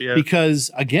 points, yeah. Because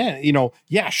again,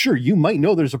 sure, you might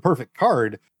know there's a perfect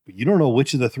card, but you don't know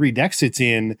which of the 3 decks it's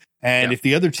in. And if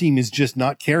the other team is just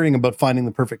not caring about finding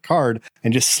the perfect card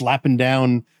and just slapping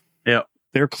down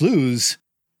their clues,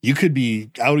 you could be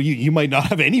out. You might not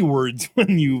have any words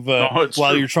when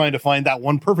you're trying to find that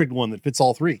one perfect one that fits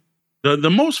all 3.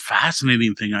 The most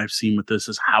fascinating thing I've seen with this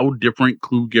is how different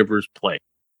clue givers play.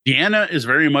 Deanna is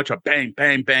very much a bang,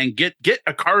 bang, bang. Get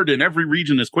a card in every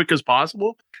region as quick as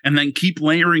possible, and then keep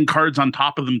layering cards on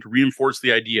top of them to reinforce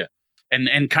the idea.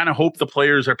 And kind of hope the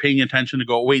players are paying attention to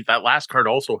go, wait, that last card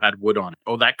also had wood on it.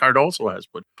 Oh, that card also has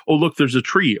wood. Oh, look, there's a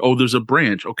tree. Oh, there's a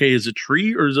branch. Okay, is it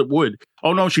tree or is it wood?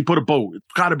 Oh, no, she put a bow. It's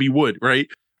got to be wood, right?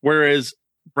 Whereas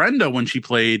Brenda, when she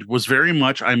played, was very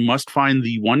much, I must find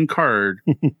the one card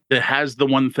that has the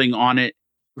one thing on it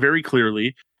very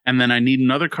clearly. And then I need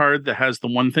another card that has the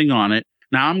one thing on it.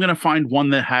 Now I'm going to find one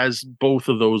that has both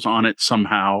of those on it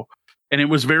somehow. And it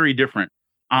was very different.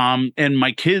 And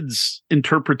my kids'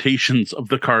 interpretations of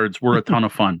the cards were a ton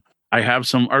of fun. I have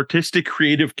some artistic,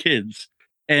 creative kids,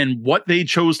 and what they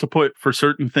chose to put for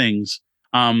certain things.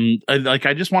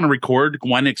 I just want to record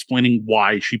Gwen explaining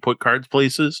why she put cards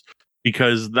places,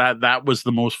 because that was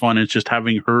the most fun. It's just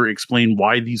having her explain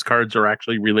why these cards are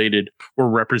actually related or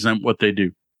represent what they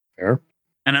do. Fair.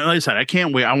 And like I said, I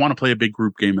can't wait. I want to play a big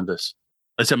group game of this.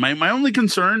 I said, my only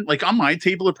concern, like on my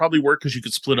table, it probably work because you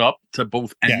could split up to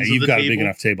both ends of the table. Yeah, you've got a big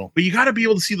enough table. But you got to be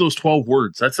able to see those 12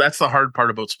 words. That's the hard part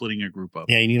about splitting a group up.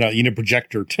 Yeah, you need a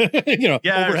projector. Overhead projector.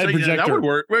 Yeah, that would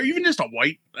work. Or even just a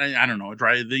white, I don't know,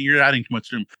 you're adding too much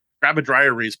to them. Grab a dry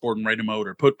erase board and write them out,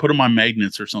 or put them on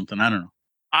magnets or something. I don't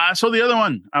know. So the other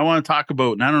one I want to talk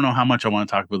about, and I don't know how much I want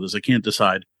to talk about this, I can't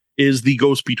decide, is the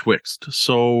Ghost Betwixt.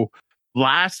 So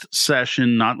last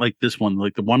session, not like this one,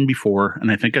 like the one before,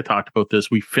 and I think I talked about this,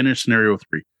 we finished scenario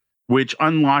 3, which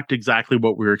unlocked exactly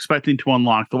what we were expecting to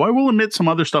unlock, though I will admit some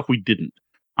other stuff we didn't.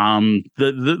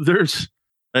 There's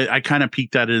I kind of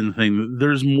peeked at it in the thing.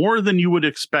 There's more than you would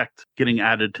expect getting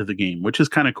added to the game, which is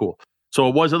kind of cool. So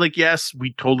it wasn't like, yes,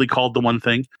 we totally called the one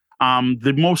thing.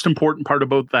 The most important part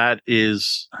about that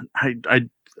is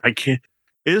I can't,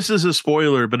 this is a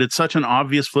spoiler, but it's such an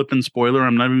obvious flipping spoiler.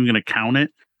 I'm not even going to count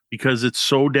it, because it's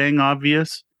so dang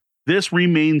obvious. This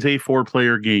remains a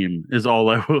 4-player game, is all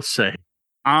I will say.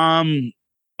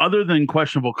 Other than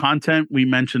questionable content we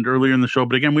mentioned earlier in the show,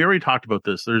 but again, we already talked about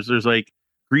this. There's like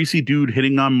greasy dude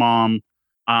hitting on mom.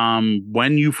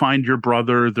 When you find your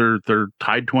brother, they're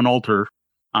tied to an altar,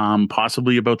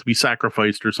 possibly about to be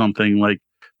sacrificed or something. Like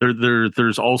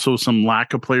there's also some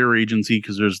lack of player agency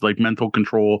because there's like mental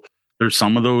control. There's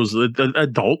some of those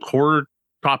adult horror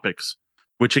topics.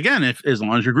 Which again, as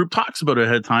long as your group talks about it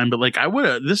ahead of time, but like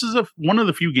this is one of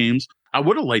the few games I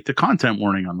would have liked a content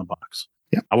warning on the box.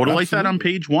 Yeah, I would have liked that on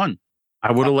page 1.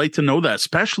 I would have liked to know that,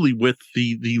 especially with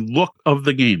the look of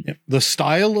the game. The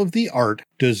style of the art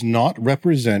does not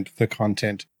represent the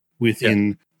content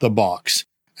within the box.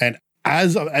 And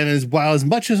as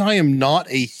much as I am not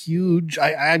a huge,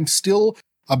 I'm still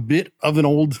a bit of an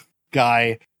old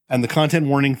guy, and the content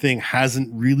warning thing hasn't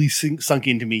really sunk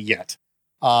into me yet.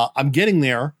 I'm getting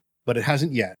there, but it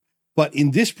hasn't yet. But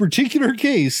in this particular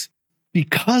case,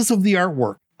 because of the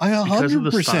artwork, I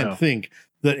 100% think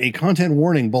that a content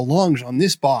warning belongs on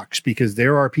this box, because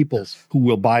there are people who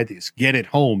will buy this, get it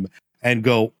home, and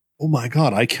go, oh my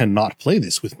God, I cannot play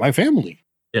this with my family.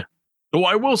 Yeah. So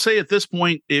I will say at this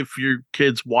point, if your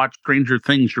kids watch Stranger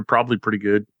Things, you're probably pretty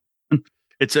good.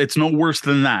 It's no worse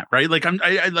than that, right? Like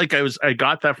I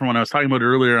got that from when I was talking about it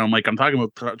earlier. I'm talking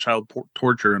about child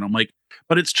torture, and I'm like,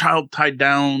 but it's child tied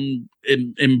down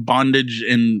in bondage,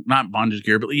 and not bondage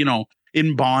gear, but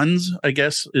in bonds, I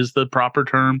guess is the proper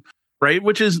term. Right,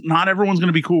 which is not everyone's going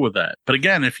to be cool with that. But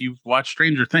again, if you've watched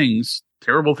Stranger Things,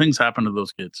 terrible things happen to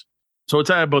those kids. So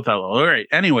it's about that level. All right.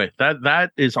 Anyway,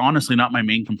 that is honestly not my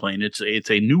main complaint.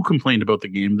 It's a new complaint about the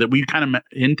game that we kind of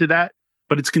hinted at,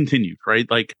 but it's continued. Right,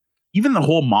 like even the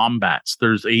whole mom bats.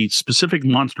 There's a specific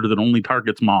monster that only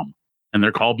targets mom, and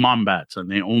they're called mom bats,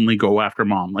 and they only go after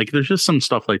mom. Like there's just some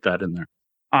stuff like that in there.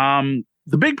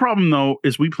 The big problem though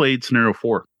is we played scenario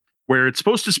 4. Where it's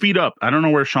supposed to speed up. I don't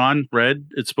know where Sean read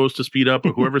it's supposed to speed up,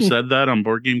 or whoever said that on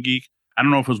Board Game Geek. I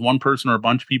don't know if it was one person or a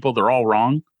bunch of people. They're all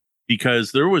wrong,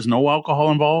 because there was no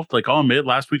alcohol involved. Like, I'll admit,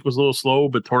 last week was a little slow,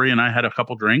 but Tori and I had a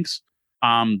couple drinks.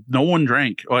 No one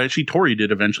drank. Well, actually, Tori did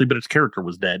eventually, but its character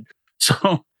was dead.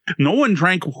 So no one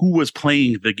drank who was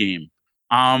playing the game.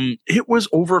 It was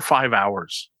over 5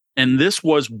 hours. And this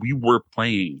was, we were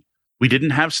playing. We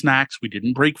didn't have snacks. We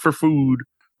didn't break for food.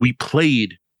 We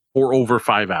played for over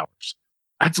 5 hours.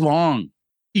 That's long.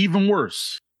 Even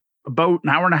worse, about an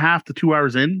hour and a half to 2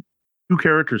 hours in, 2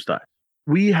 characters died.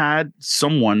 We had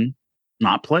someone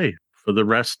not play for the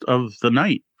rest of the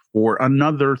night for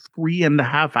another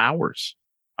 3.5 hours.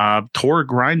 Tor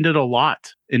grinded a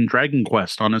lot in Dragon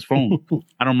Quest on his phone.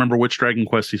 I don't remember which Dragon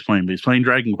Quest he's playing, but he's playing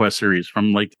Dragon Quest series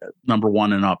from like number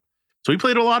 1 and up. So he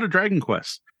played a lot of Dragon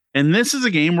Quest. And this is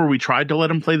a game where we tried to let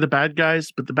him play the bad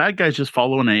guys, but the bad guys just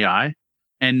follow an AI.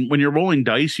 And when you're rolling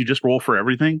dice, you just roll for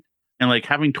everything. And like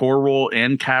having Tor roll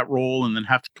and Cat roll and then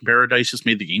have to compare a dice just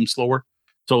made the game slower.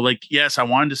 So like, yes, I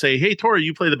wanted to say, hey, Tor,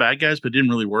 you play the bad guys, but it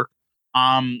didn't really work.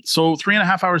 So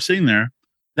 3.5 hours sitting there.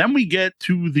 Then we get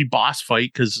to the boss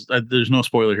fight, because there's no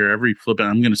spoiler here.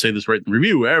 I'm going to say this right in the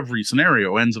review. Every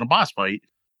scenario ends in a boss fight.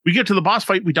 We get to the boss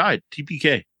fight. We died.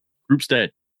 TPK. Group's dead.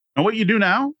 And what you do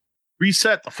now,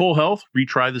 reset the full health,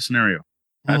 retry the scenario.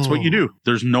 That's what you do.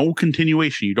 There's no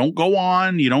continuation. You don't go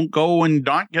on. You don't go and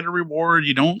not get a reward.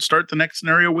 You don't start the next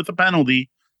scenario with a penalty.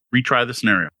 Retry the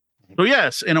scenario. So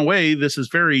yes, in a way, this is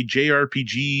very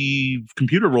JRPG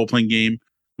computer role-playing game.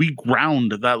 We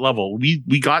ground that level.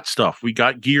 We got stuff. We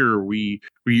got gear. We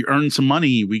earned some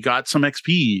money. We got some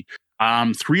XP.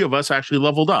 3 of us actually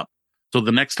leveled up. So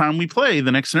the next time we play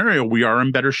the next scenario, we are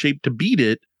in better shape to beat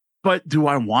it. But do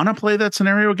I want to play that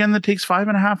scenario again that takes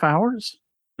 5.5 hours?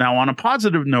 Now, on a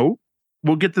positive note,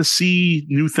 we'll get to see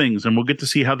new things and we'll get to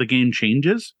see how the game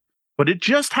changes. But it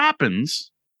just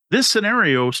happens. This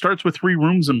scenario starts with 3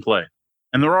 rooms in play,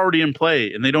 and they're already in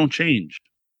play and they don't change.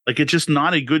 Like, it's just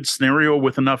not a good scenario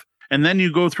with enough. And then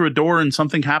you go through a door and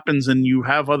something happens and you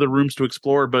have other rooms to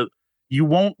explore, but you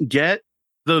won't get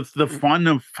the fun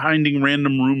of finding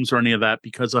random rooms or any of that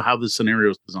because of how the scenario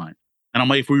is designed. And I'm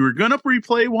like, if we were going to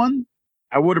replay one,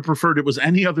 I would have preferred it was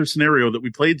any other scenario that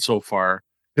we played so far.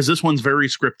 Because this one's very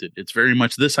scripted. It's very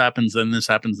much this happens, then this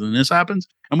happens, then this happens.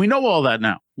 And we know all that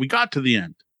now. We got to the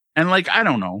end. And like, I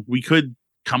don't know. We could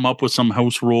come up with some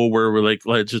house rule where we're like,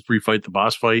 let's just refight the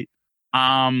boss fight.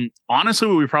 Honestly,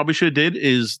 what we probably should have did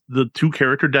is the 2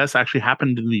 character deaths actually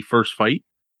happened in the first fight.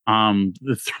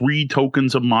 The 3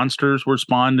 tokens of monsters were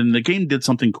spawned, and the game did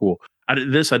something cool. I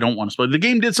don't want to spoil. The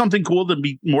game did something cool to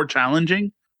be more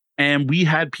challenging. And we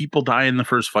had people die in the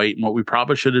first fight. And what we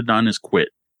probably should have done is quit.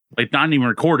 Like, not even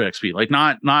record XP, like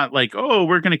not like, oh,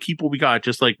 we're going to keep what we got.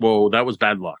 Just like, whoa, that was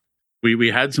bad luck. We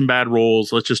had some bad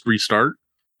rolls. Let's just restart.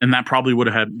 And that probably would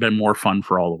have been more fun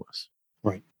for all of us.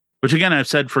 Right. Which again, I've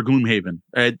said for Gloomhaven,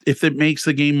 if it makes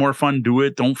the game more fun, do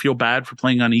it. Don't feel bad for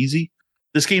playing on easy.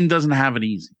 This game doesn't have it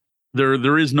easy.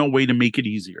 There is no way to make it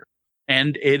easier.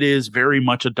 And it is very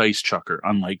much a dice chucker,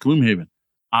 unlike Gloomhaven.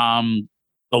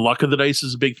 The luck of the dice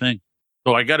is a big thing.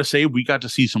 So I got to say, we got to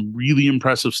see some really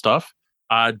impressive stuff.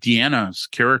 Deanna's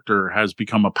character has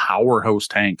become a powerhouse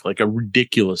tank, like a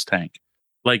ridiculous tank.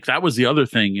 Like, that was the other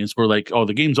thing is we're like, oh,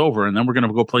 the game's over and then we're going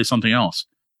to go play something else.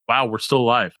 Wow, we're still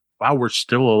alive. wow, we're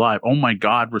still alive. Oh my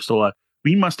God, we're still alive.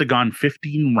 We must have gone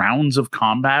 15 rounds of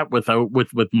combat with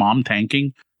mom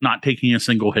tanking, not taking a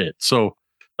single hit. So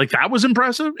like that was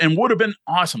impressive and would have been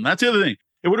awesome. That's the other thing.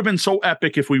 It would have been so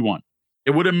epic if we won.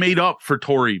 It would have made up for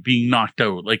Tori being knocked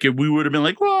out. Like we would have been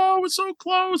like, whoa, it was so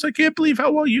close. I can't believe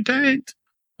how well you tanked.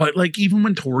 But like even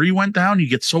when Tori went down, you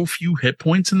get so few hit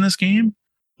points in this game.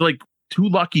 Like 2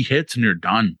 lucky hits and you're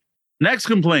done. Next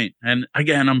complaint. And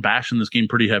again, I'm bashing this game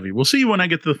pretty heavy. We'll see when I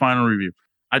get to the final review.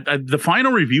 The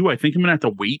final review, I think I'm going to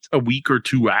have to wait a week or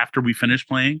two after we finish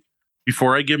playing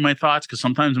before I give my thoughts, because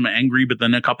sometimes I'm angry, but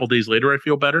then a couple days later, I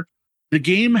feel better. The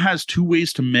game has 2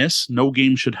 ways to miss. No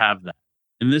game should have that.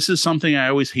 And this is something I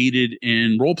always hated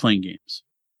in role-playing games,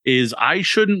 is I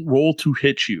shouldn't roll to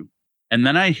hit you, and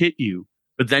then I hit you,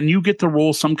 but then you get to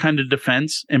roll some kind of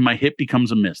defense, and my hit becomes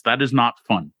a miss. That is not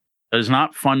fun. That is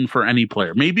not fun for any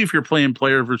player. Maybe if you're playing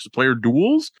player versus player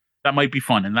duels, that might be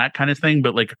fun and that kind of thing.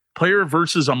 But like player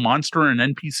versus a monster and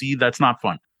NPC, that's not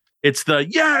fun. It's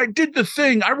I did the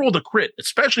thing. I rolled a crit,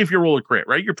 especially if you roll a crit,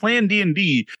 right? You're playing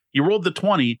D&D, you rolled the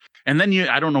 20, and then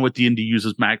I don't know what D&D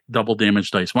uses, max double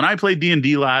damage dice. When I played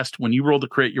D&D last, when you rolled a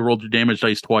crit, you rolled your damage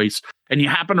dice twice, and you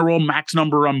happen to roll max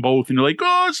number on both, and you're like,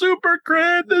 oh, super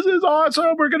crit, this is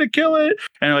awesome, we're going to kill it.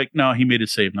 And you're like, no, he made a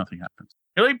save, nothing happens.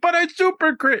 You're like, but it's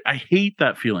super crit. I hate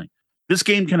that feeling. This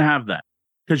game can have that.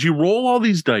 Because you roll all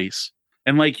these dice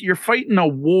and like you're fighting a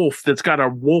wolf that's got a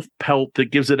wolf pelt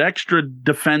that gives it extra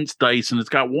defense dice and it's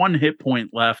got 1 hit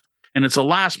point left and it's the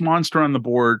last monster on the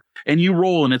board and you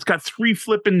roll and it's got 3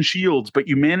 flipping shields, but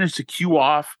you manage to queue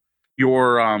off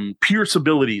your pierce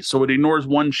ability so it ignores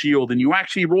 1 shield and you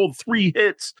actually rolled 3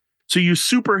 hits. So you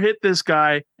super hit this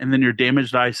guy and then your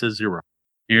damage dice is 0.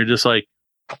 And you're just like,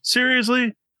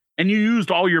 seriously? And you used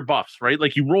all your buffs, right?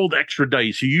 Like you rolled extra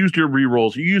dice, you used your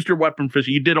rerolls, you used your weapon fish,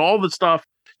 you did all the stuff.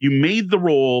 You made the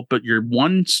roll, but your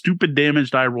 1 stupid damage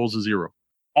die rolls a 0.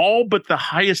 All but the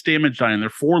highest damage die, and there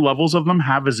are 4 levels of them,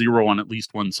 have a 0 on at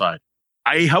least one side.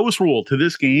 A house rule to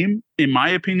this game, in my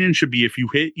opinion, should be if you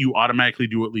hit, you automatically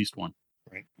do at least 1.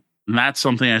 Right. And that's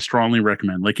something I strongly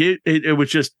recommend. Like it was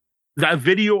just that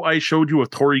video I showed you of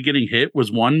Tori getting hit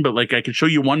was one, but like I could show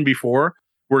you one before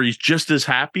where he's just as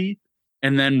happy.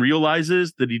 And then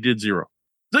realizes that he did 0.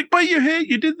 It's like, but you hit,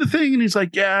 you did the thing. And he's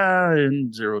like, yeah,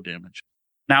 and 0 damage.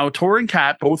 Now, Tor and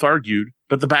Kat both argued,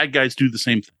 but the bad guys do the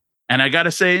same thing. And I got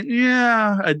to say,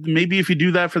 maybe if you do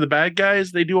that for the bad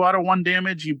guys, they do auto 1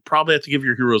 damage. You probably have to give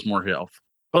your heroes more health.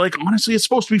 But like, honestly, it's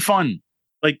supposed to be fun.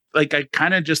 Like I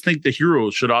kind of just think the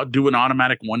heroes should do an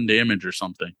automatic 1 damage or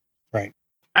something. Right.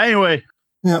 Anyway.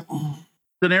 Yep.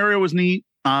 Scenario was neat.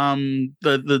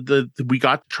 We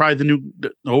got to try the new.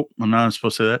 I'm not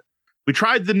supposed to say that. We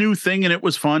tried the new thing and it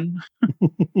was fun.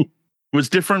 It was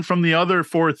different from the other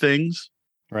 4 things.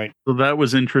 Right. So that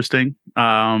was interesting.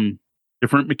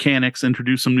 Different mechanics,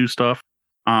 introduced some new stuff.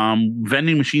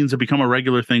 Vending machines have become a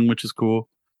regular thing, which is cool.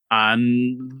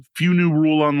 And few new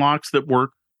rule unlocks that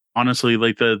work. Honestly,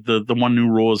 like the one new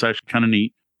rule is actually kind of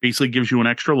neat. Basically gives you an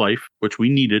extra life, which we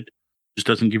needed. Just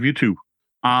doesn't give you 2.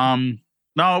 No,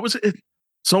 it was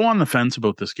so on the fence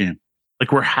about this game.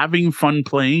 Like we're having fun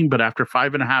playing, but after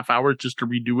 5.5 hours just to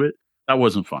redo it, that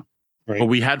wasn't fun. Right. But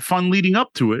we had fun leading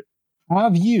up to it.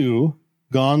 Have you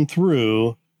gone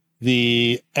through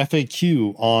the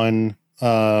FAQ on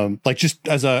like just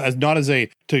I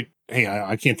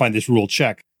can't find this rule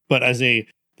check, but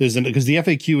because the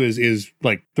FAQ is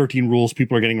like 13 rules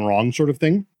people are getting wrong sort of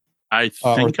thing. I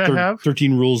think I have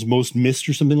 13 rules most missed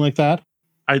or something like that.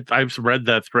 I've read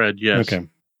that thread. Yes. Okay.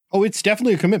 Oh, it's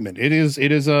definitely a commitment. It is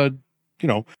a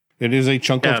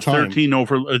chunk of time. 13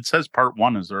 over. It says part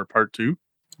 1. Is there a part 2?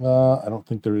 I don't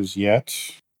think there is yet.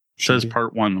 It says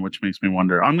part 1, which makes me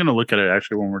wonder. I'm going to look at it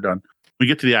actually when we're done. When we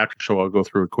get to the after show, I'll go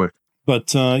through it quick.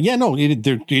 But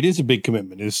it is a big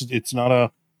commitment. It's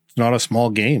not a small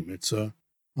game. It's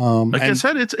I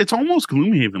said, it's almost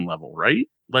Gloomhaven level, right?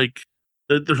 Like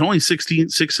there's only 6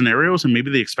 scenarios, and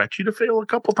maybe they expect you to fail a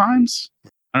couple times.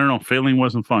 I don't know. Failing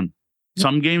wasn't fun.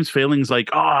 Some games failing's like,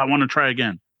 oh, I want to try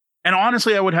again. And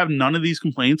honestly, I would have none of these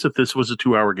complaints if this was a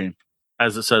 2-hour game,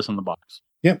 as it says on the box.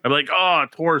 Yeah. I'd be like, oh,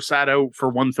 Tor sat out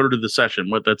for 1/3 of the session.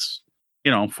 That's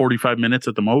 45 minutes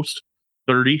at the most,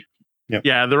 30. Yep.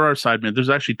 Yeah, there are side minutes. There's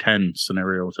actually 10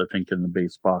 scenarios, I think, in the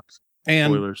base box.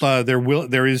 And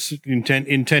there is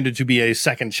intended to be a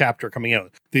second chapter coming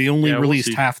out. They only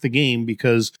released half the game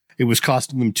because it was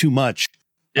costing them too much.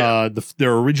 Yeah.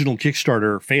 Their original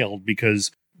Kickstarter failed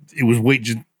because it was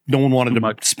no one wanted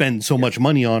to spend so much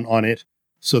money on it,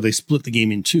 so they split the game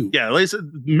in 2. Yeah, like I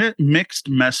said, mixed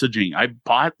messaging.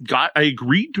 I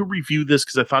agreed to review this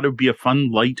because I thought it would be a fun,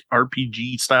 light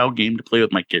RPG style game to play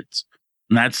with my kids.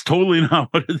 And that's totally not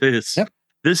what it is. Yep.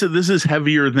 This is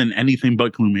heavier than anything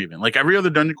but Gloomhaven. Like every other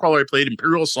dungeon crawler I played,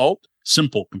 Imperial Assault,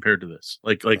 simple compared to this.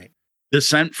 Like Right.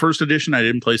 Descent first edition, I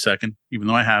didn't play second, even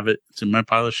though I have it. It's in my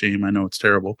pile of shame. I know it's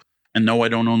terrible. And no, I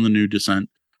don't own the new Descent.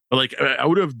 But like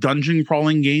out of dungeon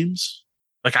crawling games,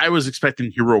 like I was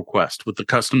expecting Hero Quest with the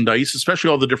custom dice, especially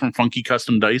all the different funky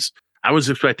custom dice. I was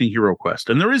expecting Hero Quest.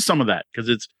 And there is some of that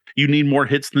because you need more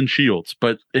hits than shields,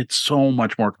 but it's so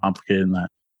much more complicated than that.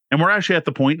 And we're actually at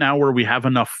the point now where we have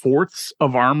enough fourths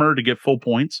of armor to get full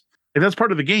points. If that's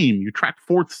part of the game, you track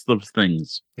fourths of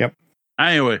things. Yep.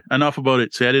 Anyway, enough about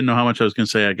it. See, I didn't know how much I was going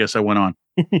to say. I guess I went on.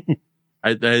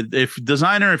 If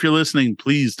designer, if you're listening,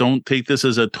 please don't take this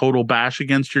as a total bash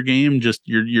against your game. Just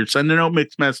you're sending out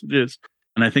mixed messages,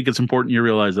 and I think it's important you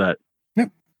realize that.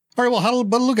 Yep. All right. Well, how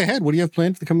about a look ahead? What do you have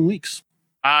planned for the coming weeks?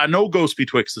 No Ghost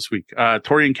Betwixt this week.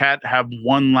 Tori and Kat have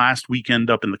one last weekend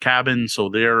up in the cabin, so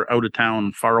they're out of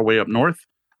town, far away up north.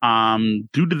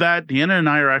 Due to that, Deanna and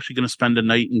I are actually going to spend a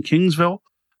night in Kingsville,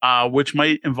 which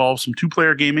might involve some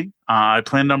 2-player gaming. I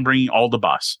planned on bringing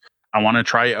Aldabas. I want to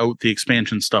try out the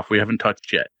expansion stuff we haven't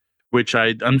touched yet, which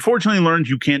I unfortunately learned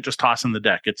you can't just toss in the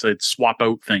deck. It's a swap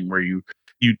out thing where you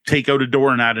take out a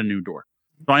door and add a new door.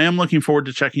 So I am looking forward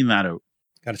to checking that out.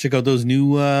 Got to check out those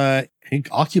new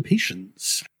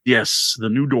occupations. Yes, the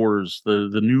new doors,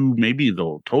 the new, maybe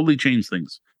they'll totally change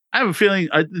things. I have a feeling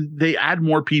they add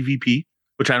more PvP,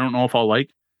 which I don't know if I'll like.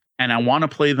 And I want to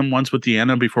play them once with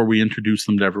Deanna before we introduce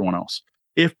them to everyone else.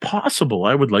 If possible,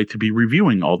 I would like to be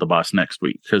reviewing Aldabas next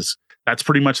week because that's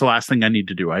pretty much the last thing I need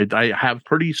to do. I have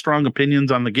pretty strong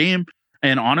opinions on the game.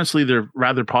 And honestly, they're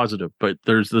rather positive. But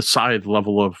there's the side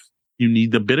level of you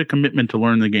need a bit of commitment to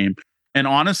learn the game. And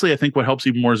honestly, I think what helps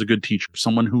even more is a good teacher,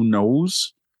 someone who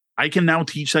knows. I can now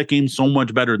teach that game so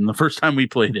much better than the first time we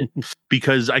played it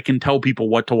because I can tell people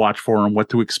what to watch for and what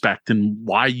to expect and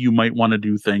why you might want to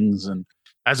do things. And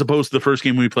as opposed to the first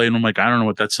game we played, and I'm like, I don't know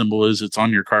what that symbol is. It's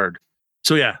on your card.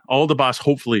 So yeah, Aldabas,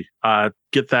 hopefully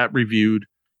get that reviewed.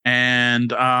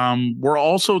 And we're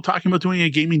also talking about doing a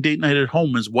gaming date night at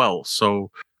home as well. So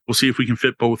we'll see if we can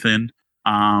fit both in.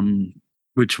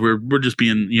 Which we're just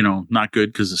being, not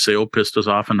good because the sale pissed us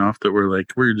off enough that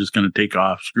we're just going to take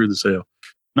off. Screw the sale.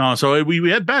 No, so we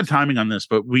had bad timing on this,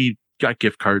 but we got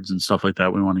gift cards and stuff like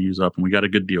that we want to use up, and we got a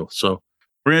good deal. So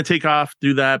we're going to take off,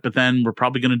 do that, but then we're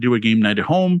probably going to do a game night at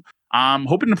home.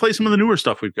 Hoping to play some of the newer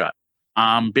stuff we've got.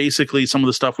 Basically, some of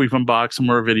the stuff we've unboxed, some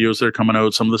of our videos that are coming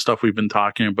out, some of the stuff we've been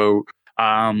talking about.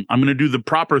 I'm going to do the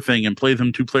proper thing and play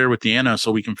them 2-player with Deanna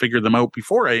so we can figure them out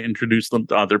before I introduce them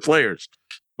to other players,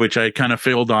 which I kind of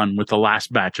failed on with the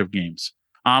last batch of games.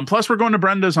 Plus, we're going to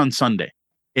Brenda's on Sunday.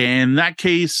 In that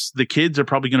case, the kids are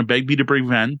probably going to beg me to bring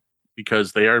Ven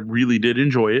because they really did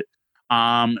enjoy it.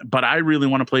 But I really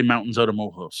want to play Mountains Out of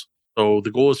Mohos. So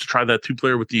the goal is to try that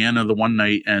 2-player with Deanna the one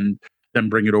night and then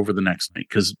bring it over the next night.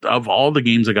 Because of all the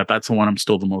games I got, that's the one I'm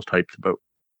still the most hyped about.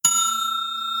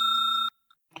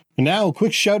 And now, a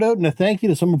quick shout out and a thank you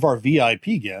to some of our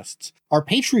VIP guests. Our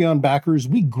Patreon backers,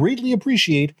 we greatly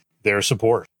appreciate their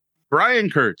support. Brian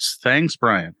Kurtz. Thanks,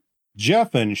 Brian.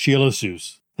 Jeff and Sheila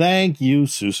Seuss. Thank you,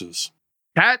 Seuss's.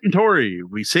 Kat and Tori.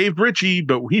 We saved Richie,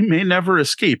 but we may never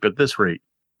escape at this rate.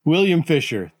 William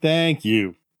Fisher. Thank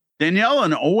you. Danielle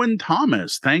and Owen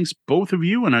Thomas. Thanks, both of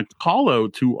you. And a call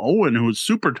out to Owen, who was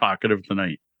super talkative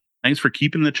tonight. Thanks for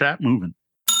keeping the chat moving.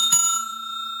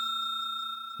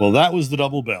 Well, that was the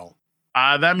double bell.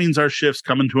 That means our shift's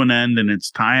coming to an end and it's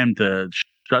time to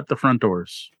shut the front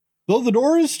doors. Though the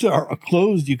doors are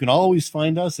closed, you can always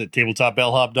find us at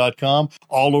tabletopbellhop.com,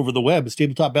 all over the web. It's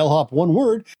Tabletop Bellhop, one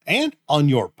word, and on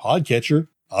your podcatcher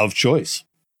of choice.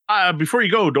 Before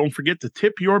you go, don't forget to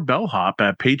tip your bellhop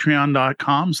at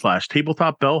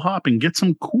patreon.com/tabletopbellhop and get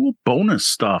some cool bonus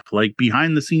stuff like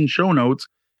behind the scenes show notes.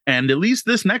 And at least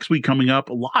this next week coming up,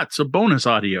 lots of bonus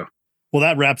audio. Well,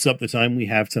 that wraps up the time we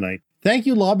have tonight. Thank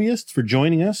you, lobbyists, for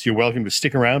joining us. You're welcome to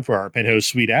stick around for our Penthouse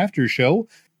Suite After Show.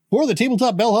 For the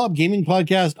Tabletop Bellhop Gaming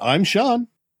Podcast, I'm Sean.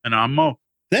 And I'm Mo.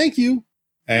 Thank you.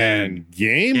 And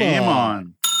game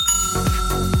on.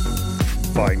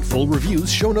 Find full reviews,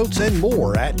 show notes, and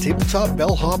more at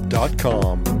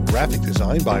tabletopbellhop.com. Graphic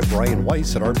design by Brian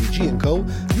Weiss at RPG & Co.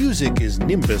 Music is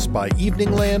Nimbus by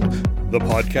Evening Land. The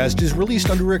podcast is released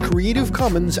under a Creative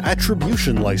Commons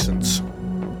Attribution license.